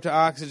hook her up to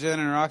oxygen,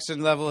 and her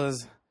oxygen level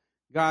has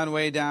gone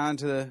way down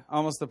to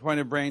almost the point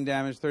of brain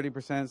damage,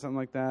 30%, something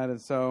like that.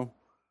 And so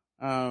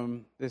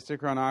they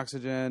stick her on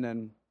oxygen,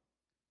 and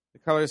the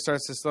color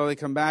starts to slowly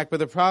come back. But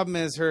the problem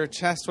is her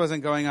chest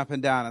wasn't going up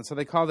and down. And so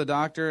they called the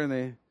doctor,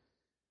 and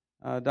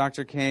the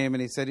doctor came,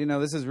 and he said,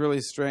 this is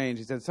really strange.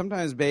 He said,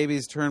 sometimes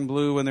babies turn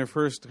blue when they're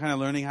first kind of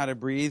learning how to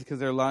breathe because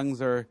their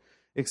lungs are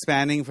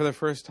expanding for the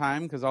first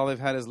time because all they've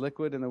had is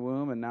liquid in the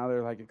womb, and now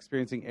they're like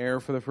experiencing air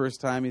for the first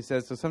time. He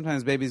said, so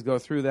sometimes babies go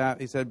through that.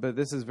 He said, but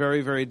this is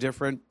very, very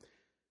different.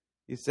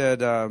 He said,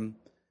 the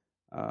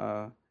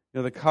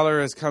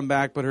color has come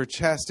back, but her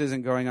chest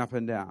isn't going up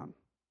and down.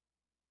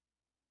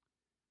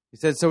 He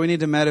said, so we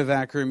need to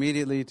medevac her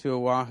immediately to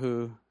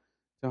Oahu,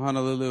 to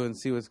Honolulu, and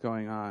see what's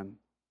going on.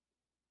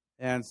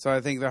 And so I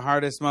think the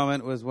hardest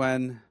moment was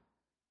when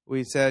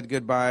we said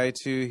goodbye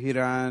to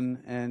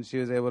Hiran, and she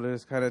was able to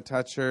just kind of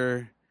touch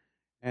her,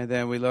 and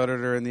then we loaded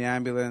her in the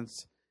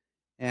ambulance.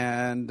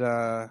 And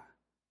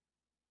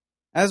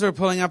as we're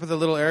pulling up at the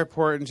little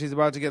airport, and she's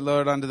about to get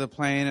loaded onto the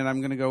plane, and I'm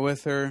going to go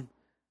with her,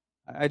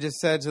 I just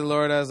said to the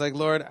Lord, I was like,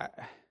 Lord,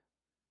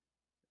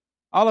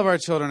 all of our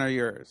children are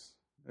yours.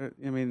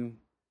 I mean,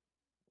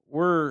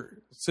 we're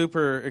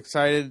super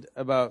excited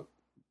about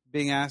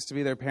being asked to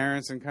be their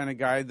parents and kind of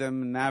guide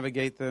them and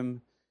navigate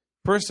them,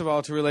 first of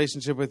all, to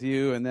relationship with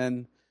you, and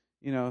then,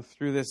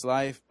 through this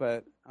life.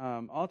 But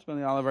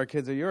ultimately, all of our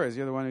kids are yours.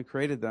 You're the one who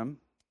created them.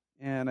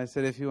 And I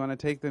said, if you want to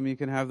take them, you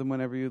can have them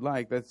whenever you'd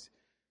like.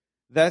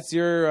 That's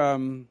your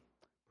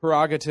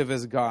prerogative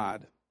as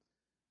God,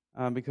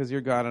 because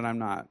you're God and I'm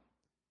not.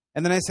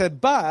 And then I said,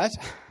 but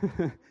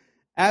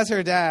as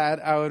her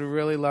dad, I would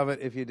really love it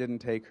if you didn't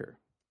take her,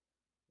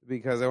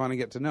 because I want to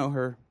get to know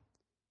her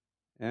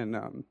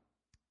and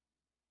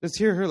just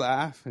hear her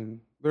laugh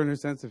and learn her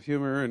sense of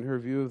humor and her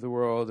view of the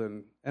world,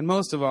 and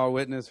most of all,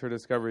 witness her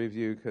discovery of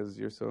you because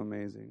you're so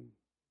amazing.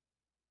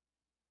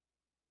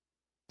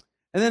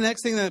 And the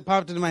next thing that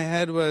popped into my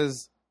head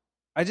was,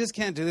 I just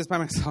can't do this by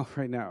myself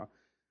right now.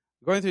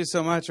 I'm going through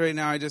so much right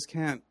now, I just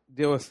can't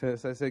deal with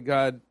this. I said,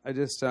 God, I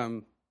just, I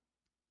don't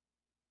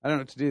know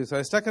what to do. So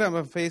I stuck it up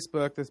on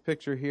Facebook, this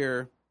picture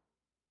here.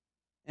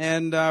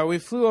 And we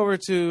flew over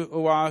to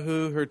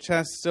Oahu. Her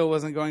chest still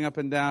wasn't going up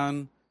and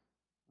down.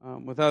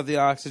 Without the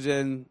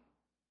oxygen,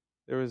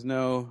 there was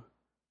no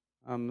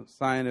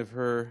sign of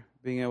her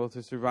being able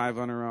to survive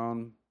on her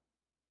own.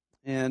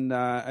 And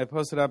I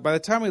posted up. By the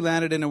time we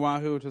landed in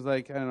Oahu, which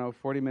was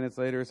 40 minutes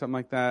later or something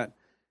like that,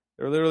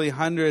 there were literally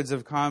hundreds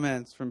of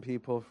comments from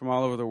people from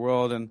all over the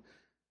world. And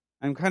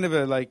I'm kind of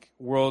a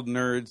world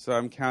nerd, so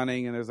I'm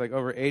counting, and there's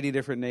over 80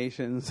 different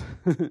nations.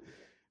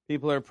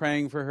 People are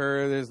praying for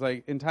her. There's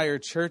entire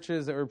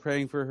churches that were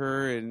praying for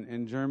her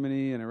in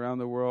Germany and around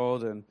the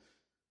world. And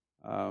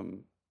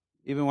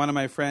even one of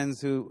my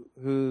friends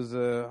who's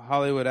a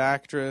Hollywood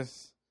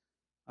actress,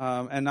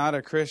 and not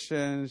a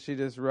Christian, she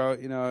just wrote,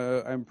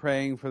 I'm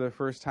praying for the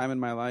first time in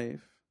my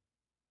life.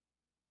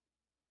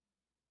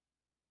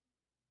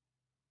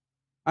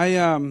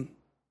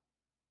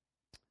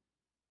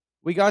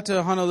 We got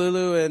to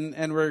Honolulu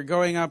and we're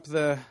going up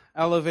the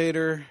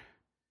elevator,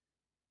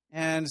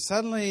 and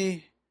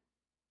suddenly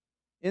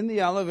in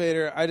the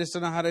elevator, I just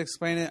don't know how to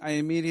explain it, I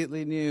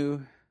immediately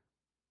knew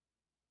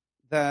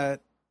that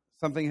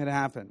something had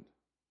happened.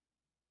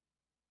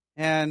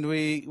 And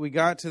we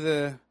got to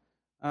the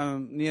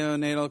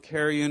neonatal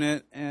care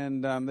unit,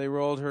 and they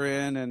rolled her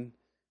in, and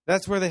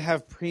that's where they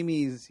have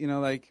preemies,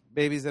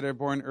 babies that are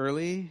born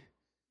early.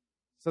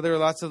 So there were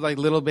lots of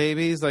little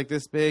babies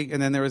this big,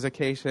 and then there was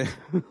Acacia,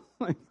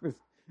 this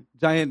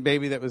giant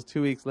baby that was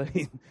 2 weeks late.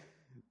 It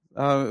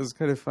was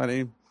kind of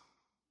funny.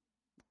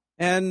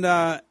 And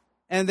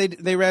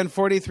they ran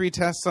 43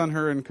 tests on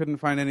her and couldn't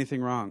find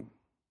anything wrong.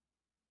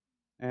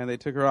 And they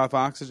took her off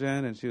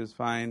oxygen, and she was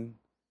fine.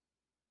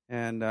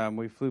 And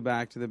we flew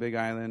back to the Big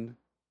Island.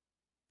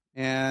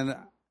 And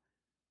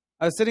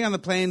I was sitting on the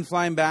plane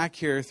flying back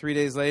here 3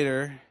 days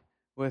later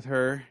with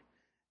her,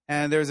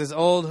 and there was this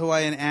old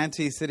Hawaiian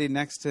auntie sitting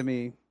next to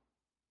me.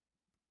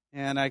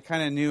 And I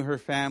kind of knew her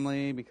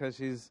family because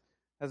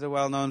has a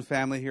well-known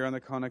family here on the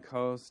Kona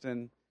coast,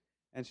 and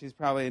she's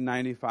probably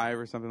 95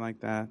 or something like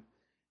that.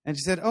 And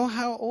she said, "Oh,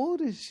 how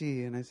old is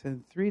she?" And I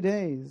said, 3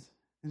 days.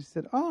 And she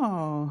said,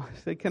 "Oh." I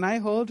said, "Can I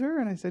hold her?"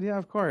 And I said, "Yeah,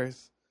 of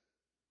course."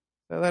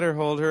 I let her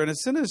hold her, and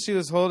as soon as she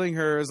was holding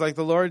her, it was like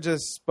the Lord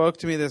just spoke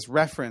to me this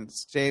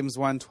reference, James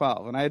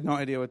 1:12, and I had no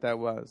idea what that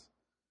was.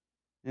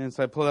 And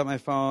so I pulled out my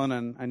phone,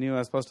 and I knew I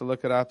was supposed to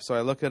look it up, so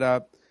I look it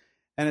up,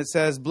 and it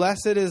says,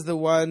 "Blessed is the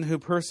one who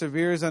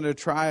perseveres under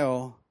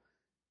trial,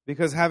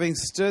 because having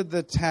stood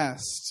the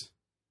test,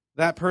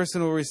 that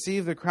person will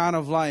receive the crown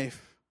of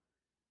life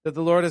that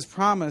the Lord has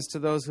promised to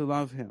those who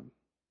love him."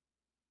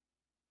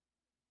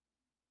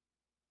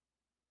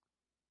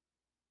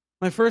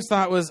 My first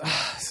thought was,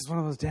 this is one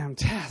of those damn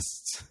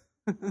tests.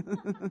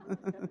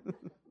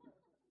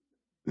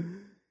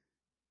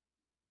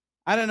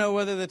 I don't know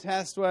whether the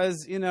test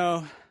was,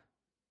 that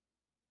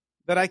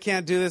I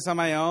can't do this on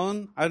my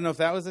own. I don't know if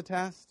that was a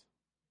test.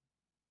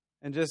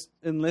 And just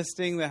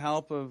enlisting the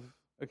help of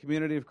a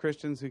community of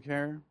Christians who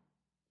care.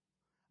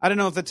 I don't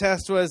know if the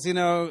test was,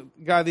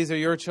 God, these are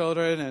your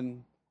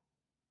children,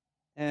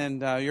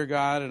 and you're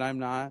God and I'm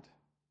not.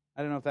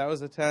 I don't know if that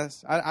was a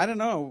test. I don't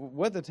know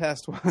what the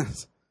test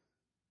was.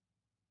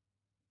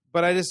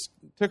 But I just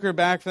took her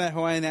back from that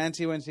Hawaiian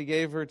auntie when she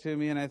gave her to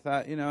me, and I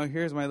thought,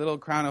 here's my little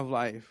crown of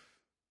life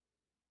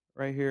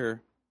right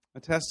here. A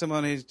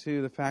testimony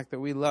to the fact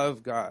that we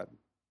love God.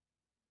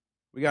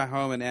 We got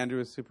home, and Andrew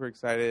was super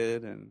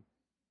excited, and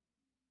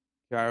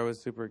Kiara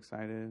was super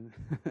excited.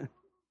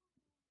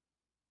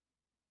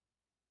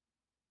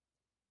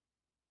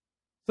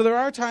 So there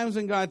are times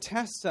when God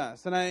tests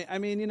us, and I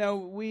mean,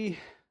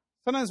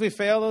 sometimes we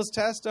fail those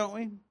tests, don't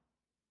we?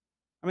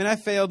 I mean, I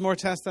failed more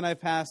tests than I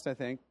passed, I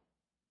think.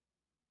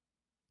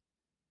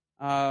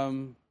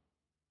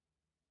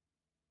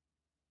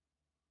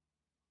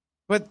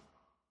 But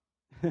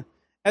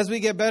as we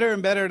get better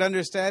and better at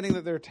understanding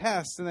that they're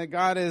tests and that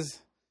God is,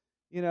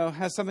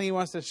 has something he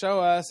wants to show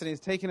us and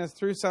he's taking us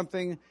through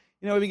something,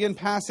 we begin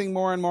passing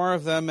more and more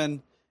of them,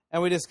 and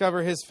we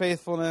discover his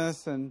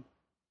faithfulness and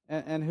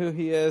who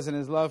he is and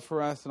his love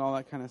for us and all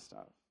that kind of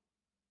stuff.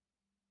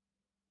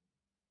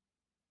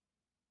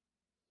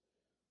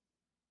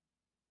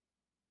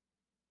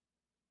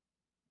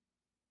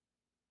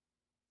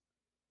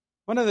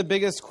 One of the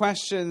biggest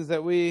questions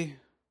that we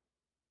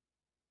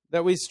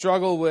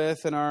struggle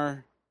with in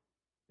our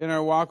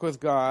walk with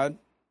God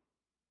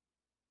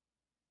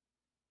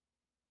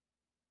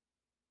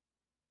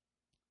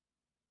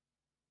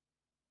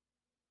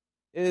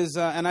is,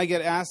 and I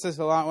get asked this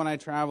a lot when I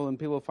travel and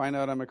people find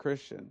out I'm a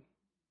Christian.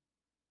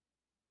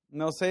 And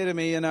they'll say to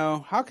me,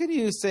 how can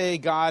you say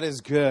God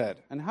is good?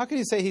 And how can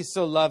you say he's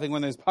so loving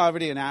when there's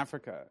poverty in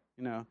Africa?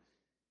 And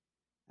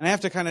And I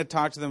have to kind of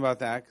talk to them about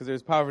that because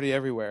there's poverty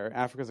everywhere.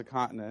 Africa's a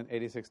continent,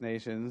 86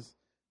 nations.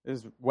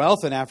 There's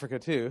wealth in Africa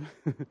too,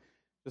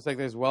 just like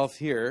there's wealth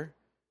here,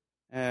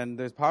 and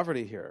there's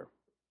poverty here.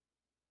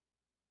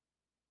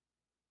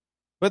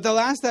 But they'll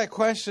ask that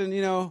question,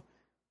 and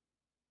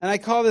I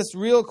call this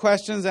real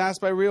questions asked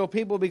by real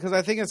people because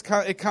I think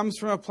it comes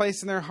from a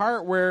place in their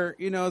heart where,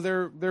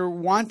 they're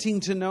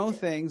wanting to know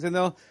things, and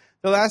they'll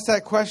ask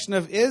that question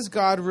of, is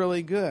God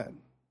really good?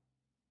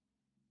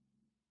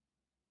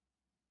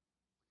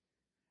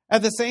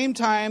 At the same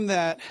time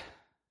that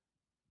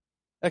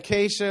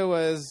Acacia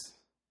was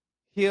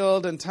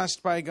healed and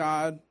touched by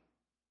God,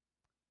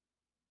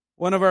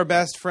 one of our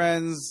best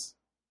friends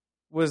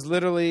was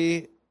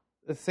literally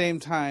the same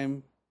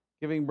time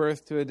giving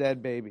birth to a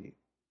dead baby.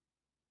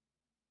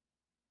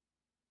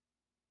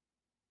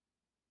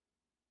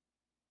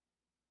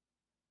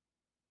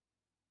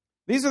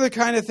 These are the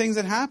kind of things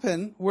that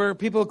happen where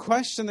people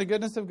question the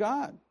goodness of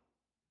God.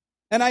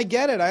 And I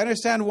get it. I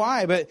understand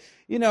why. But,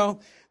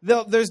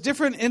 there's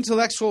different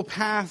intellectual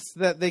paths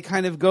that they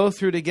kind of go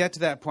through to get to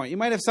that point. You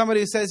might have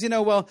somebody who says,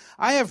 well,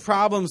 I have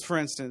problems, for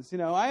instance.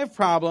 I have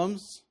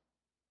problems.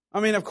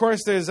 I mean, of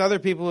course, there's other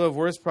people who have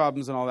worse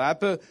problems and all that.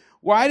 But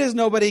why does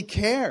nobody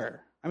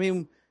care? I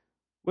mean,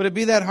 would it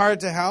be that hard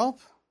to help?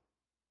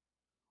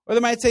 Or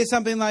they might say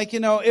something like,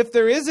 if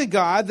there is a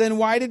God, then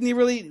why didn't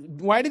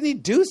he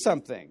do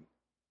something?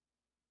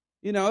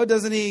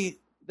 Doesn't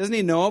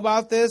he know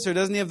about this, or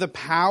doesn't he have the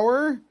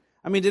power?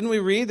 I mean, didn't we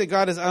read that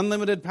God has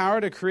unlimited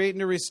power to create and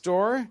to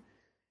restore? And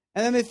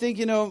then they think,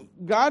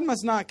 God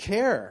must not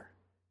care.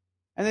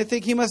 And they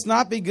think he must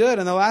not be good.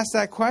 And they'll ask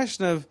that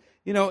question of,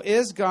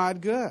 is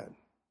God good?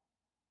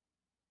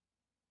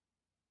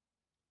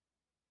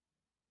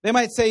 They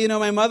might say,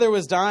 my mother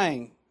was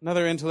dying.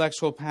 Another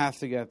intellectual path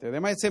to get there. They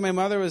might say, my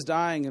mother was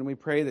dying and we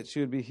prayed that she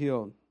would be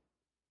healed.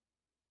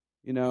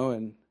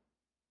 And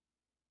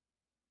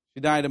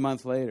she died a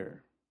month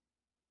later.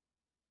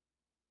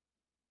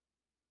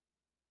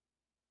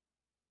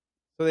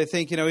 So they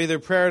think, either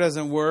prayer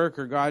doesn't work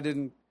or God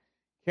didn't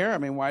care. I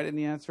mean, why didn't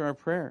he answer our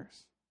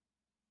prayers?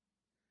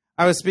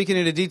 I was speaking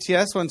at a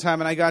DTS one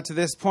time and I got to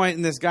this point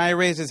and this guy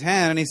raised his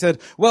hand and he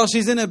said, well,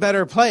 she's in a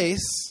better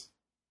place,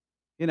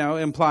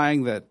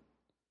 implying that,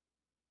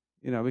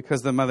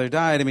 because the mother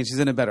died, she's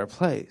in a better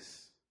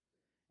place.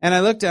 And I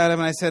looked at him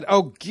and I said,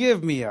 oh,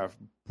 give me a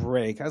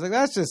break. I was like,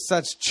 that's just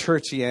such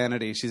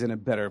churchianity. She's in a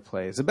better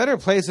place. A better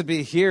place would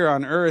be here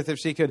on earth if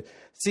she could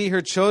see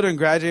her children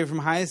graduate from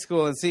high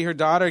school and see her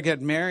daughter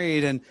get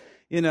married and,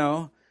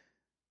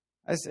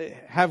 I say,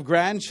 have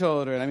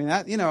grandchildren.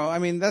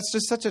 That's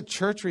just such a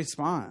church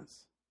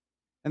response.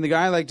 And the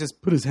guy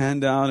just put his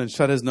hand down and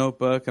shut his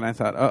notebook. And I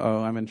thought,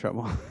 I'm in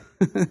trouble.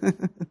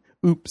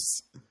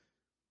 Oops.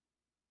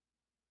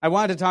 I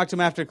wanted to talk to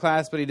him after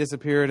class, but he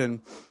disappeared.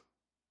 And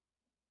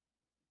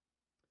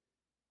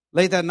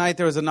late that night,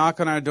 there was a knock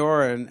on our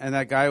door, and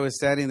that guy was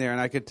standing there,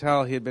 and I could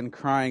tell he had been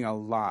crying a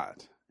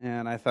lot.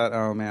 And I thought,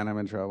 oh, man, I'm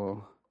in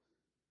trouble.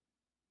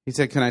 He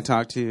said, can I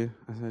talk to you?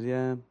 I said,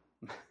 yeah.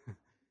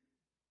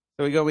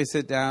 So we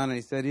sit down, and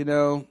he said,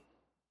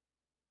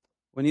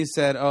 when you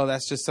said, oh,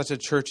 that's just such a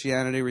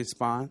churchianity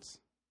response,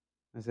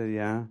 I said,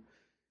 yeah.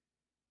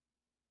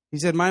 He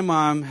said, my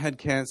mom had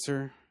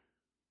cancer.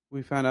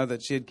 We found out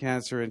that she had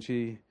cancer, and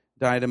she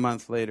died a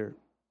month later.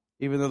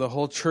 Even though the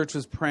whole church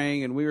was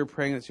praying and we were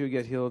praying that she would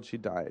get healed, she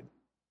died.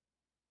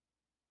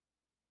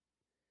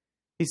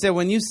 He said,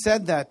 when you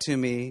said that to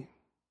me,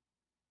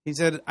 he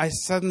said, I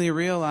suddenly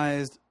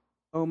realized,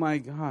 oh my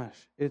gosh,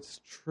 it's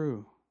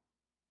true.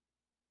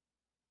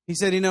 He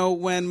said,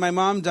 when my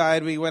mom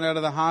died, we went out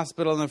of the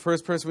hospital and the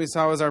first person we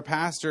saw was our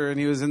pastor, and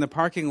he was in the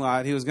parking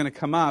lot. He was going to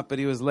come up, but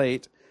he was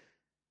late.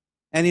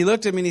 And he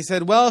looked at me and he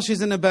said, well,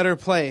 she's in a better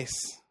place,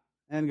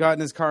 and got in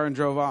his car and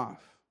drove off.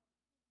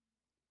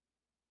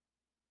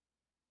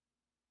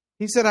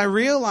 He said, I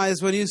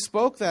realized when you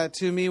spoke that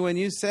to me, when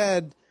you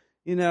said,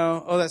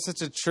 oh, that's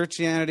such a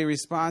churchianity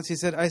response. He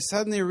said, I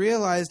suddenly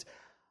realized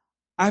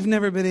I've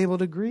never been able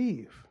to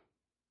grieve.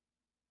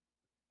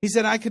 He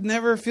said, I could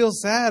never feel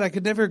sad. I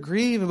could never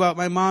grieve about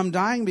my mom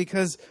dying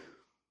because,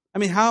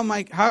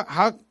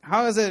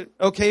 how is it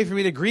okay for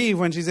me to grieve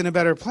when she's in a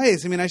better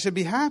place? I should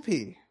be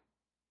happy.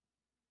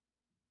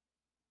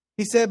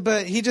 He said,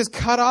 but he just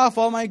cut off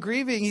all my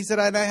grieving. He said,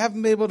 I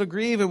haven't been able to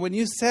grieve. And when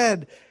you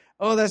said,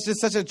 oh, that's just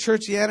such a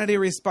churchianity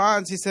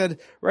response. He said,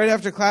 right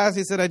after class,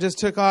 he said, I just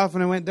took off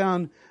and I went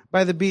down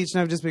by the beach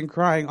and I've just been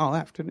crying all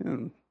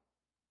afternoon.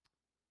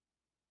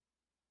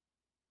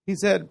 He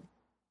said,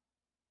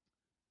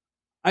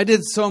 I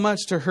did so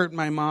much to hurt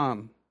my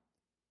mom.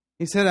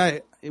 He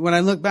said, when I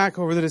look back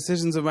over the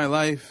decisions of my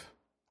life,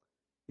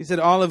 he said,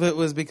 all of it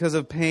was because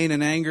of pain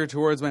and anger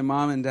towards my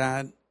mom and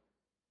dad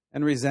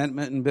and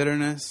resentment and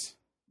bitterness.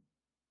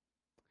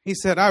 He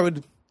said, I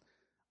would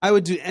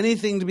do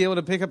anything to be able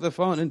to pick up the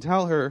phone and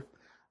tell her,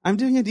 I'm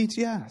doing a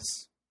DTS.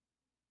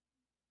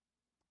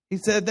 He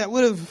said that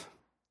would have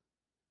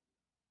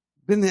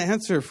been the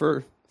answer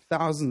for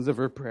thousands of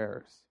her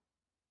prayers.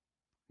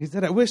 He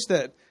said, I wish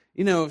that,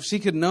 she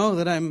could know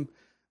that I'm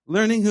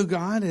learning who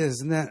God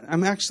is, and that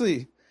I'm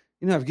actually,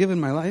 I've given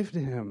my life to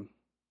him.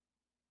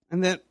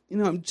 And that,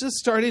 I'm just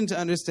starting to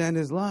understand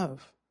his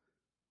love.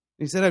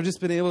 He said, I've just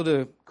been able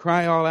to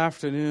cry all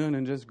afternoon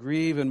and just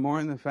grieve and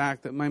mourn the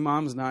fact that my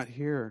mom's not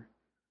here.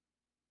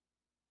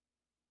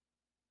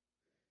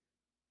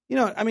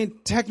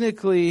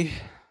 Technically,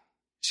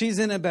 she's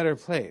in a better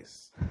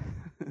place.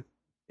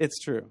 It's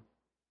true.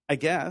 I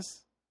guess.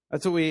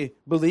 That's what we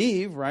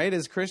believe, right,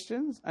 as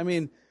Christians?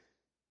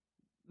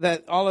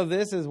 That all of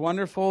this is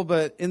wonderful,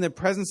 but in the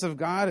presence of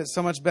God, it's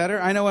so much better.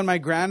 I know when my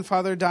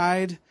grandfather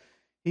died,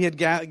 he had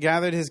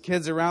gathered his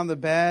kids around the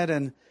bed,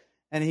 and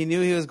he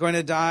knew he was going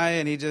to die,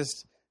 and he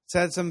just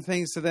said some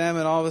things to them,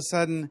 and all of a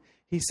sudden,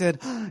 he said,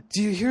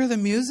 do you hear the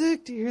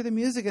music? Do you hear the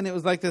music? And it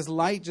was like this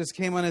light just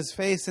came on his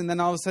face, and then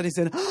all of a sudden he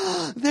said,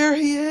 there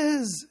he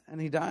is, and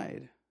he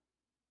died.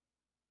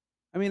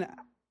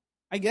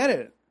 I get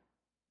it.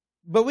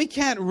 But we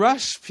can't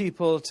rush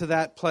people to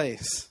that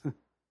place.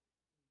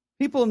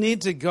 People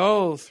need to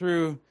go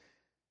through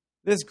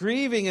this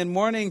grieving and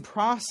mourning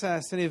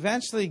process and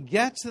eventually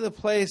get to the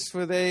place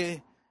where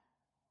they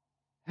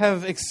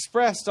have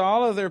expressed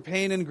all of their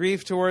pain and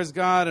grief towards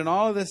God and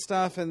all of this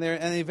stuff, and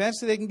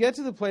eventually they can get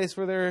to the place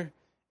where they're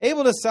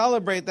able to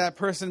celebrate that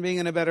person being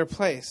in a better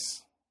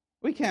place.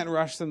 We can't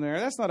rush them there.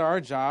 That's not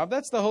our job.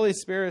 That's the Holy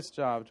Spirit's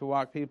job to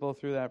walk people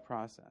through that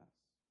process.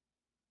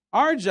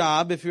 Our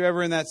job, if you're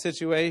ever in that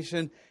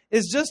situation,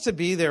 is just to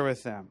be there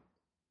with them.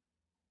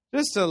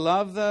 Just to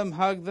love them,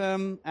 hug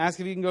them, ask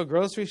if you can go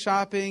grocery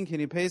shopping, can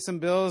you pay some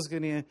bills,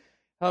 can you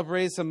help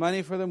raise some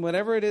money for them,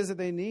 whatever it is that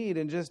they need,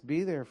 and just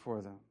be there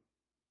for them.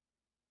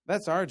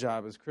 That's our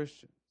job as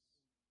Christians.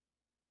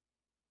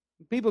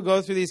 People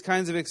go through these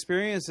kinds of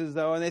experiences,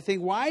 though, and they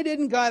think, why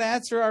didn't God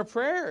answer our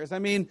prayers?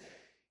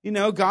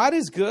 God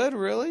is good,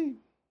 really?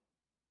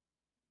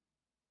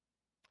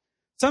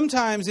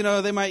 Sometimes,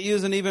 they might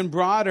use an even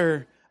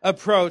broader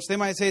approach. They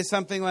might say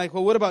something like,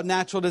 well, what about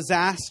natural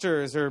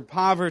disasters or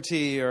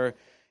poverty? Or,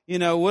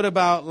 what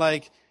about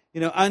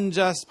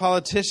unjust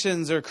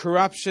politicians or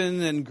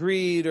corruption and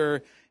greed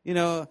or,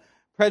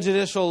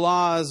 prejudicial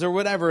laws or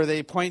whatever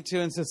they point to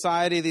in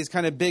society, these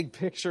kind of big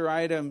picture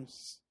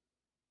items.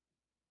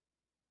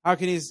 How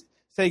can you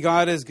say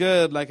God is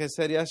good? Like I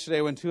said yesterday,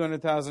 when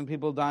 200,000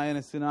 people die in a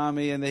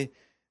tsunami and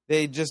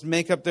they just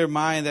make up their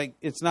mind that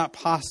it's not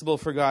possible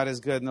for God is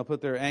good, and they'll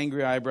put their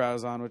angry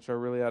eyebrows on, which are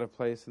really out of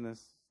place in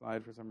this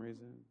slide for some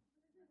reason.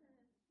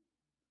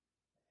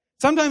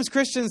 Sometimes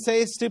Christians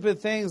say stupid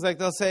things, like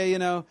they'll say,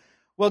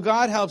 well,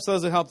 God helps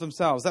those who help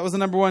themselves. That was the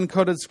number one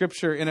quoted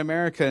scripture in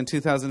America in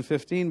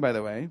 2015, by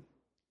the way.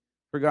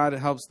 For God, it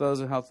helps those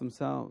who help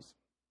themselves.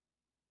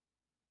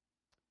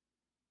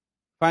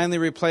 Finally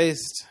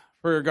replaced,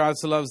 for God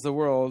so loves the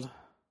world,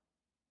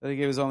 that he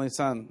gave his only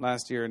son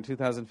last year in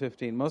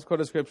 2015. Most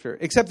quoted scripture.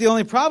 Except the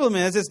only problem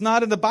is it's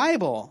not in the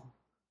Bible.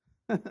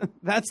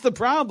 That's the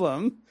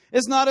problem.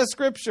 It's not a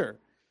scripture.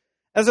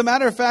 As a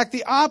matter of fact,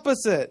 the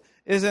opposite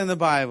is in the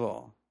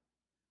Bible.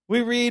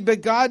 We read,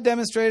 but God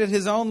demonstrated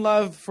his own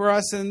love for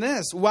us in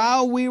this.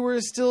 While we were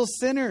still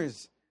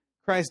sinners,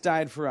 Christ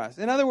died for us.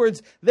 In other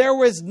words, there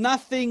was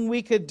nothing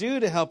we could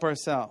do to help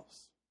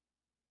ourselves.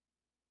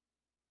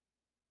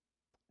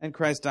 And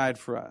Christ died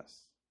for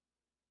us.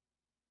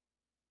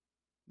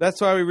 That's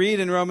why we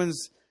read in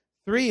Romans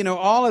 3,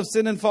 all have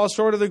sinned and fall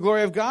short of the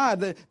glory of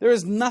God. There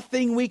is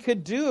nothing we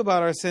could do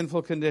about our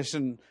sinful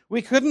condition.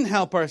 We couldn't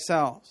help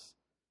ourselves.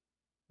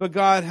 But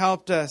God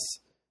helped us,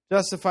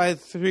 justified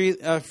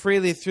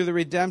freely through the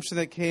redemption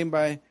that came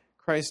by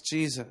Christ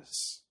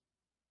Jesus.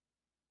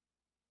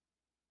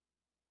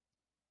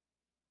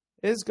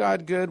 Is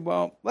God good?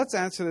 Well, let's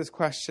answer this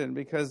question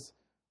because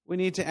we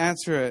need to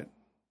answer it.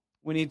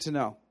 We need to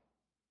know.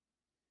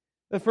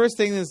 The first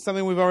thing is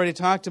something we've already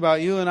talked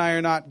about. You and I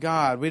are not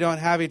God. We don't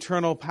have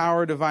eternal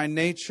power, divine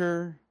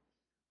nature.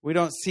 We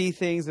don't see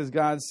things as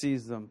God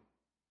sees them.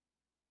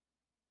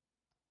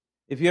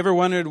 If you ever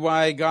wondered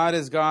why God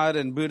is God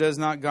and Buddha is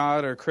not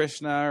God, or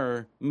Krishna,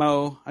 or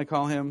Mo, I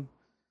call him,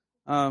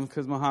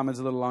 because Muhammad's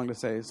a little long to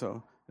say,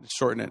 so I just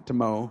shorten it to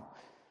Mo.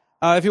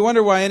 If you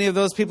wonder why any of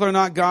those people are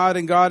not God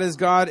and God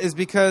is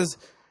because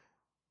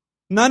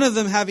none of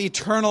them have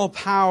eternal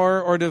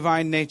power or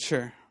divine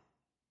nature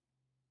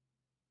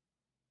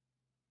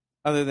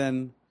other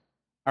than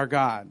our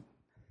God.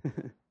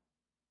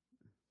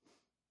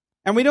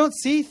 And we don't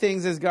see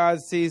things as God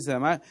sees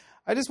them.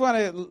 I just want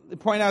to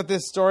point out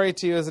this story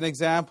to you as an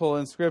example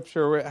in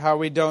Scripture how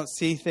we don't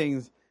see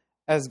things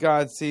as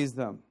God sees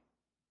them.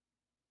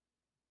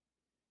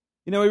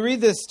 We read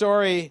this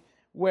story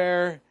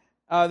where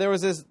there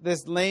was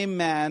this lame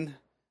man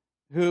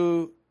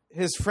who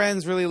his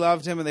friends really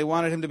loved him and they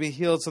wanted him to be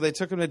healed, so they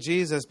took him to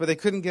Jesus, but they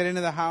couldn't get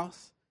into the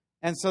house.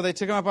 And so they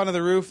took him up onto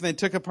the roof and they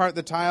took apart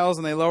the tiles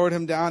and they lowered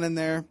him down in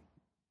there.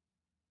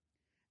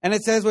 And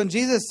it says when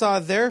Jesus saw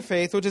their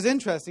faith, which is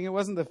interesting, it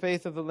wasn't the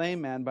faith of the lame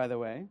man, by the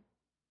way,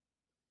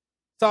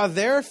 saw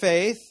their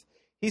faith,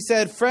 he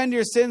said, "Friend,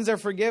 your sins are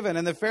forgiven."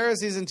 And the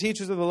Pharisees and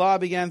teachers of the law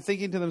began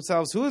thinking to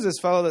themselves, "Who is this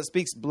fellow that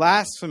speaks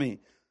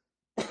blasphemy?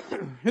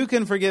 Who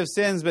can forgive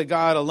sins but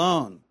God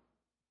alone?"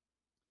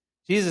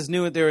 Jesus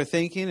knew what they were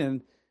thinking,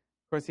 and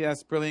of course he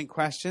asked brilliant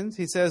questions.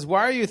 He says,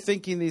 why are you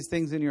thinking these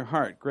things in your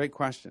heart? Great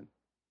question.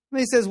 And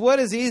he says, what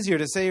is easier,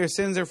 to say your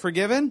sins are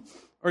forgiven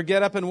or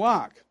get up and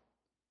walk?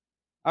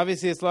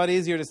 Obviously, it's a lot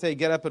easier to say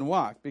get up and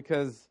walk,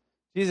 because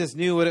Jesus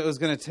knew what it was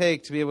going to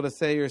take to be able to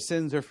say your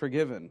sins are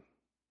forgiven.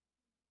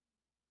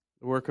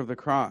 The work of the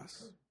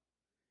cross.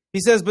 He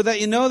says, but that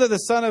you know that the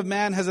Son of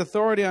Man has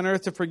authority on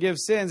earth to forgive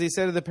sins. He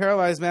said to the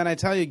paralyzed man, I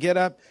tell you, get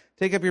up,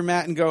 take up your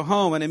mat and go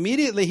home. And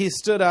immediately he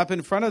stood up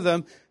in front of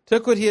them,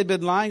 took what he had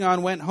been lying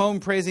on, went home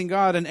praising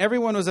God. And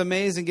everyone was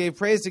amazed and gave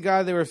praise to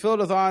God. They were filled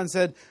with awe and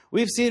said,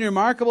 we've seen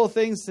remarkable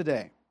things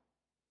today.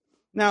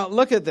 Now,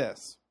 look at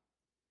this.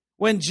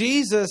 When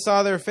Jesus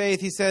saw their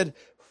faith, he said,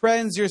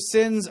 friends, your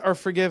sins are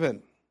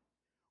forgiven.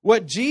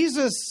 What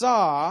Jesus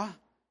saw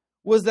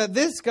was that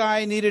this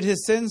guy needed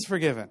his sins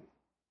forgiven.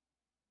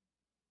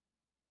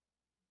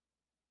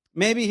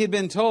 Maybe he'd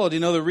been told,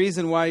 the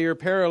reason why you're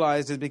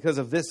paralyzed is because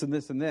of this and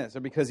this and this, or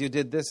because you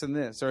did this and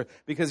this, or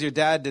because your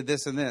dad did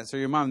this and this, or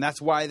your mom.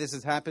 That's why this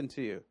has happened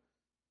to you.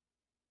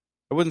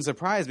 It wouldn't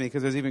surprise me,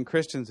 because there's even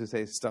Christians who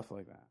say stuff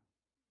like that.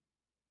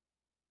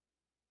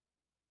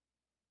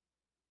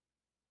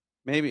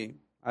 Maybe.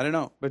 I don't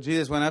know. But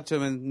Jesus went up to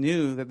him and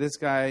knew that this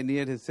guy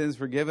needed his sins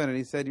forgiven, and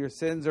he said, your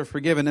sins are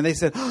forgiven. And they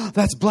said, oh,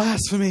 that's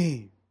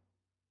blasphemy.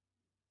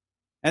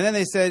 And then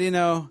they said,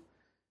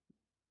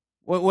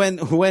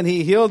 when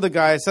he healed the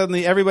guy,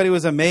 suddenly everybody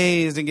was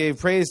amazed and gave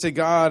praise to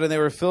God, and they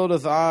were filled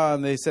with awe,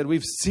 and they said,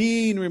 we've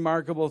seen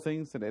remarkable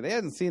things today. They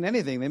hadn't seen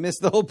anything. They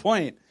missed the whole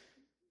point.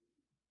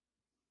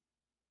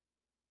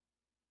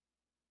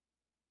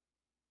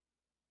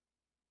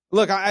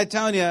 Look, I'm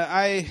telling you,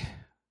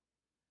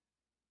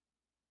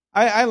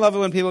 I love it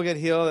when people get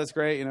healed. That's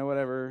great,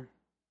 whatever.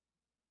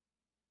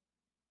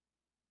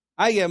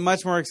 I get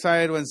much more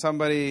excited when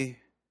somebody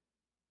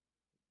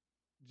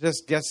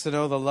just gets to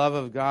know the love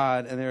of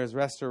God and there is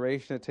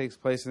restoration that takes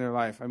place in their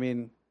life. I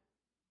mean,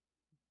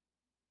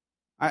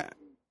 I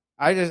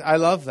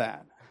love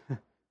that.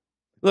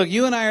 Look,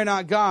 you and I are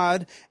not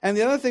God, and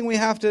the other thing we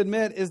have to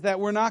admit is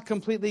that we're not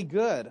completely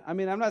good. I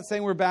mean, I'm not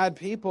saying we're bad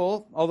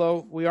people,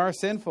 although we are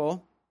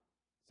sinful.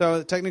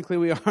 So technically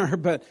we are,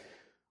 but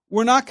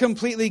we're not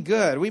completely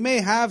good. We may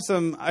have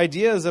some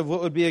ideas of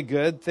what would be a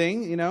good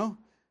thing,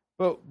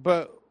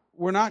 but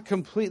we're not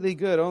completely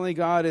good. Only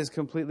God is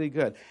completely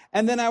good.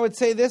 And then I would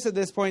say this at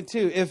this point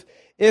too.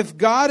 If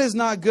God is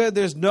not good,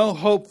 there's no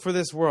hope for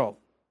this world.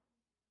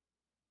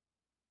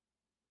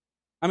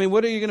 I mean,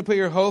 what are you going to put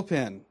your hope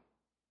in?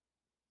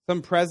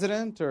 Some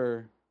president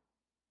or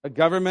a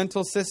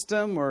governmental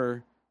system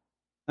or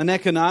an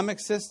economic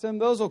system?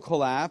 Those will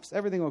collapse.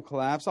 Everything will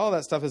collapse. All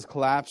that stuff has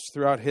collapsed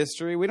throughout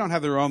history. We don't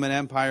have the Roman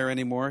Empire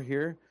anymore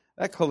here.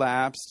 That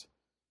collapsed.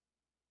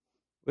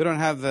 We don't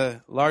have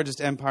the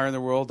largest empire in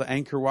the world, the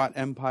Angkor Wat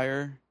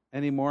Empire,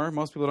 anymore.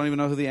 Most people don't even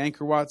know who the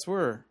Angkor Wats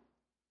were.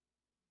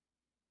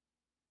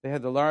 They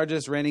had the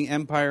largest reigning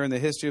empire in the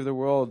history of the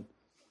world,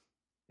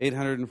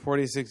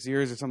 846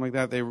 years or something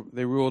like that.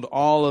 They ruled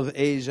all of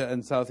Asia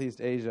and Southeast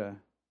Asia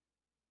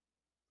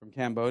from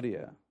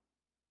Cambodia.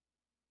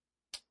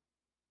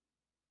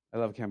 I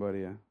love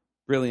Cambodia.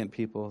 Brilliant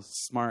people,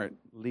 smart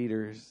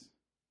leaders.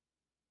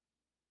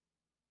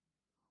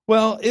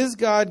 Well, is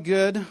God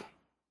good?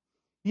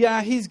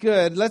 Yeah, he's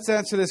good. Let's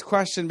answer this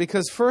question,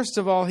 because first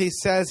of all, he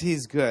says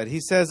he's good.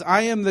 He says,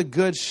 I am the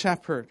good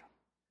shepherd.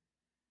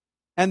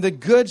 And the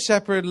good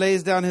shepherd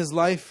lays down his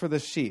life for the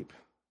sheep.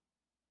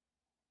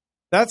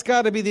 That's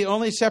got to be the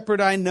only shepherd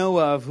I know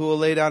of who will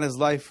lay down his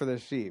life for the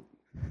sheep.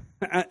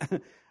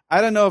 I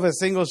don't know of a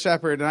single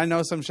shepherd, and I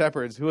know some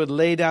shepherds who would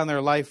lay down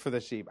their life for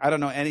the sheep. I don't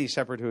know any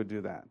shepherd who would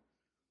do that.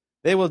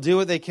 They will do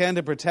what they can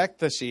to protect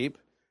the sheep,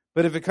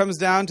 but if it comes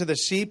down to the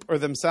sheep or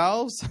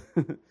themselves,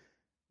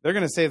 they're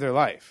going to save their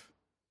life.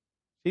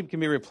 Sheep can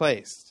be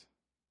replaced.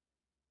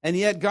 And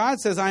yet God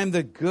says, I am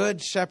the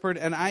good shepherd,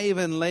 and I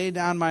even lay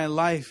down my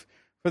life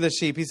for the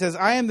sheep. He says,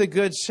 I am the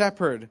good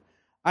shepherd.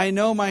 I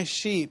know my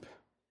sheep,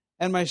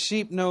 and my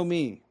sheep know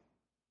me.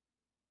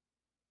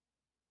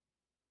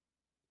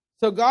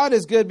 So God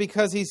is good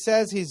because he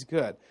says he's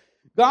good.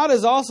 God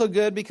is also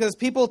good because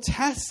people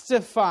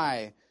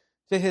testify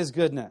to his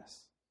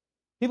goodness.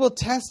 People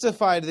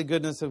testify to the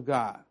goodness of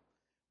God.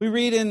 We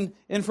read in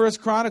 1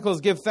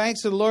 Chronicles, give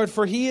thanks to the Lord,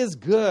 for he is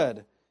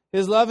good.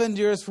 His love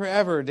endures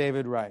forever,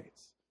 David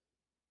writes.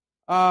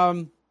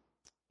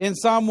 In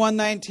Psalm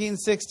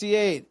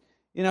 119:68,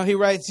 he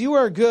writes, you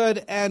are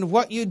good and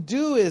what you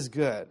do is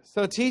good.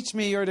 So teach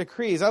me your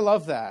decrees. I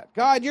love that.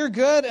 God, you're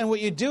good and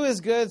what you do is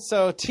good.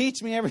 So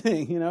teach me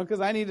everything, because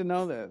I need to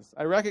know this.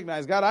 I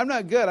recognize, God, I'm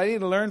not good. I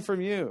need to learn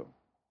from you.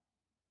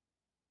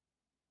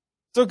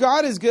 So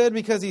God is good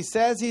because he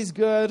says he's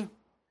good.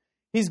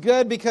 He's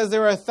good because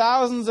there are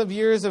thousands of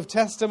years of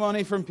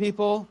testimony from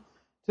people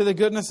to the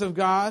goodness of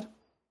God.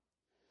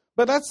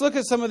 But let's look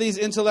at some of these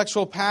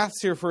intellectual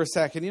paths here for a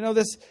second.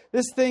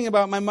 This thing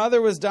about my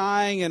mother was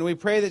dying and we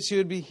pray that she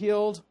would be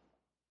healed.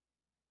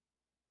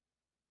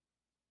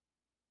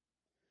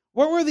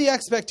 What were the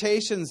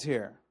expectations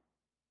here?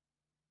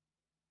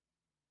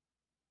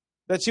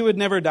 That she would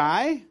never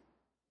die?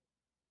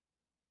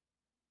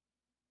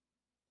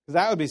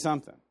 Because that would be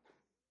something.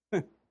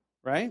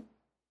 Right?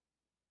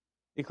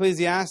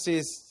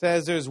 Ecclesiastes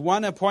says there's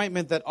one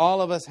appointment that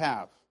all of us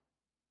have.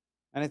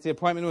 And it's the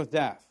appointment with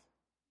death.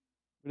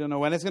 We don't know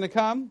when it's going to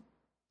come.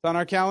 It's on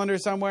our calendar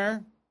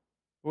somewhere.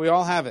 We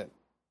all have it.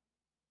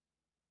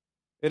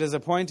 It is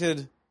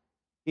appointed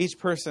each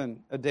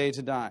person a day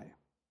to die.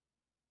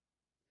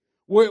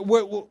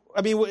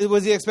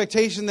 Was the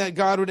expectation that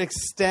God would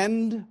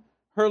extend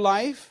her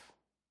life?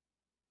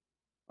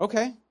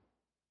 Okay.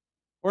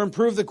 Or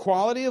improve the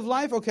quality of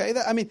life? Okay.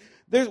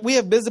 We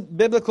have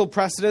biblical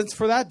precedents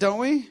for that, don't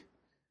we?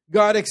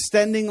 God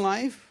extending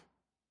life.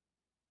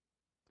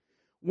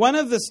 One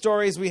of the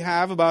stories we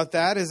have about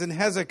that is in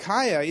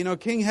Hezekiah. You know,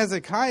 King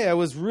Hezekiah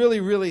was really,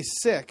 really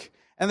sick.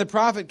 And the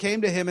prophet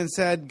came to him and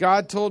said,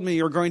 God told me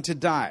you're going to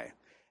die.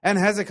 And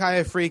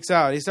Hezekiah freaks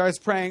out. He starts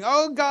praying,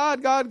 oh,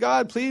 God, God,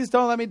 God, please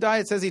don't let me die.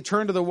 It says he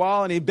turned to the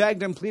wall and he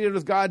begged and pleaded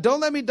with God, don't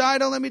let me die,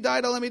 don't let me die,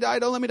 don't let me die,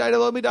 don't let me die,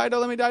 don't let me die,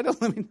 don't let me die,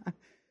 don't let me die.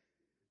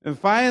 And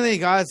finally,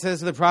 God says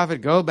to the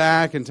prophet, go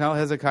back and tell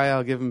Hezekiah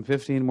I'll give him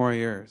 15 more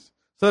years.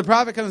 So the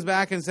prophet comes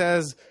back and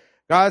says,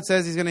 God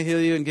says he's going to heal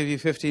you and give you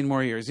 15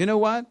 more years. You know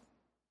what? It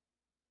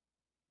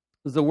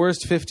was the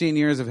worst 15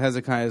 years of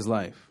Hezekiah's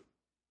life.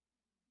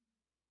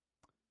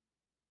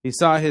 He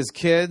saw his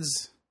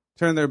kids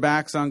turn their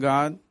backs on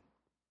God.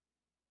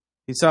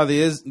 He saw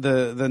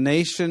the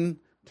nation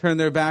turn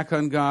their back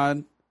on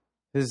God.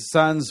 His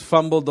sons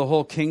fumbled the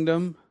whole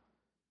kingdom.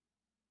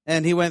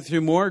 And he went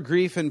through more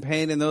grief and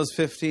pain in those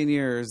 15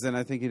 years than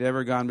I think he'd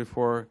ever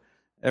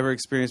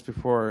experienced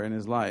before in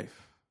his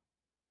life.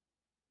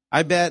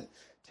 I bet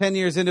 10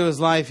 years into his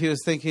life, he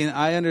was thinking,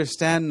 I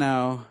understand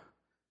now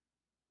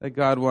that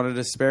God wanted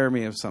to spare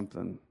me of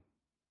something.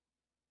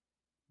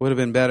 Would have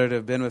been better to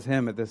have been with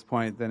him at this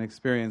point than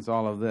experience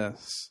all of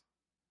this.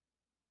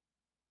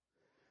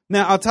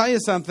 Now, I'll tell you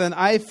something.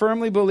 I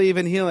firmly believe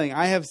in healing.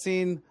 I have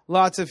seen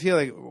lots of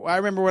healing. I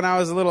remember when I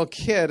was a little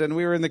kid and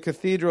we were in the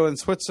cathedral in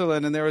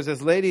Switzerland and there was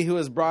this lady who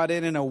was brought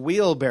in a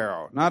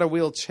wheelbarrow, not a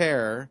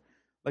wheelchair,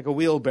 like a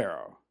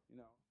wheelbarrow.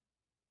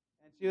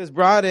 And she was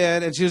brought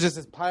in and she was just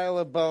this pile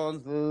of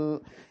bones.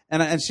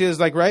 And she was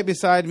like right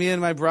beside me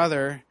and my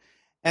brother.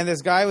 And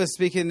this guy was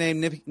speaking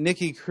named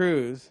Nicky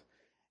Cruz.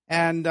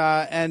 And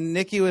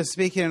Nicky was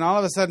speaking and all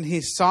of a sudden he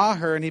saw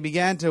her and he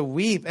began to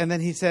weep. And then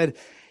he said,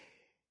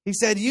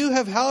 you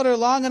have held her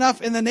long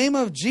enough. In the name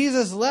of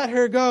Jesus, let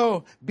her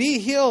go. Be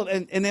healed.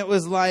 And it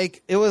was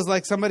like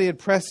somebody had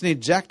pressed an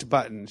eject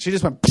button. She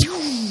just went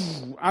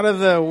pew, out of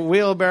the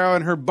wheelbarrow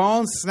and her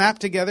bones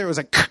snapped together. It was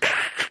like,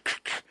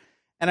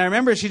 and I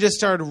remember she just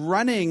started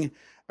running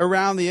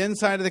around the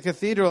inside of the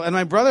cathedral. And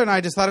my brother and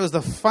I just thought it was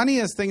the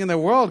funniest thing in the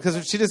world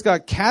because she just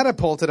got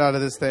catapulted out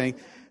of this thing.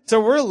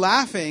 So we're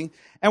laughing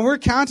and we're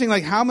counting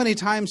like how many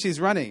times she's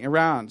running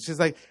around. She's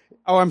like,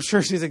 oh, I'm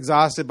sure she's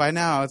exhausted by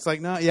now. It's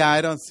like, no, yeah,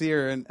 I don't see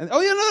her. And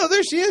oh, yeah, no,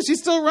 there she is. She's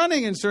still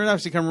running. And sure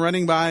enough, she come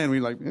running by and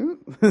we're like,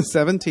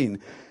 17.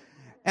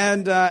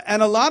 And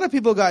a lot of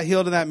people got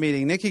healed in that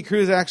meeting. Nicky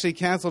Cruz actually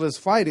canceled his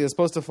flight. He was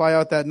supposed to fly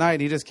out that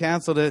night. He just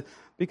canceled it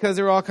because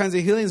there were all kinds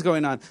of healings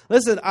going on.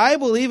 Listen, I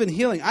believe in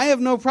healing. I have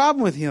no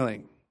problem with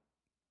healing.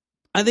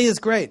 I think it's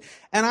great.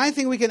 And I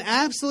think we can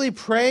absolutely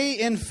pray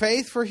in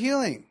faith for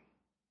healing.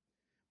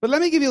 But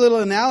let me give you a little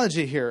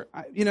analogy here.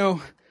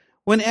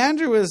 When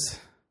Andrew was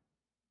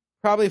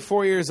probably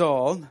 4 years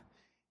old,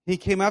 he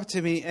came up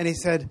to me and he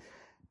said,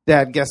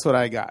 Dad, guess what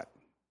I got?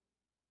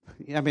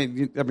 I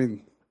mean,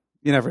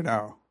 you never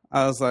know.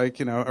 I was like,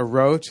 a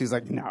roach? He's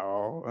like,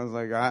 no. I was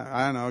like,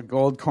 I don't know, a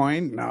gold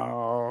coin?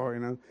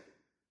 No,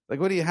 Like,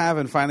 what do you have?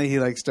 And finally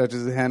he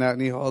stretches his hand out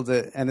and he holds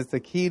it. And it's the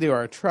key to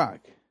our truck.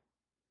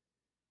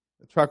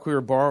 The truck we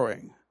were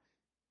borrowing.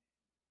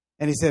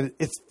 And he said,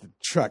 it's the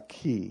truck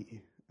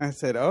key. I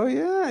said, oh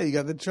yeah, you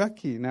got the truck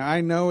key. Now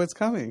I know it's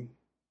coming.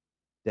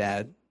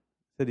 Dad.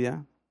 I said, yeah.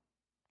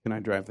 Can I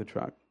drive the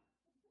truck?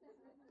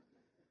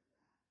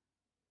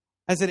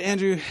 I said,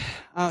 Andrew,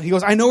 he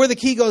goes, I know where the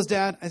key goes,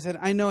 Dad. I said,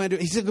 I know, Andrew.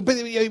 He said, but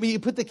you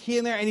put the key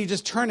in there and you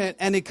just turn it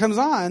and it comes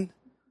on.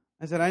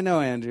 I said, I know,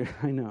 Andrew.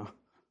 I know.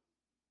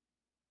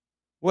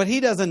 What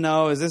he doesn't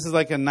know is this is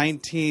like a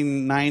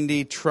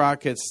 1990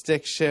 truck. It's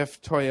stick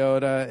shift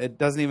Toyota. It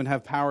doesn't even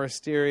have power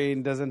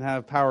steering, doesn't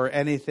have power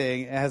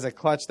anything. It has a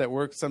clutch that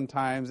works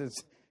sometimes.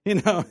 It's,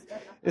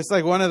 it's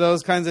like one of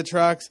those kinds of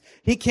trucks.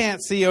 He can't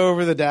see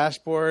over the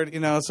dashboard,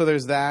 so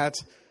there's that.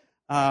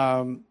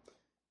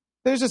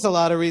 There's just a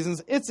lot of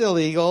reasons. It's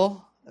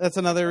illegal. That's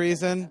another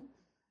reason.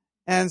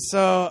 And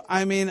so,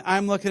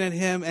 I'm looking at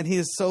him and he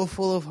is so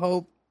full of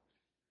hope.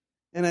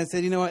 And I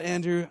said, you know what,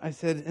 Andrew? I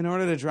said, in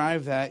order to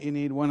drive that, you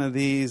need one of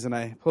these. And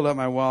I pulled out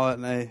my wallet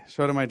and I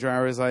showed him my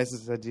driver's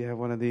license. I said, do you have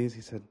one of these?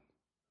 He said,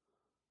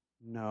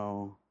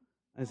 no.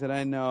 I said,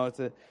 I know.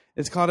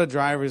 It's called a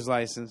driver's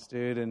license,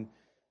 dude. And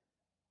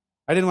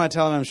I didn't want to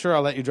tell him, I'm sure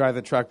I'll let you drive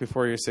the truck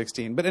before you're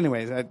 16. But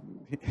anyways,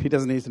 he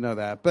doesn't need to know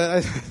that.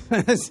 But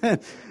I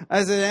said,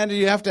 Andrew,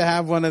 you have to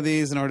have one of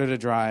these in order to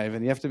drive.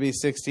 And you have to be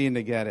 16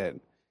 to get it.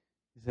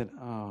 He said,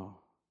 oh.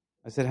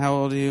 I said, how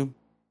old are you?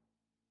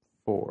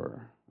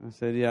 4. I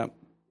said, yep.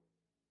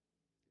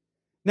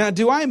 Now,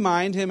 do I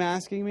mind him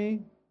asking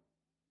me?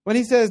 When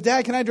he says,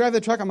 Dad, can I drive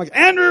the truck? I'm like,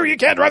 Andrew, you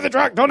can't drive the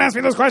truck. Don't ask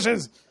me those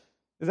questions.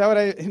 Is that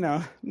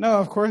what no,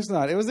 of course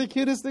not. It was the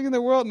cutest thing in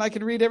the world, and I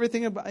could read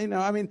everything about,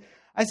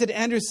 I said,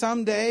 Andrew,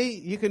 someday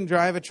you can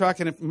drive a truck,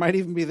 and it might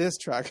even be this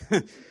truck,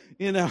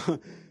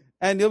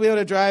 and you'll be able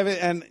to drive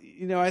it. And,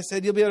 I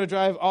said, you'll be able to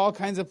drive all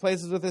kinds of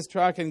places with this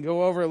truck and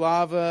go over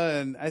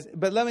lava.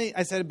 But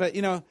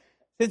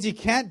since you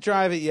can't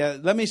drive it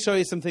yet, let me show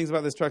you some things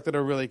about this truck that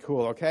are really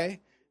cool, okay?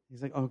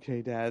 He's like,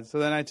 okay, Dad. So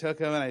then I took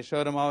him and I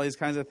showed him all these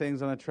kinds of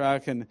things on the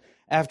truck. And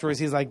afterwards,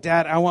 he's like,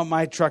 Dad, I want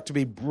my truck to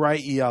be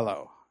bright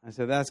yellow. I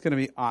said, that's going to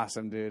be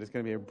awesome, dude. It's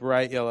going to be a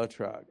bright yellow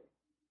truck.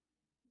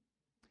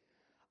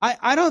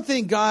 I don't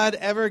think God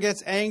ever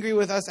gets angry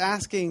with us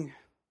asking.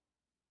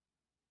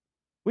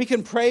 We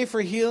can pray for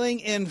healing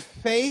in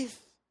faith.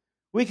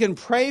 We can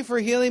pray for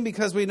healing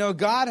because we know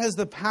God has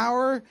the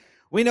power.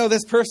 We know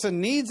this person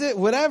needs it,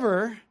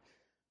 whatever.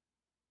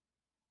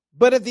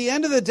 But at the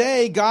end of the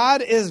day,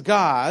 God is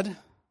God,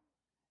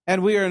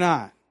 and we are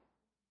not.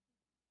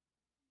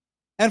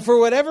 And for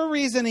whatever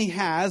reason he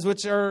has,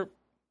 which are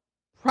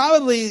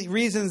probably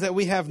reasons that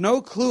we have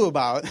no clue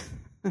about,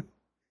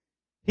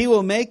 he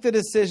will make the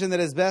decision that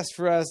is best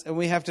for us, and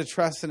we have to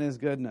trust in his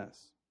goodness.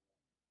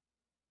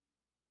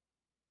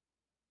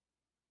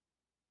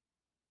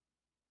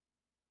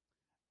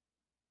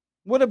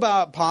 What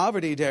about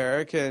poverty,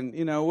 Derek? And,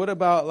 what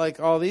about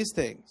all these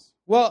things?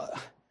 Well,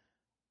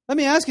 let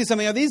me ask you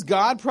something. Are these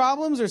God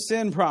problems or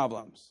sin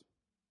problems?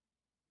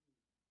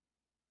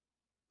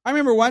 I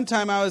remember one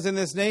time I was in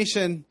this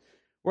nation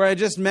where I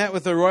just met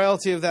with the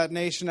royalty of that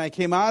nation. I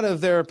came out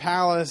of their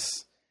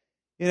palace,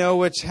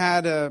 which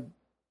had a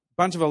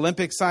bunch of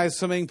Olympic-sized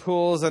swimming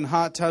pools and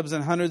hot tubs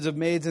and hundreds of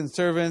maids and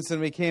servants.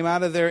 And we came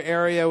out of their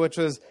area, which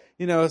was,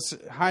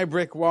 high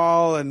brick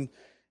wall and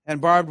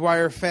barbed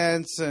wire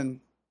fence and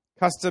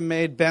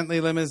custom-made Bentley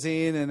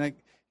limousine. And I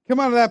come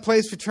out of that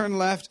place, we turn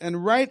left,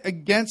 and right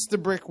against the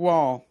brick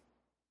wall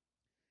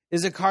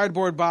is a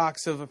cardboard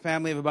box of a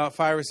family of about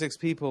 5 or 6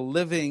 people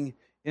living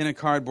in a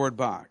cardboard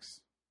box.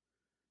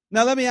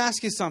 Now, let me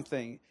ask you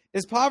something.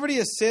 Is poverty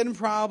a sin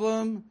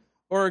problem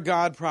or a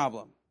God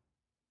problem?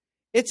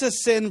 It's a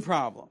sin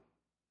problem.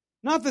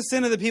 Not the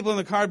sin of the people in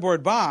the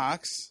cardboard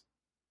box,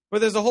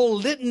 but there's a whole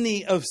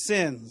litany of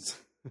sins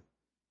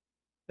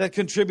that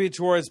contribute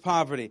towards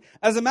poverty.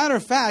 As a matter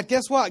of fact,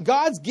 guess what?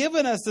 God's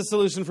given us the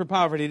solution for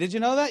poverty. Did you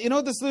know that? You know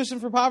what the solution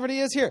for poverty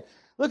is? Here,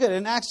 look at it.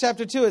 In Acts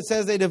chapter 2, it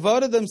says, they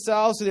devoted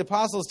themselves to the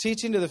apostles'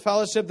 teaching, to the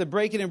fellowship, the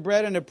breaking of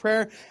bread, and to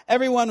prayer.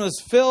 Everyone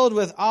was filled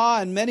with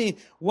awe, and many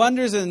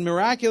wonders and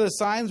miraculous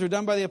signs were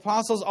done by the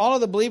apostles. All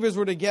of the believers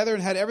were together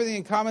and had everything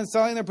in common,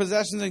 selling their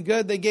possessions and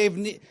goods. They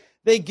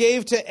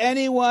gave to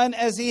anyone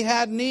as he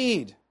had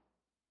need.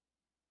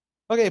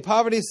 Okay,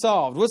 poverty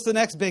solved. What's the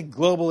next big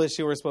global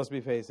issue we're supposed to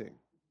be facing?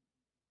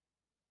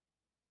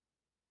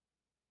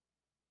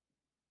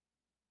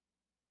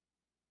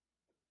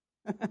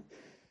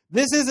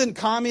 This isn't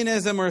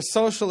communism or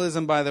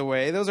socialism, by the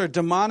way. Those are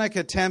demonic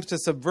attempts to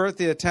subvert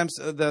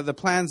the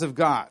plans of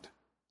God.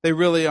 They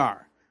really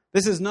are.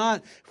 This is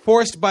not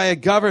forced by a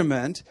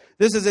government.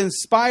 This is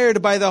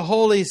inspired by the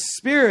Holy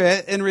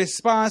Spirit in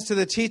response to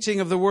the teaching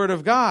of the Word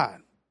of God.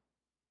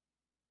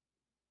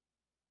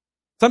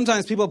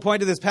 Sometimes people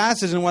point to this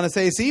passage and want to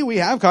say, see, we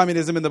have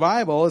communism in the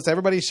Bible. It's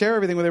everybody share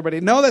everything with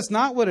everybody. No, that's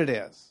not what it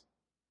is.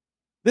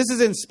 This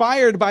is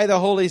inspired by the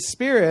Holy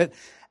Spirit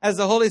as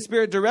the Holy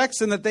Spirit directs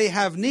them that they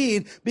have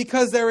need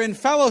because they're in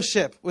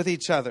fellowship with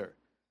each other.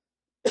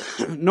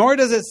 Nor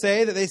does it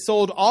say that they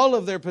sold all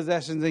of their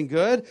possessions and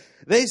good.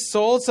 They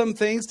sold some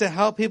things to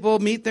help people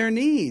meet their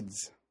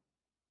needs.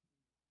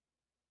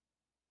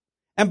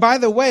 And by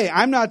the way,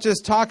 I'm not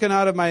just talking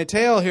out of my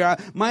tail here.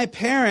 My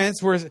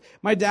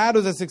dad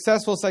was a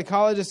successful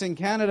psychologist in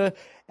Canada,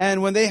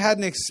 and when they had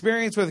an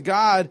experience with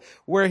God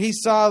where he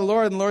saw the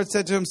Lord, and the Lord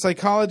said to him,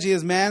 psychology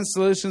is man's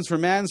solutions for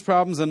man's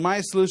problems, and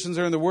my solutions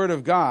are in the Word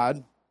of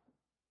God.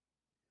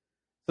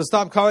 So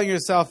stop calling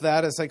yourself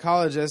that, a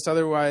psychologist.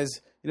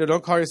 Otherwise,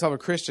 don't call yourself a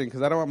Christian,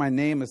 because I don't want my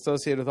name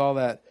associated with all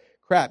that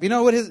crap. You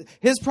know what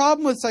his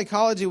problem with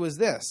psychology was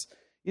this.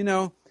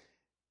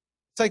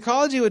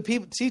 Psychology would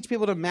teach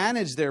people to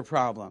manage their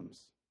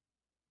problems.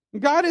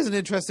 God isn't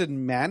interested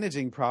in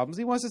managing problems.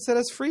 He wants to set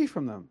us free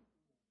from them.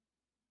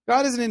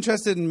 God isn't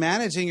interested in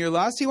managing your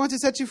lust. He wants to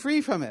set you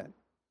free from it.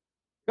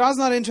 God's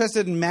not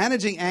interested in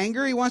managing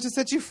anger. He wants to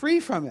set you free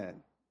from it.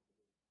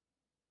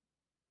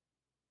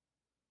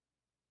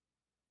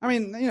 I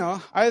mean,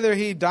 either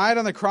he died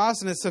on the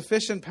cross and has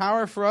sufficient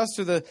power for us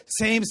through the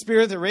same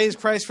Spirit that raised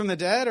Christ from the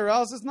dead, or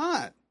else it's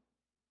not.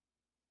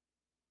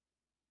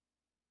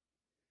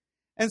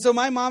 And so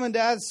my mom and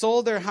dad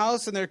sold their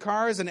house and their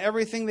cars and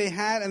everything they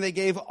had, and they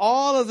gave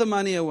all of the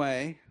money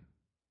away.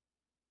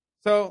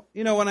 So,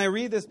 when I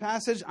read this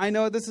passage, I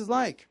know what this is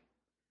like.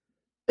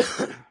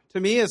 To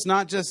me, it's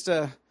not just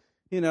a,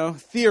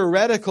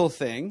 theoretical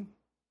thing.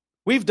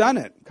 We've done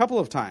it a couple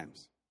of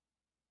times.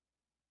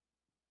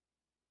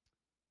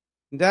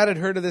 And Dad had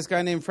heard of this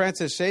guy named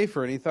Francis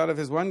Schaeffer, and he thought if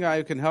there's one guy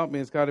who can help me,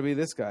 it's got to be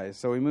this guy.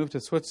 So we moved to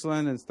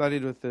Switzerland and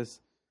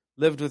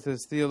lived with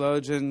this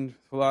theologian,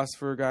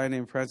 philosopher guy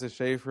named Francis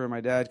Schaeffer, and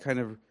my dad kind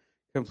of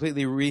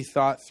completely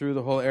rethought through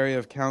the whole area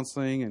of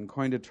counseling and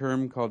coined a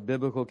term called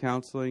biblical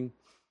counseling.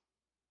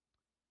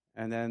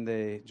 And then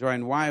they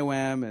joined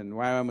YWAM, and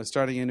YWAM was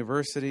starting a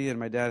university, and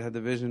my dad had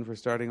the vision for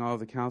starting all of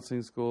the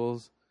counseling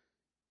schools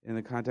in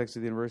the context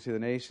of the University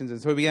of the Nations.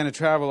 And so we began to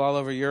travel all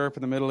over Europe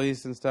and the Middle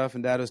East and stuff,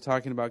 and Dad was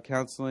talking about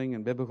counseling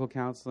and biblical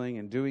counseling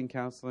and doing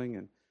counseling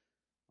and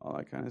all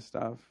that kind of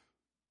stuff.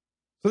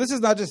 So this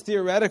is not just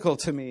theoretical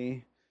to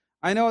me.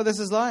 I know what this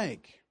is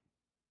like.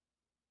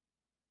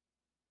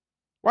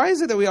 Why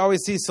is it that we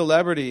always see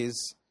celebrities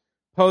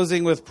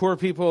posing with poor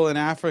people in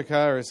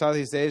Africa or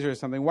Southeast Asia or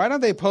something? Why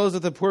don't they pose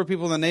with the poor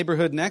people in the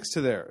neighborhood next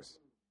to theirs?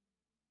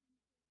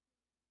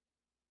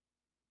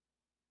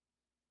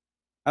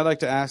 I'd like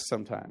to ask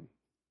sometime.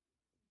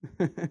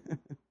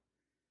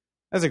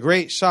 That's a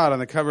great shot on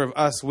the cover of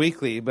Us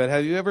Weekly, but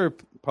have you ever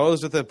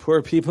posed with the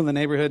poor people in the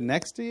neighborhood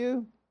next to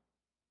you?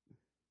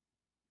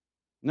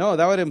 No,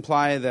 that would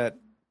imply that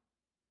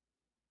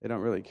they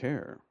don't really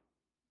care.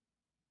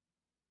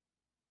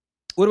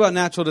 What about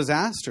natural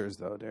disasters,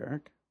 though,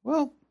 Derek?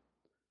 Well,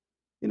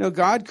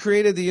 God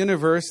created the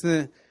universe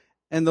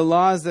and the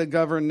laws that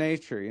govern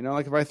nature.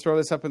 Like if I throw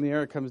this up in the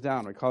air, it comes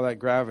down. We call that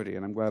gravity,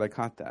 and I'm glad I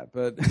caught that.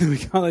 But we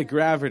call it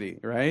gravity,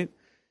 right?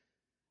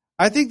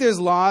 I think there's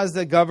laws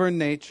that govern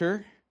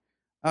nature.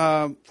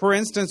 For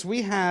instance,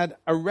 we had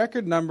a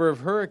record number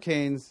of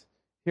hurricanes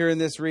here in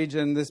this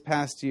region this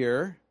past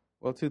year,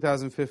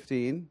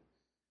 2015.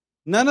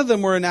 None of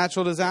them were a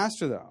natural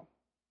disaster, though.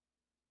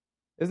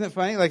 Isn't it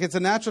funny? Like it's a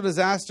natural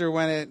disaster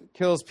when it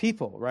kills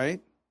people, right?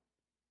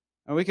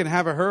 And we can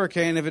have a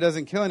hurricane if it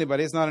doesn't kill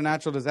anybody. It's not a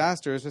natural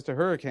disaster. It's just a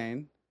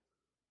hurricane.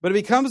 But it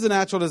becomes a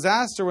natural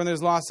disaster when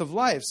there's loss of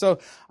life. So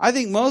I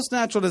think most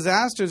natural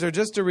disasters are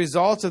just a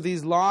result of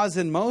these laws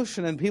in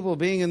motion and people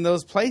being in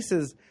those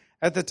places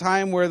at the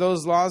time where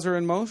those laws are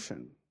in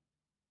motion.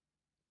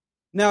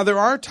 Now, there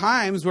are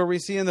times where we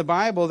see in the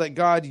Bible that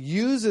God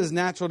uses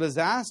natural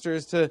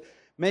disasters to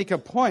make a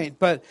point,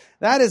 but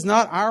that is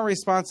not our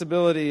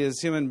responsibility as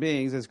human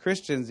beings, as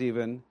Christians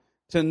even,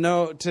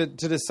 to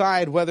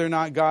decide whether or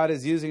not God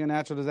is using a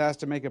natural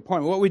disaster to make a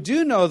point. What we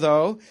do know,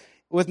 though,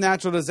 with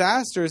natural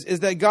disasters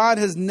is that God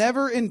has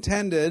never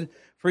intended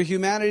for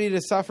humanity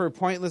to suffer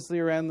pointlessly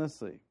or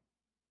endlessly.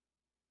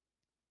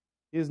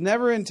 He has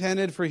never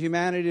intended for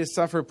humanity to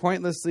suffer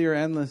pointlessly or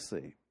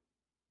endlessly.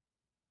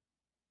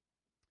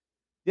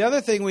 The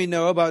other thing we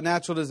know about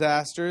natural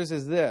disasters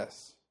is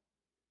this,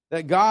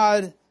 that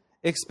God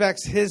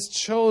expects His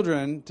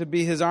children to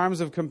be His arms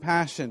of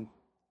compassion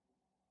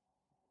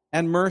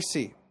and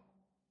mercy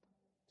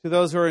to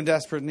those who are in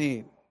desperate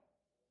need.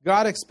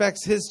 God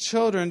expects His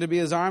children to be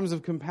His arms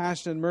of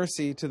compassion and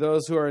mercy to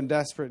those who are in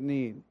desperate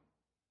need.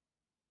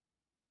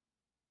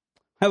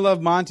 I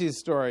love Monty's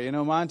story.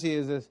 Monty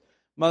is this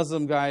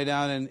Muslim guy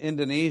down in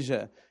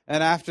Indonesia.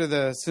 And after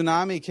the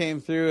tsunami came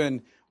through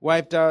and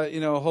wiped out,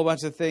 a whole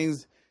bunch of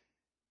things,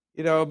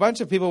 a bunch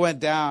of people went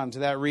down to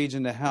that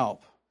region to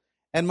help.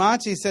 And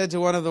Monty said to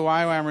one of the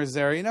YWAMers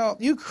there,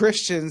 you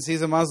Christians,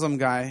 he's a Muslim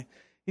guy,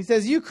 he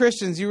says, you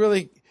Christians,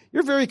 you're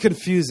very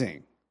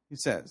confusing, he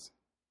says.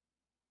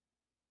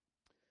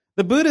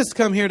 The Buddhists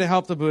come here to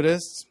help the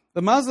Buddhists.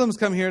 The Muslims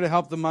come here to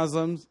help the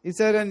Muslims. He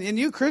said, and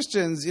you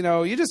Christians,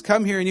 you just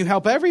come here and you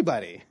help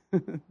everybody.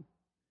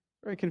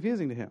 Very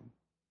confusing to him.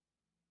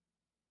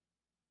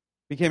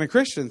 Became a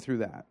Christian through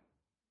that.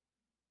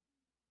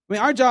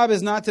 Our job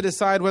is not to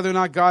decide whether or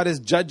not God is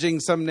judging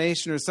some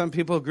nation or some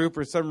people group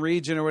or some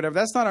region or whatever.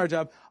 That's not our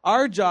job.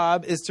 Our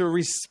job is to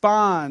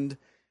respond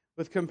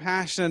with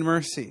compassion and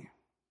mercy.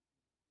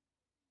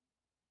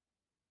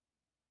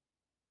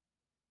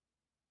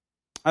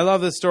 I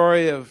love the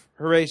story of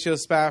Horatio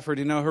Spafford.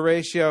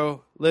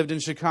 Horatio lived in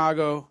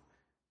Chicago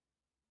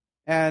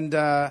and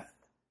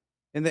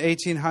in the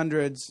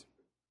 1800s.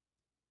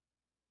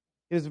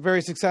 He was a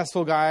very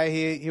successful guy.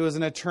 He was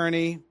an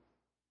attorney,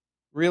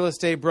 real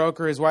estate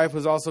broker. His wife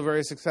was also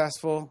very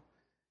successful.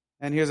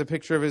 And here's a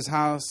picture of his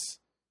house.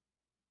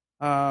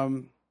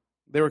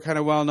 They were kind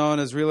of well known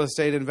as real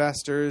estate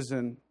investors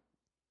and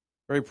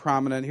very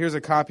prominent. Here's a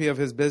copy of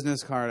his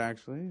business card,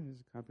 actually. Here's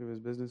a copy of his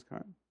business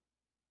card.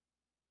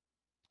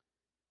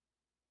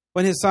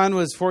 When his son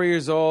was 4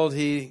 years old,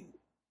 he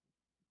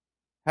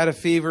had a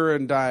fever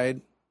and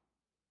died.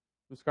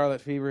 Scarlet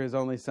fever, his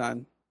only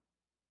son.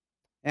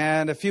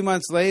 And a few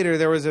months later,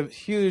 there was a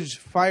huge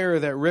fire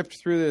that ripped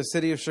through the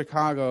city of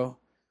Chicago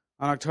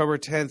on October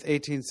 10th,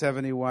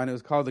 1871. It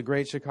was called the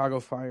Great Chicago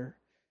Fire.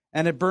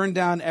 And it burned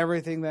down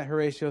everything that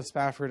Horatio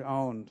Spafford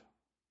owned.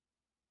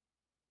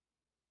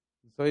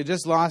 So he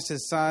just lost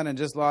his son and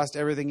just lost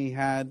everything he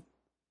had.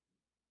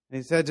 And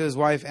he said to his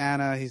wife,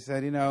 Anna, he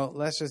said,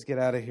 let's just get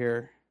out of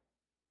here.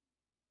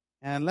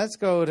 And let's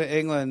go to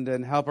England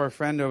and help our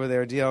friend over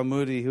there, D.L.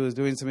 Moody, who was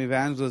doing some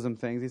evangelism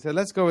things. He said,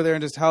 let's go over there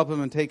and just help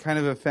him and take kind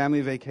of a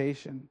family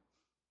vacation.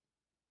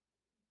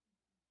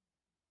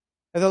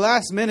 At the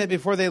last minute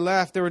before they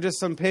left, there were just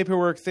some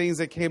paperwork things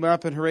that came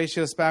up, and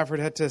Horatio Spafford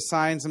had to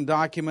sign some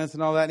documents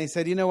and all that. And he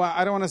said, you know what,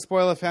 I don't want to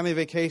spoil a family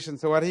vacation,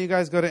 so why don't you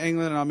guys go to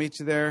England and I'll meet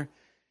you there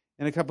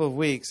in a couple of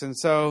weeks. And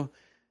so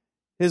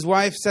his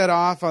wife set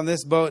off on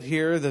this boat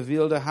here, the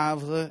Ville de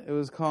Havre, it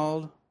was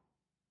called.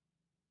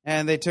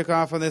 And they took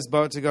off on this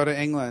boat to go to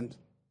England.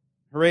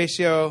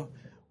 Horatio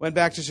went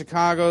back to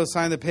Chicago,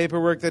 signed the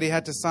paperwork that he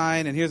had to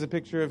sign, and here's a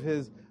picture of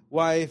his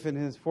wife and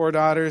his 4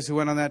 daughters who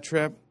went on that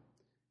trip.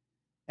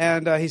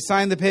 And he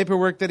signed the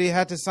paperwork that he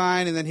had to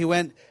sign, and then he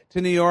went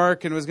to New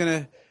York and was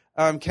going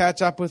to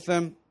catch up with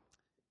them.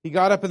 He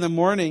got up in the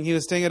morning. He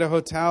was staying at a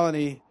hotel, and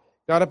he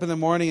got up in the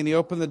morning, and he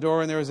opened the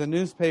door, and there was a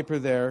newspaper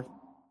there.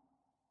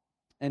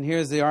 And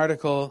here's the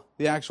article,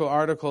 the actual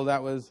article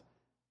that was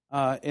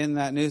in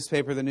that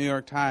newspaper, the New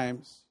York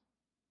Times.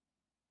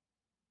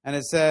 And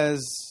it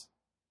says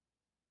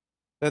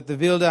that the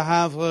Ville de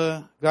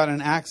Havre got in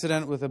an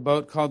accident with a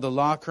boat called the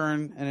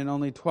Lochern, and in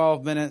only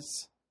 12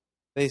 minutes,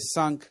 they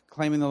sunk,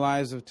 claiming the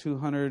lives of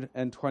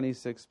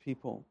 226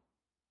 people.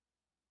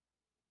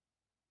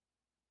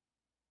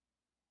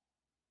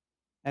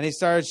 And he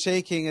started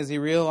shaking as he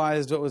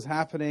realized what was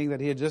happening, that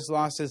he had just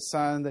lost his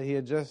son, that he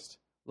had just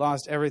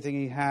lost everything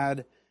he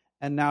had,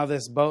 and now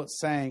this boat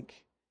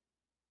sank.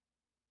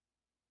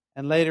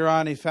 And later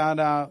on, he found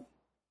out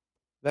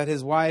that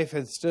his wife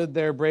had stood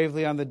there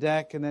bravely on the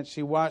deck, and that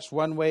she watched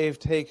one wave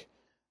take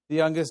the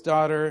youngest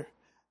daughter,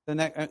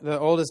 the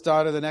oldest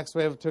daughter, the next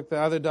wave took the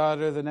other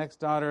daughter, the next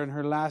daughter, and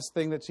her last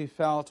thing that she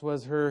felt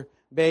was her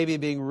baby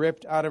being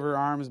ripped out of her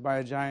arms by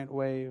a giant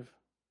wave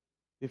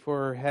before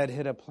her head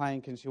hit a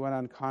plank and she went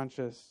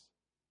unconscious.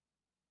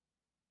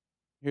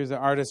 Here's the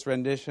artist's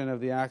rendition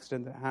of the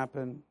accident that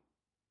happened.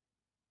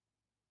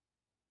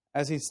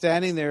 As he's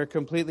standing there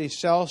completely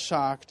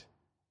shell-shocked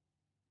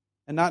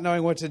and not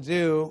knowing what to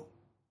do,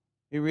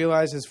 he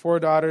realized his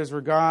 4 daughters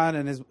were gone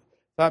and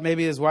thought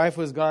maybe his wife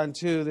was gone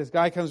too. This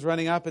guy comes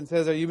running up and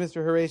says, "Are you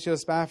Mr. Horatio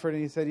Spafford?"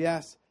 And he said,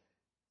 "Yes." He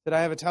said,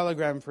 "I have a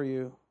telegram for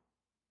you."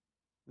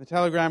 The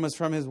telegram was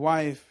from his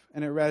wife,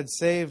 and it read,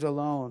 "Saved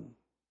alone.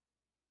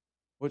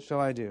 What shall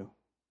I do?"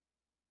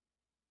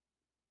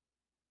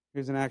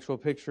 Here's an actual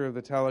picture of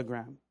the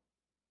telegram.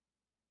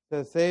 It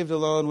says, "Saved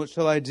alone, what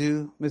shall I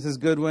do? Mrs.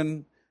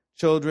 Goodwin,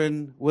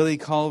 children, Willie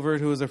Culvert,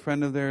 who was a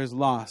friend of theirs,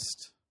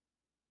 lost.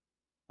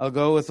 I'll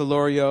go with the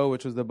Loriot,"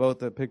 which was the boat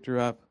that picked her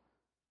up,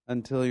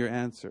 "until your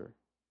answer.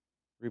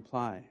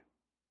 Reply."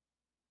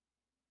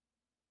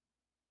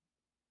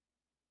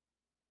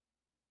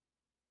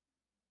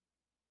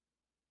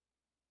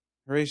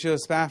 Horatio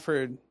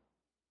Spafford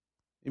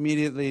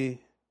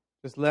immediately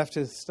just left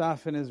his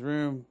stuff in his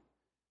room,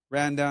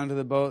 ran down to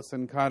the boats,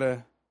 and got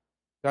a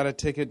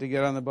ticket to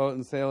get on the boat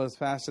and sail as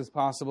fast as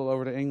possible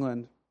over to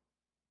England.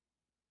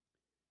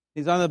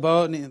 He's on the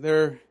boat,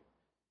 and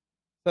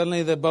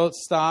suddenly the boat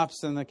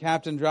stops, and the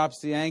captain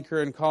drops the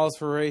anchor and calls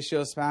for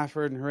Horatio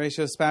Spafford. And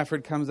Horatio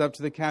Spafford comes up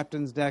to the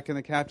captain's deck, and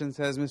the captain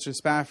says, "Mr.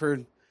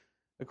 Spafford,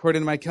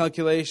 according to my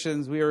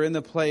calculations, we are in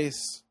the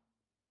place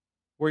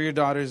where your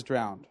daughter's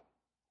drowned.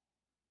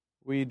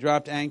 We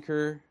dropped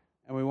anchor,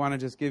 and we want to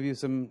just give you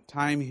some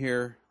time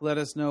here. Let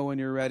us know when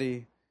you're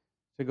ready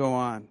to go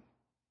on."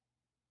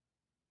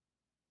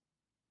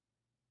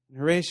 And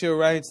Horatio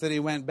writes that he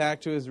went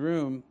back to his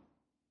room,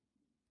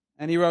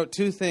 and he wrote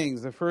 2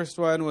 things. The first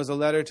one was a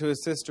letter to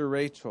his sister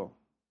Rachel.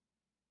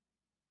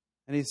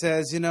 And he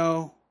says,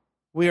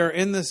 we are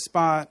in the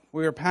spot,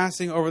 we are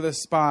passing over the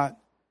spot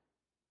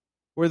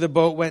where the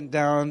boat went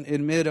down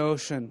in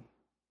mid-ocean,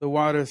 the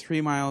water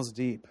 3 miles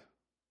deep.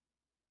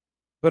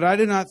 But I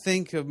do not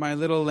think of my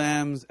little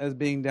lambs as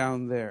being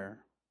down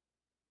there.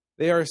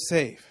 They are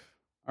safe,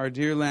 our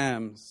dear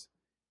lambs,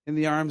 in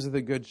the arms of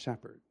the Good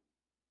Shepherd.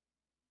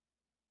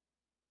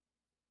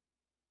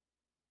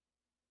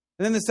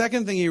 And then the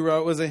second thing he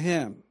wrote was a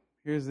hymn.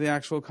 Here's the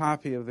actual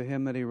copy of the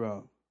hymn that he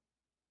wrote.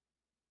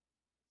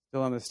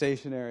 Still on the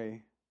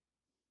stationery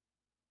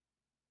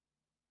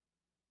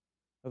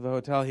of the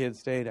hotel he had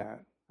stayed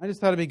at. I just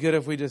thought it'd be good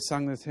if we just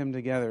sung this hymn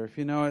together. If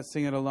you know it,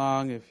 sing it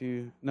along. If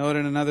you know it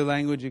in another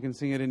language, you can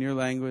sing it in your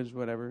language,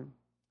 whatever.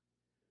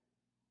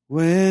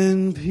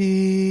 When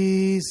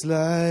peace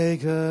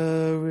like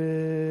a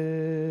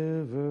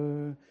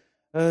river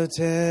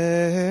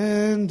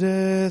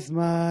attendeth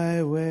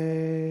my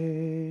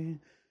way,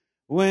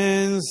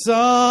 when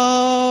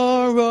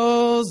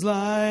sorrows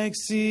like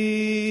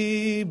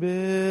sea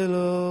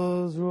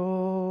billows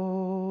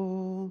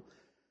roll,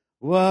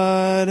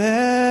 whatever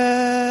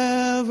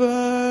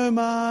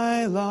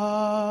my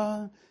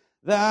lot,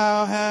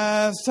 thou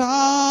hast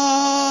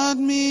taught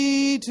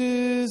me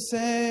to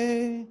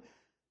say,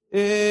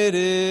 it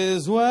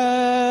is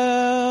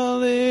well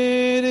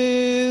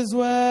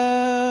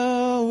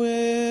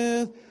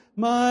with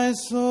my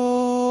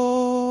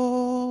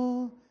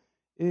soul,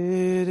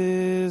 it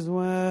is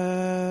well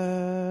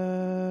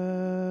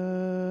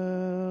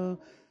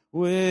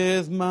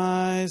with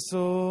my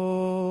soul,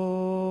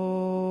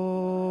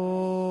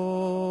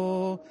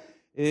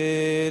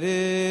 it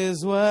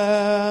is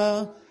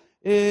well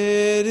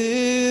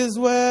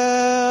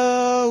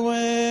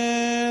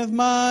when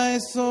my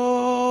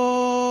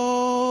soul.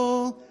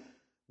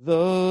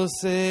 Though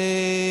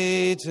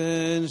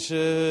Satan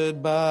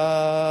should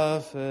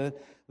buffet,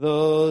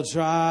 though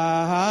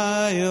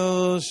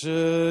trials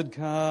should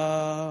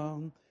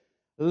come,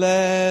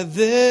 let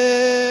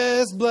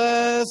this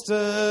blessed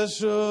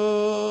assurance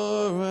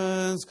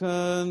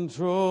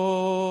control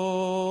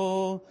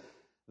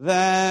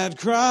that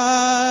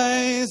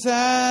Christ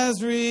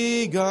has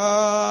regarded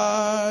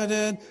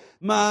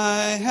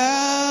my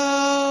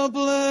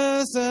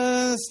helpless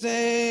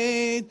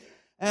estate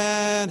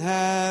and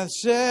hath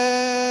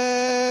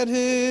shed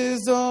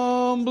his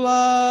own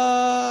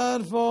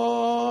blood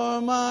for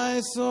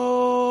my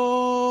soul.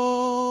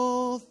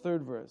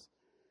 Third verse.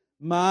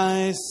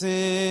 My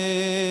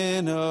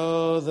sin,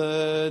 oh,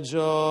 the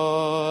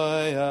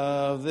joy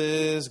of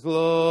this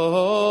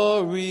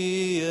glorious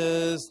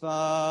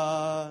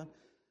thought.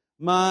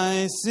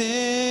 My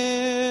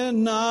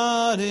sin,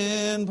 not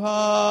in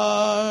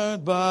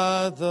part,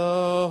 but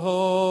the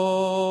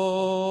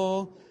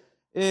whole,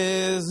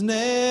 is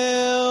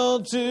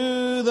nailed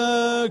to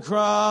the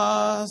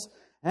cross,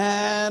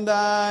 and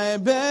I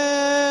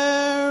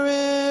bear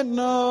it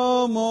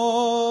no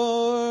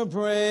more.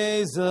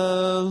 Praise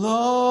the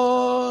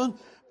Lord,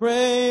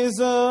 praise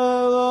the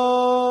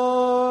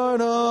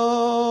Lord,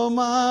 oh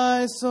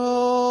my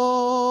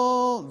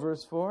soul.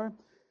 Verse 4.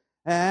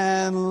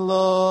 And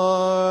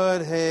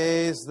Lord,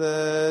 haste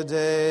the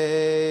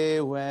day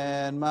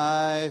when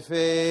my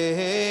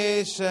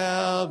face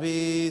shall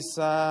be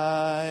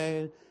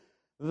sight,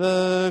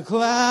 the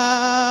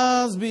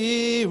clouds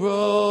be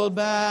rolled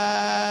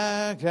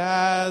back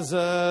as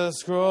a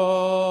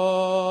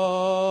scroll,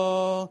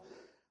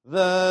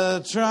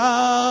 the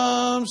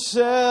trump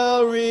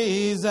shall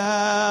resound,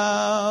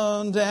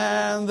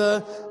 and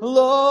the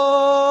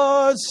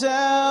Lord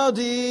shall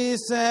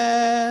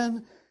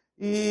descend.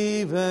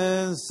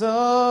 Even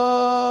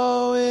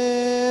so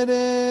it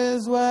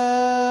is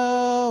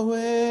well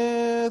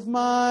with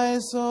my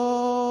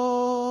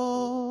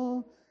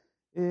soul.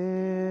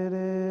 It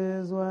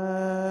is well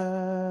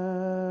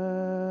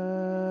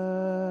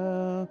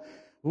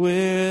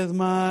with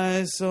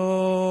my soul.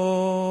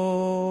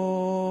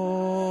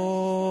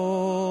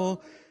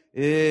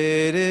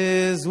 It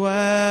is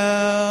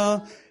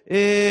well.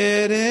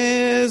 It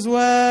is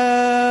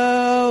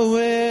well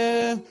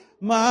with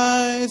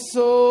my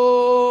soul.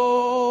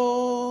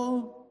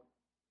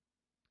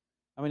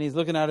 I mean, he's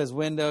looking out his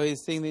window. He's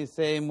seeing these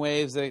same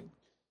waves that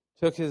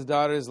took his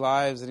daughter's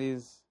lives, and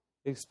he's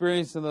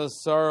experiencing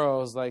those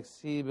sorrows like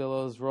sea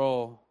billows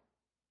roll.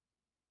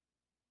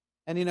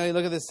 And, you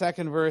look at the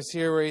second verse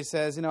here where he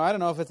says, I don't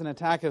know if it's an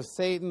attack of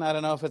Satan. I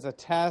don't know if it's a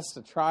test,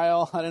 a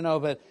trial. I don't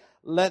know, but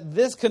let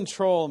this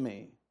control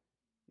me.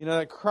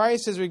 That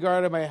Christ has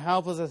regarded my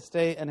helpless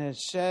estate and has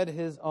shed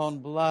his own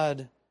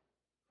blood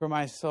for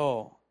my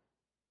soul.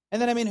 And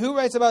then, who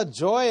writes about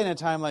joy in a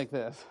time like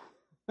this?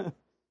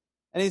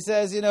 And he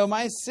says,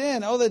 my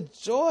sin, oh, the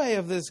joy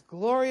of this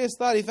glorious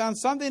thought. He found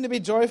something to be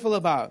joyful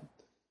about.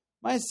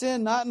 My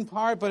sin, not in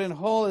part, but in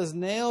whole, is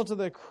nailed to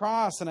the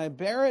cross, and I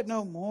bear it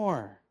no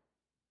more.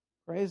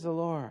 Praise the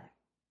Lord.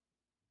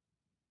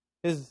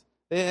 They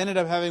ended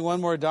up having one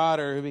more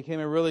daughter who became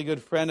a really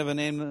good friend of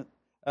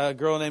a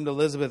girl named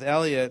Elizabeth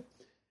Elliot.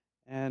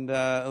 And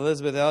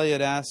Elizabeth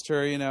Elliot asked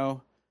her,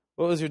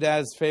 what was your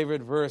dad's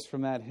favorite verse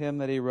from that hymn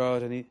that he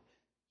wrote? And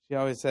she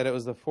always said it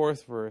was the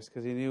fourth verse,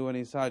 because he knew when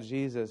he saw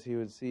Jesus, he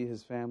would see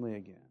his family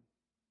again.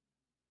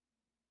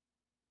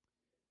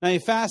 Now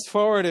you fast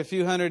forward a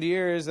few hundred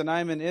years, and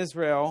I'm in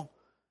Israel,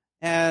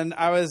 and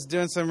I was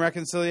doing some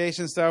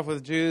reconciliation stuff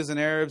with Jews and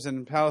Arabs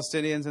and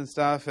Palestinians and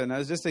stuff, and it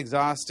was just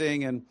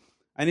exhausting, and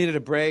I needed a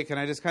break, and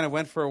I just kind of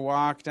went for a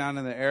walk down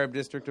in the Arab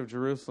district of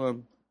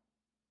Jerusalem.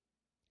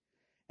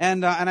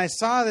 And I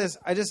saw this,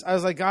 I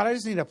was like, God, I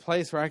just need a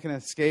place where I can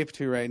escape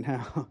to right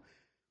now.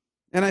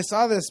 And I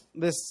saw this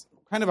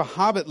kind of a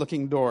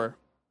hobbit-looking door.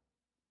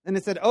 And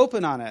it said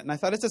open on it. And I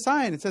thought, it's a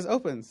sign. It says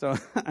open. So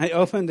I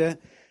opened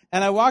it.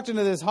 And I walked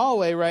into this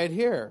hallway right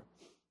here.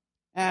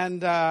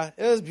 And it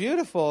was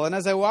beautiful. And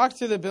as I walked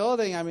through the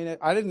building,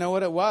 I didn't know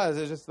what it was.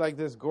 It was just like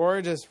this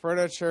gorgeous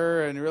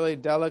furniture and really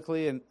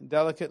delicately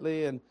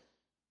and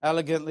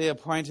elegantly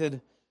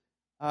appointed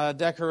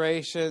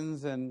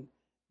decorations. And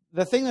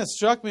the thing that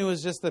struck me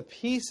was just the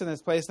peace in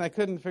this place. And I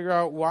couldn't figure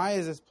out, why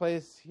is this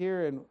place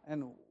here? And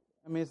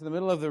it's in the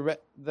middle of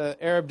the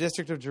Arab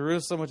district of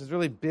Jerusalem, which is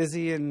really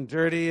busy and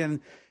dirty, and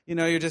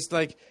you're just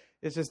like,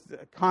 it's just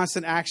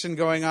constant action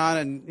going on,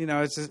 and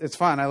it's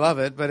fun. I love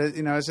it, but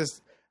it's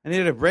just, I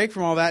needed a break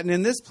from all that. And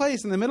in this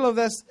place, in the middle of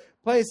this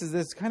place, is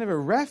this kind of a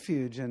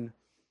refuge, and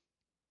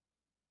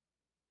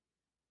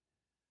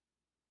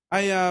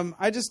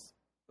I just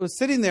was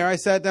sitting there. I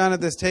sat down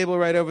at this table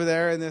right over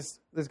there, and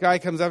this guy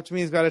comes up to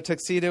me. He's got a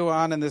tuxedo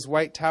on and this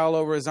white towel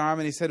over his arm,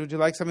 and he said, "Would you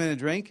like something to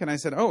drink?" And I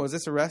said, "Oh, is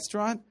this a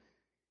restaurant?"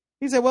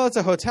 He said, "Well, it's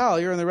a hotel.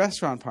 You're in the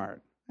restaurant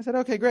part." I said,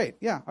 "Okay, great.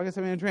 Yeah, I'll get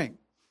something to drink."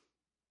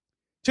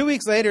 2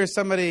 weeks later,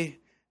 somebody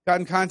got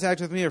in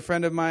contact with me, a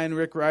friend of mine,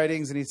 Rick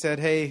Ridings, and he said,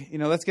 "Hey,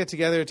 let's get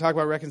together and talk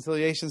about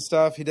reconciliation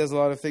stuff." He does a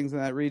lot of things in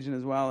that region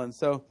as well. And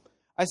so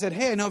I said,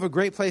 hey, I know of a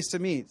great place to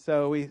meet.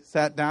 So we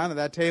sat down at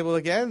that table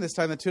again, this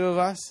time the two of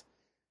us.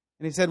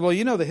 And he said, well,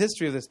 you know the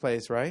history of this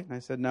place, right? And I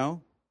said,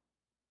 no.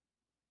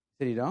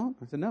 He said, you don't?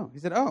 I said, no. He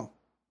said, oh,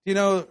 do you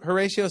know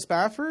Horatio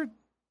Spafford?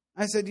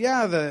 I said,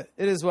 yeah, the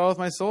It Is Well With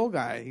My Soul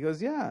guy. He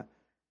goes, yeah.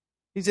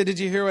 He said, did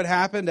you hear what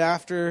happened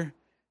after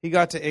he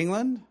got to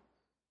England?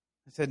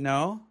 I said,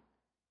 no.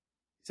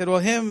 He said, well,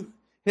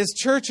 his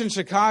church in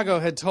Chicago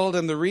had told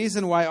him the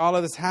reason why all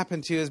of this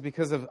happened to you is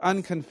because of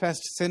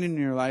unconfessed sin in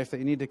your life that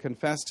you need to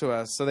confess to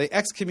us. So they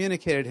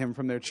excommunicated him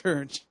from their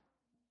church.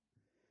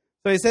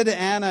 So he said to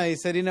Anna, he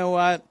said, you know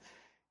what?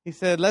 He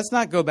said, let's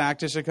not go back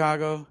to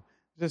Chicago.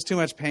 There's too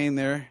much pain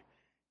there.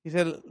 He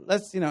said,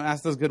 let's,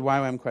 ask those good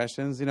YWAM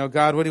questions.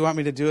 God, what do you want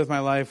me to do with my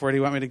life? Where do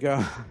you want me to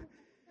go?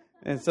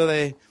 And so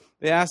they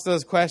asked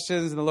those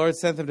questions, and the Lord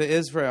sent them to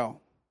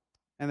Israel.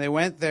 And they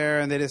went there,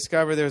 and they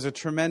discovered there was a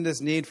tremendous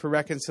need for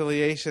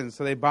reconciliation.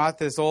 So they bought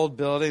this old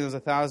building that was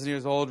 1,000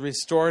 years old,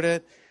 restored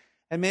it,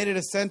 and made it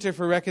a center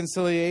for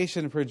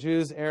reconciliation for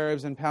Jews,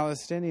 Arabs, and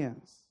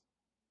Palestinians.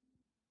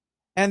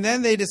 And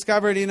then they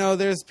discovered,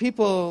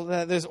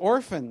 there's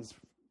orphans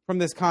from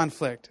this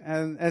conflict.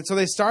 And so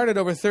they started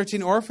over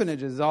 13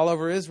 orphanages all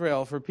over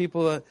Israel for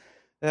people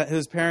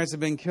whose parents had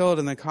been killed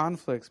in the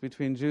conflicts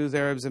between Jews,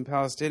 Arabs, and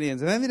Palestinians.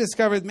 And then they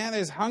discovered, man,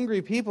 there's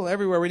hungry people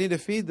everywhere. We need to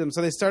feed them.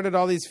 So they started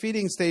all these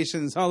feeding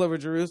stations all over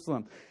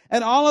Jerusalem.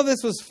 And all of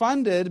this was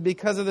funded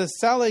because of the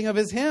selling of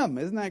his hymn.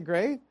 Isn't that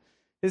great?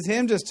 His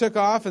hymn just took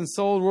off and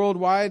sold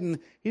worldwide, and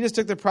he just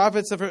took the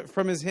profits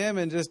from his hymn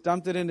and just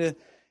dumped it into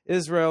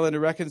Israel,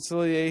 into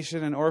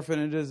reconciliation and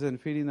orphanages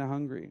and feeding the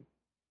hungry.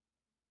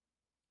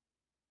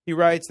 He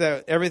writes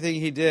that everything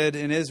he did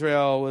in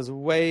Israel was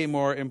way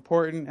more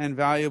important and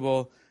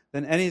valuable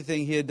than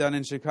anything he had done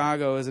in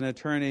Chicago as an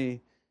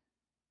attorney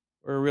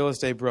or a real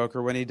estate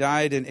broker. When he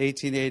died in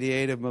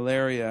 1888 of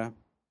malaria,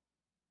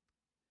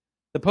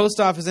 the post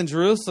office in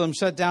Jerusalem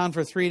shut down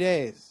for 3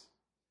 days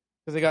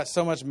because they got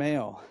so much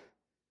mail.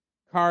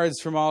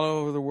 Cards from all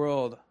over the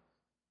world.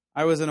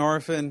 I was an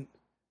orphan.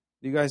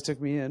 You guys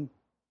took me in.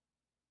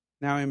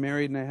 Now I'm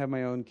married and I have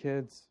my own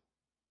kids.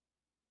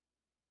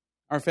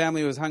 Our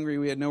family was hungry.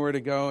 We had nowhere to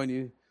go, and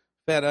you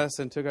fed us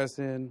and took us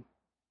in.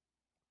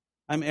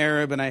 I'm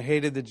Arab, and I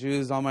hated the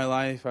Jews all my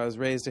life. I was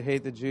raised to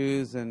hate the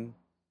Jews, and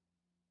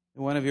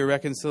in one of your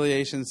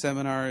reconciliation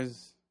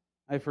seminars,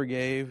 I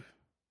forgave.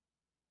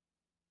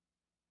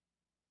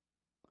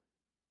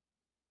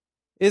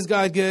 Is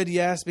God good?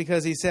 Yes,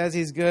 because he says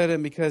he's good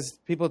and because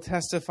people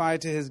testify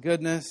to his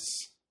goodness.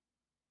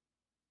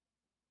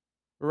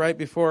 Right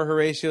before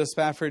Horatio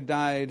Spafford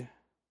died,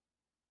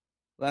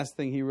 last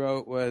thing he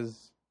wrote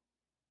was,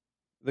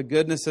 the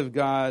goodness of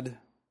God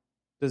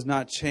does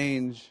not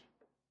change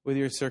with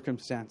your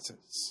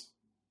circumstances.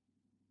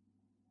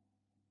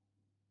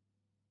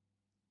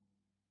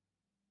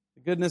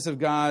 The goodness of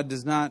God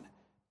does not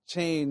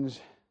change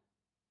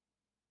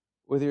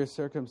with your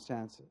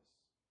circumstances.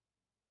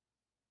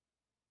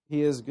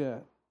 He is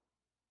good.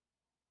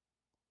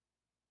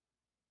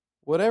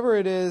 Whatever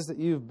it is that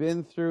you've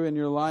been through in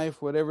your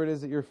life, whatever it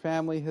is that your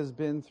family has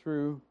been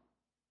through,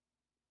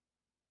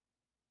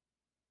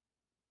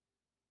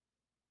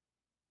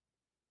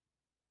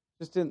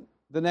 just in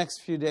the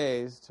next few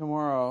days,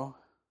 tomorrow,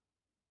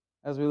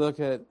 as we look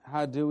at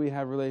how do we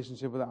have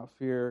relationship without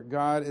fear,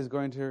 God is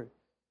going to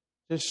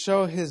just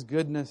show his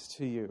goodness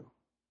to you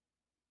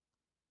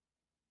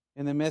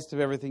in the midst of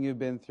everything you've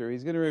been through.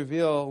 He's going to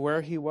reveal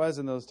where he was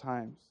in those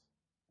times,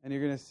 and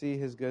you're going to see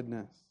his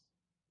goodness.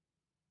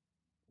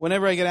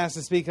 Whenever I get asked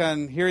to speak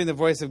on hearing the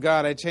voice of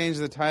God, I change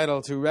the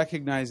title to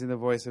recognizing the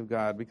voice of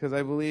God, because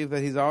I believe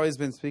that he's always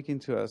been speaking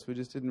to us. We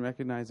just didn't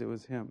recognize it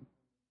was him.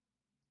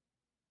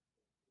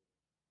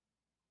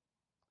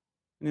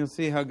 And you'll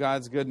see how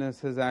God's goodness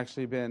has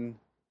actually been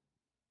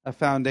a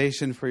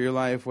foundation for your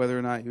life, whether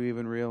or not you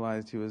even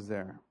realized he was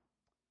there. And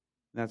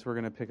that's what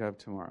we're going to pick up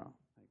tomorrow.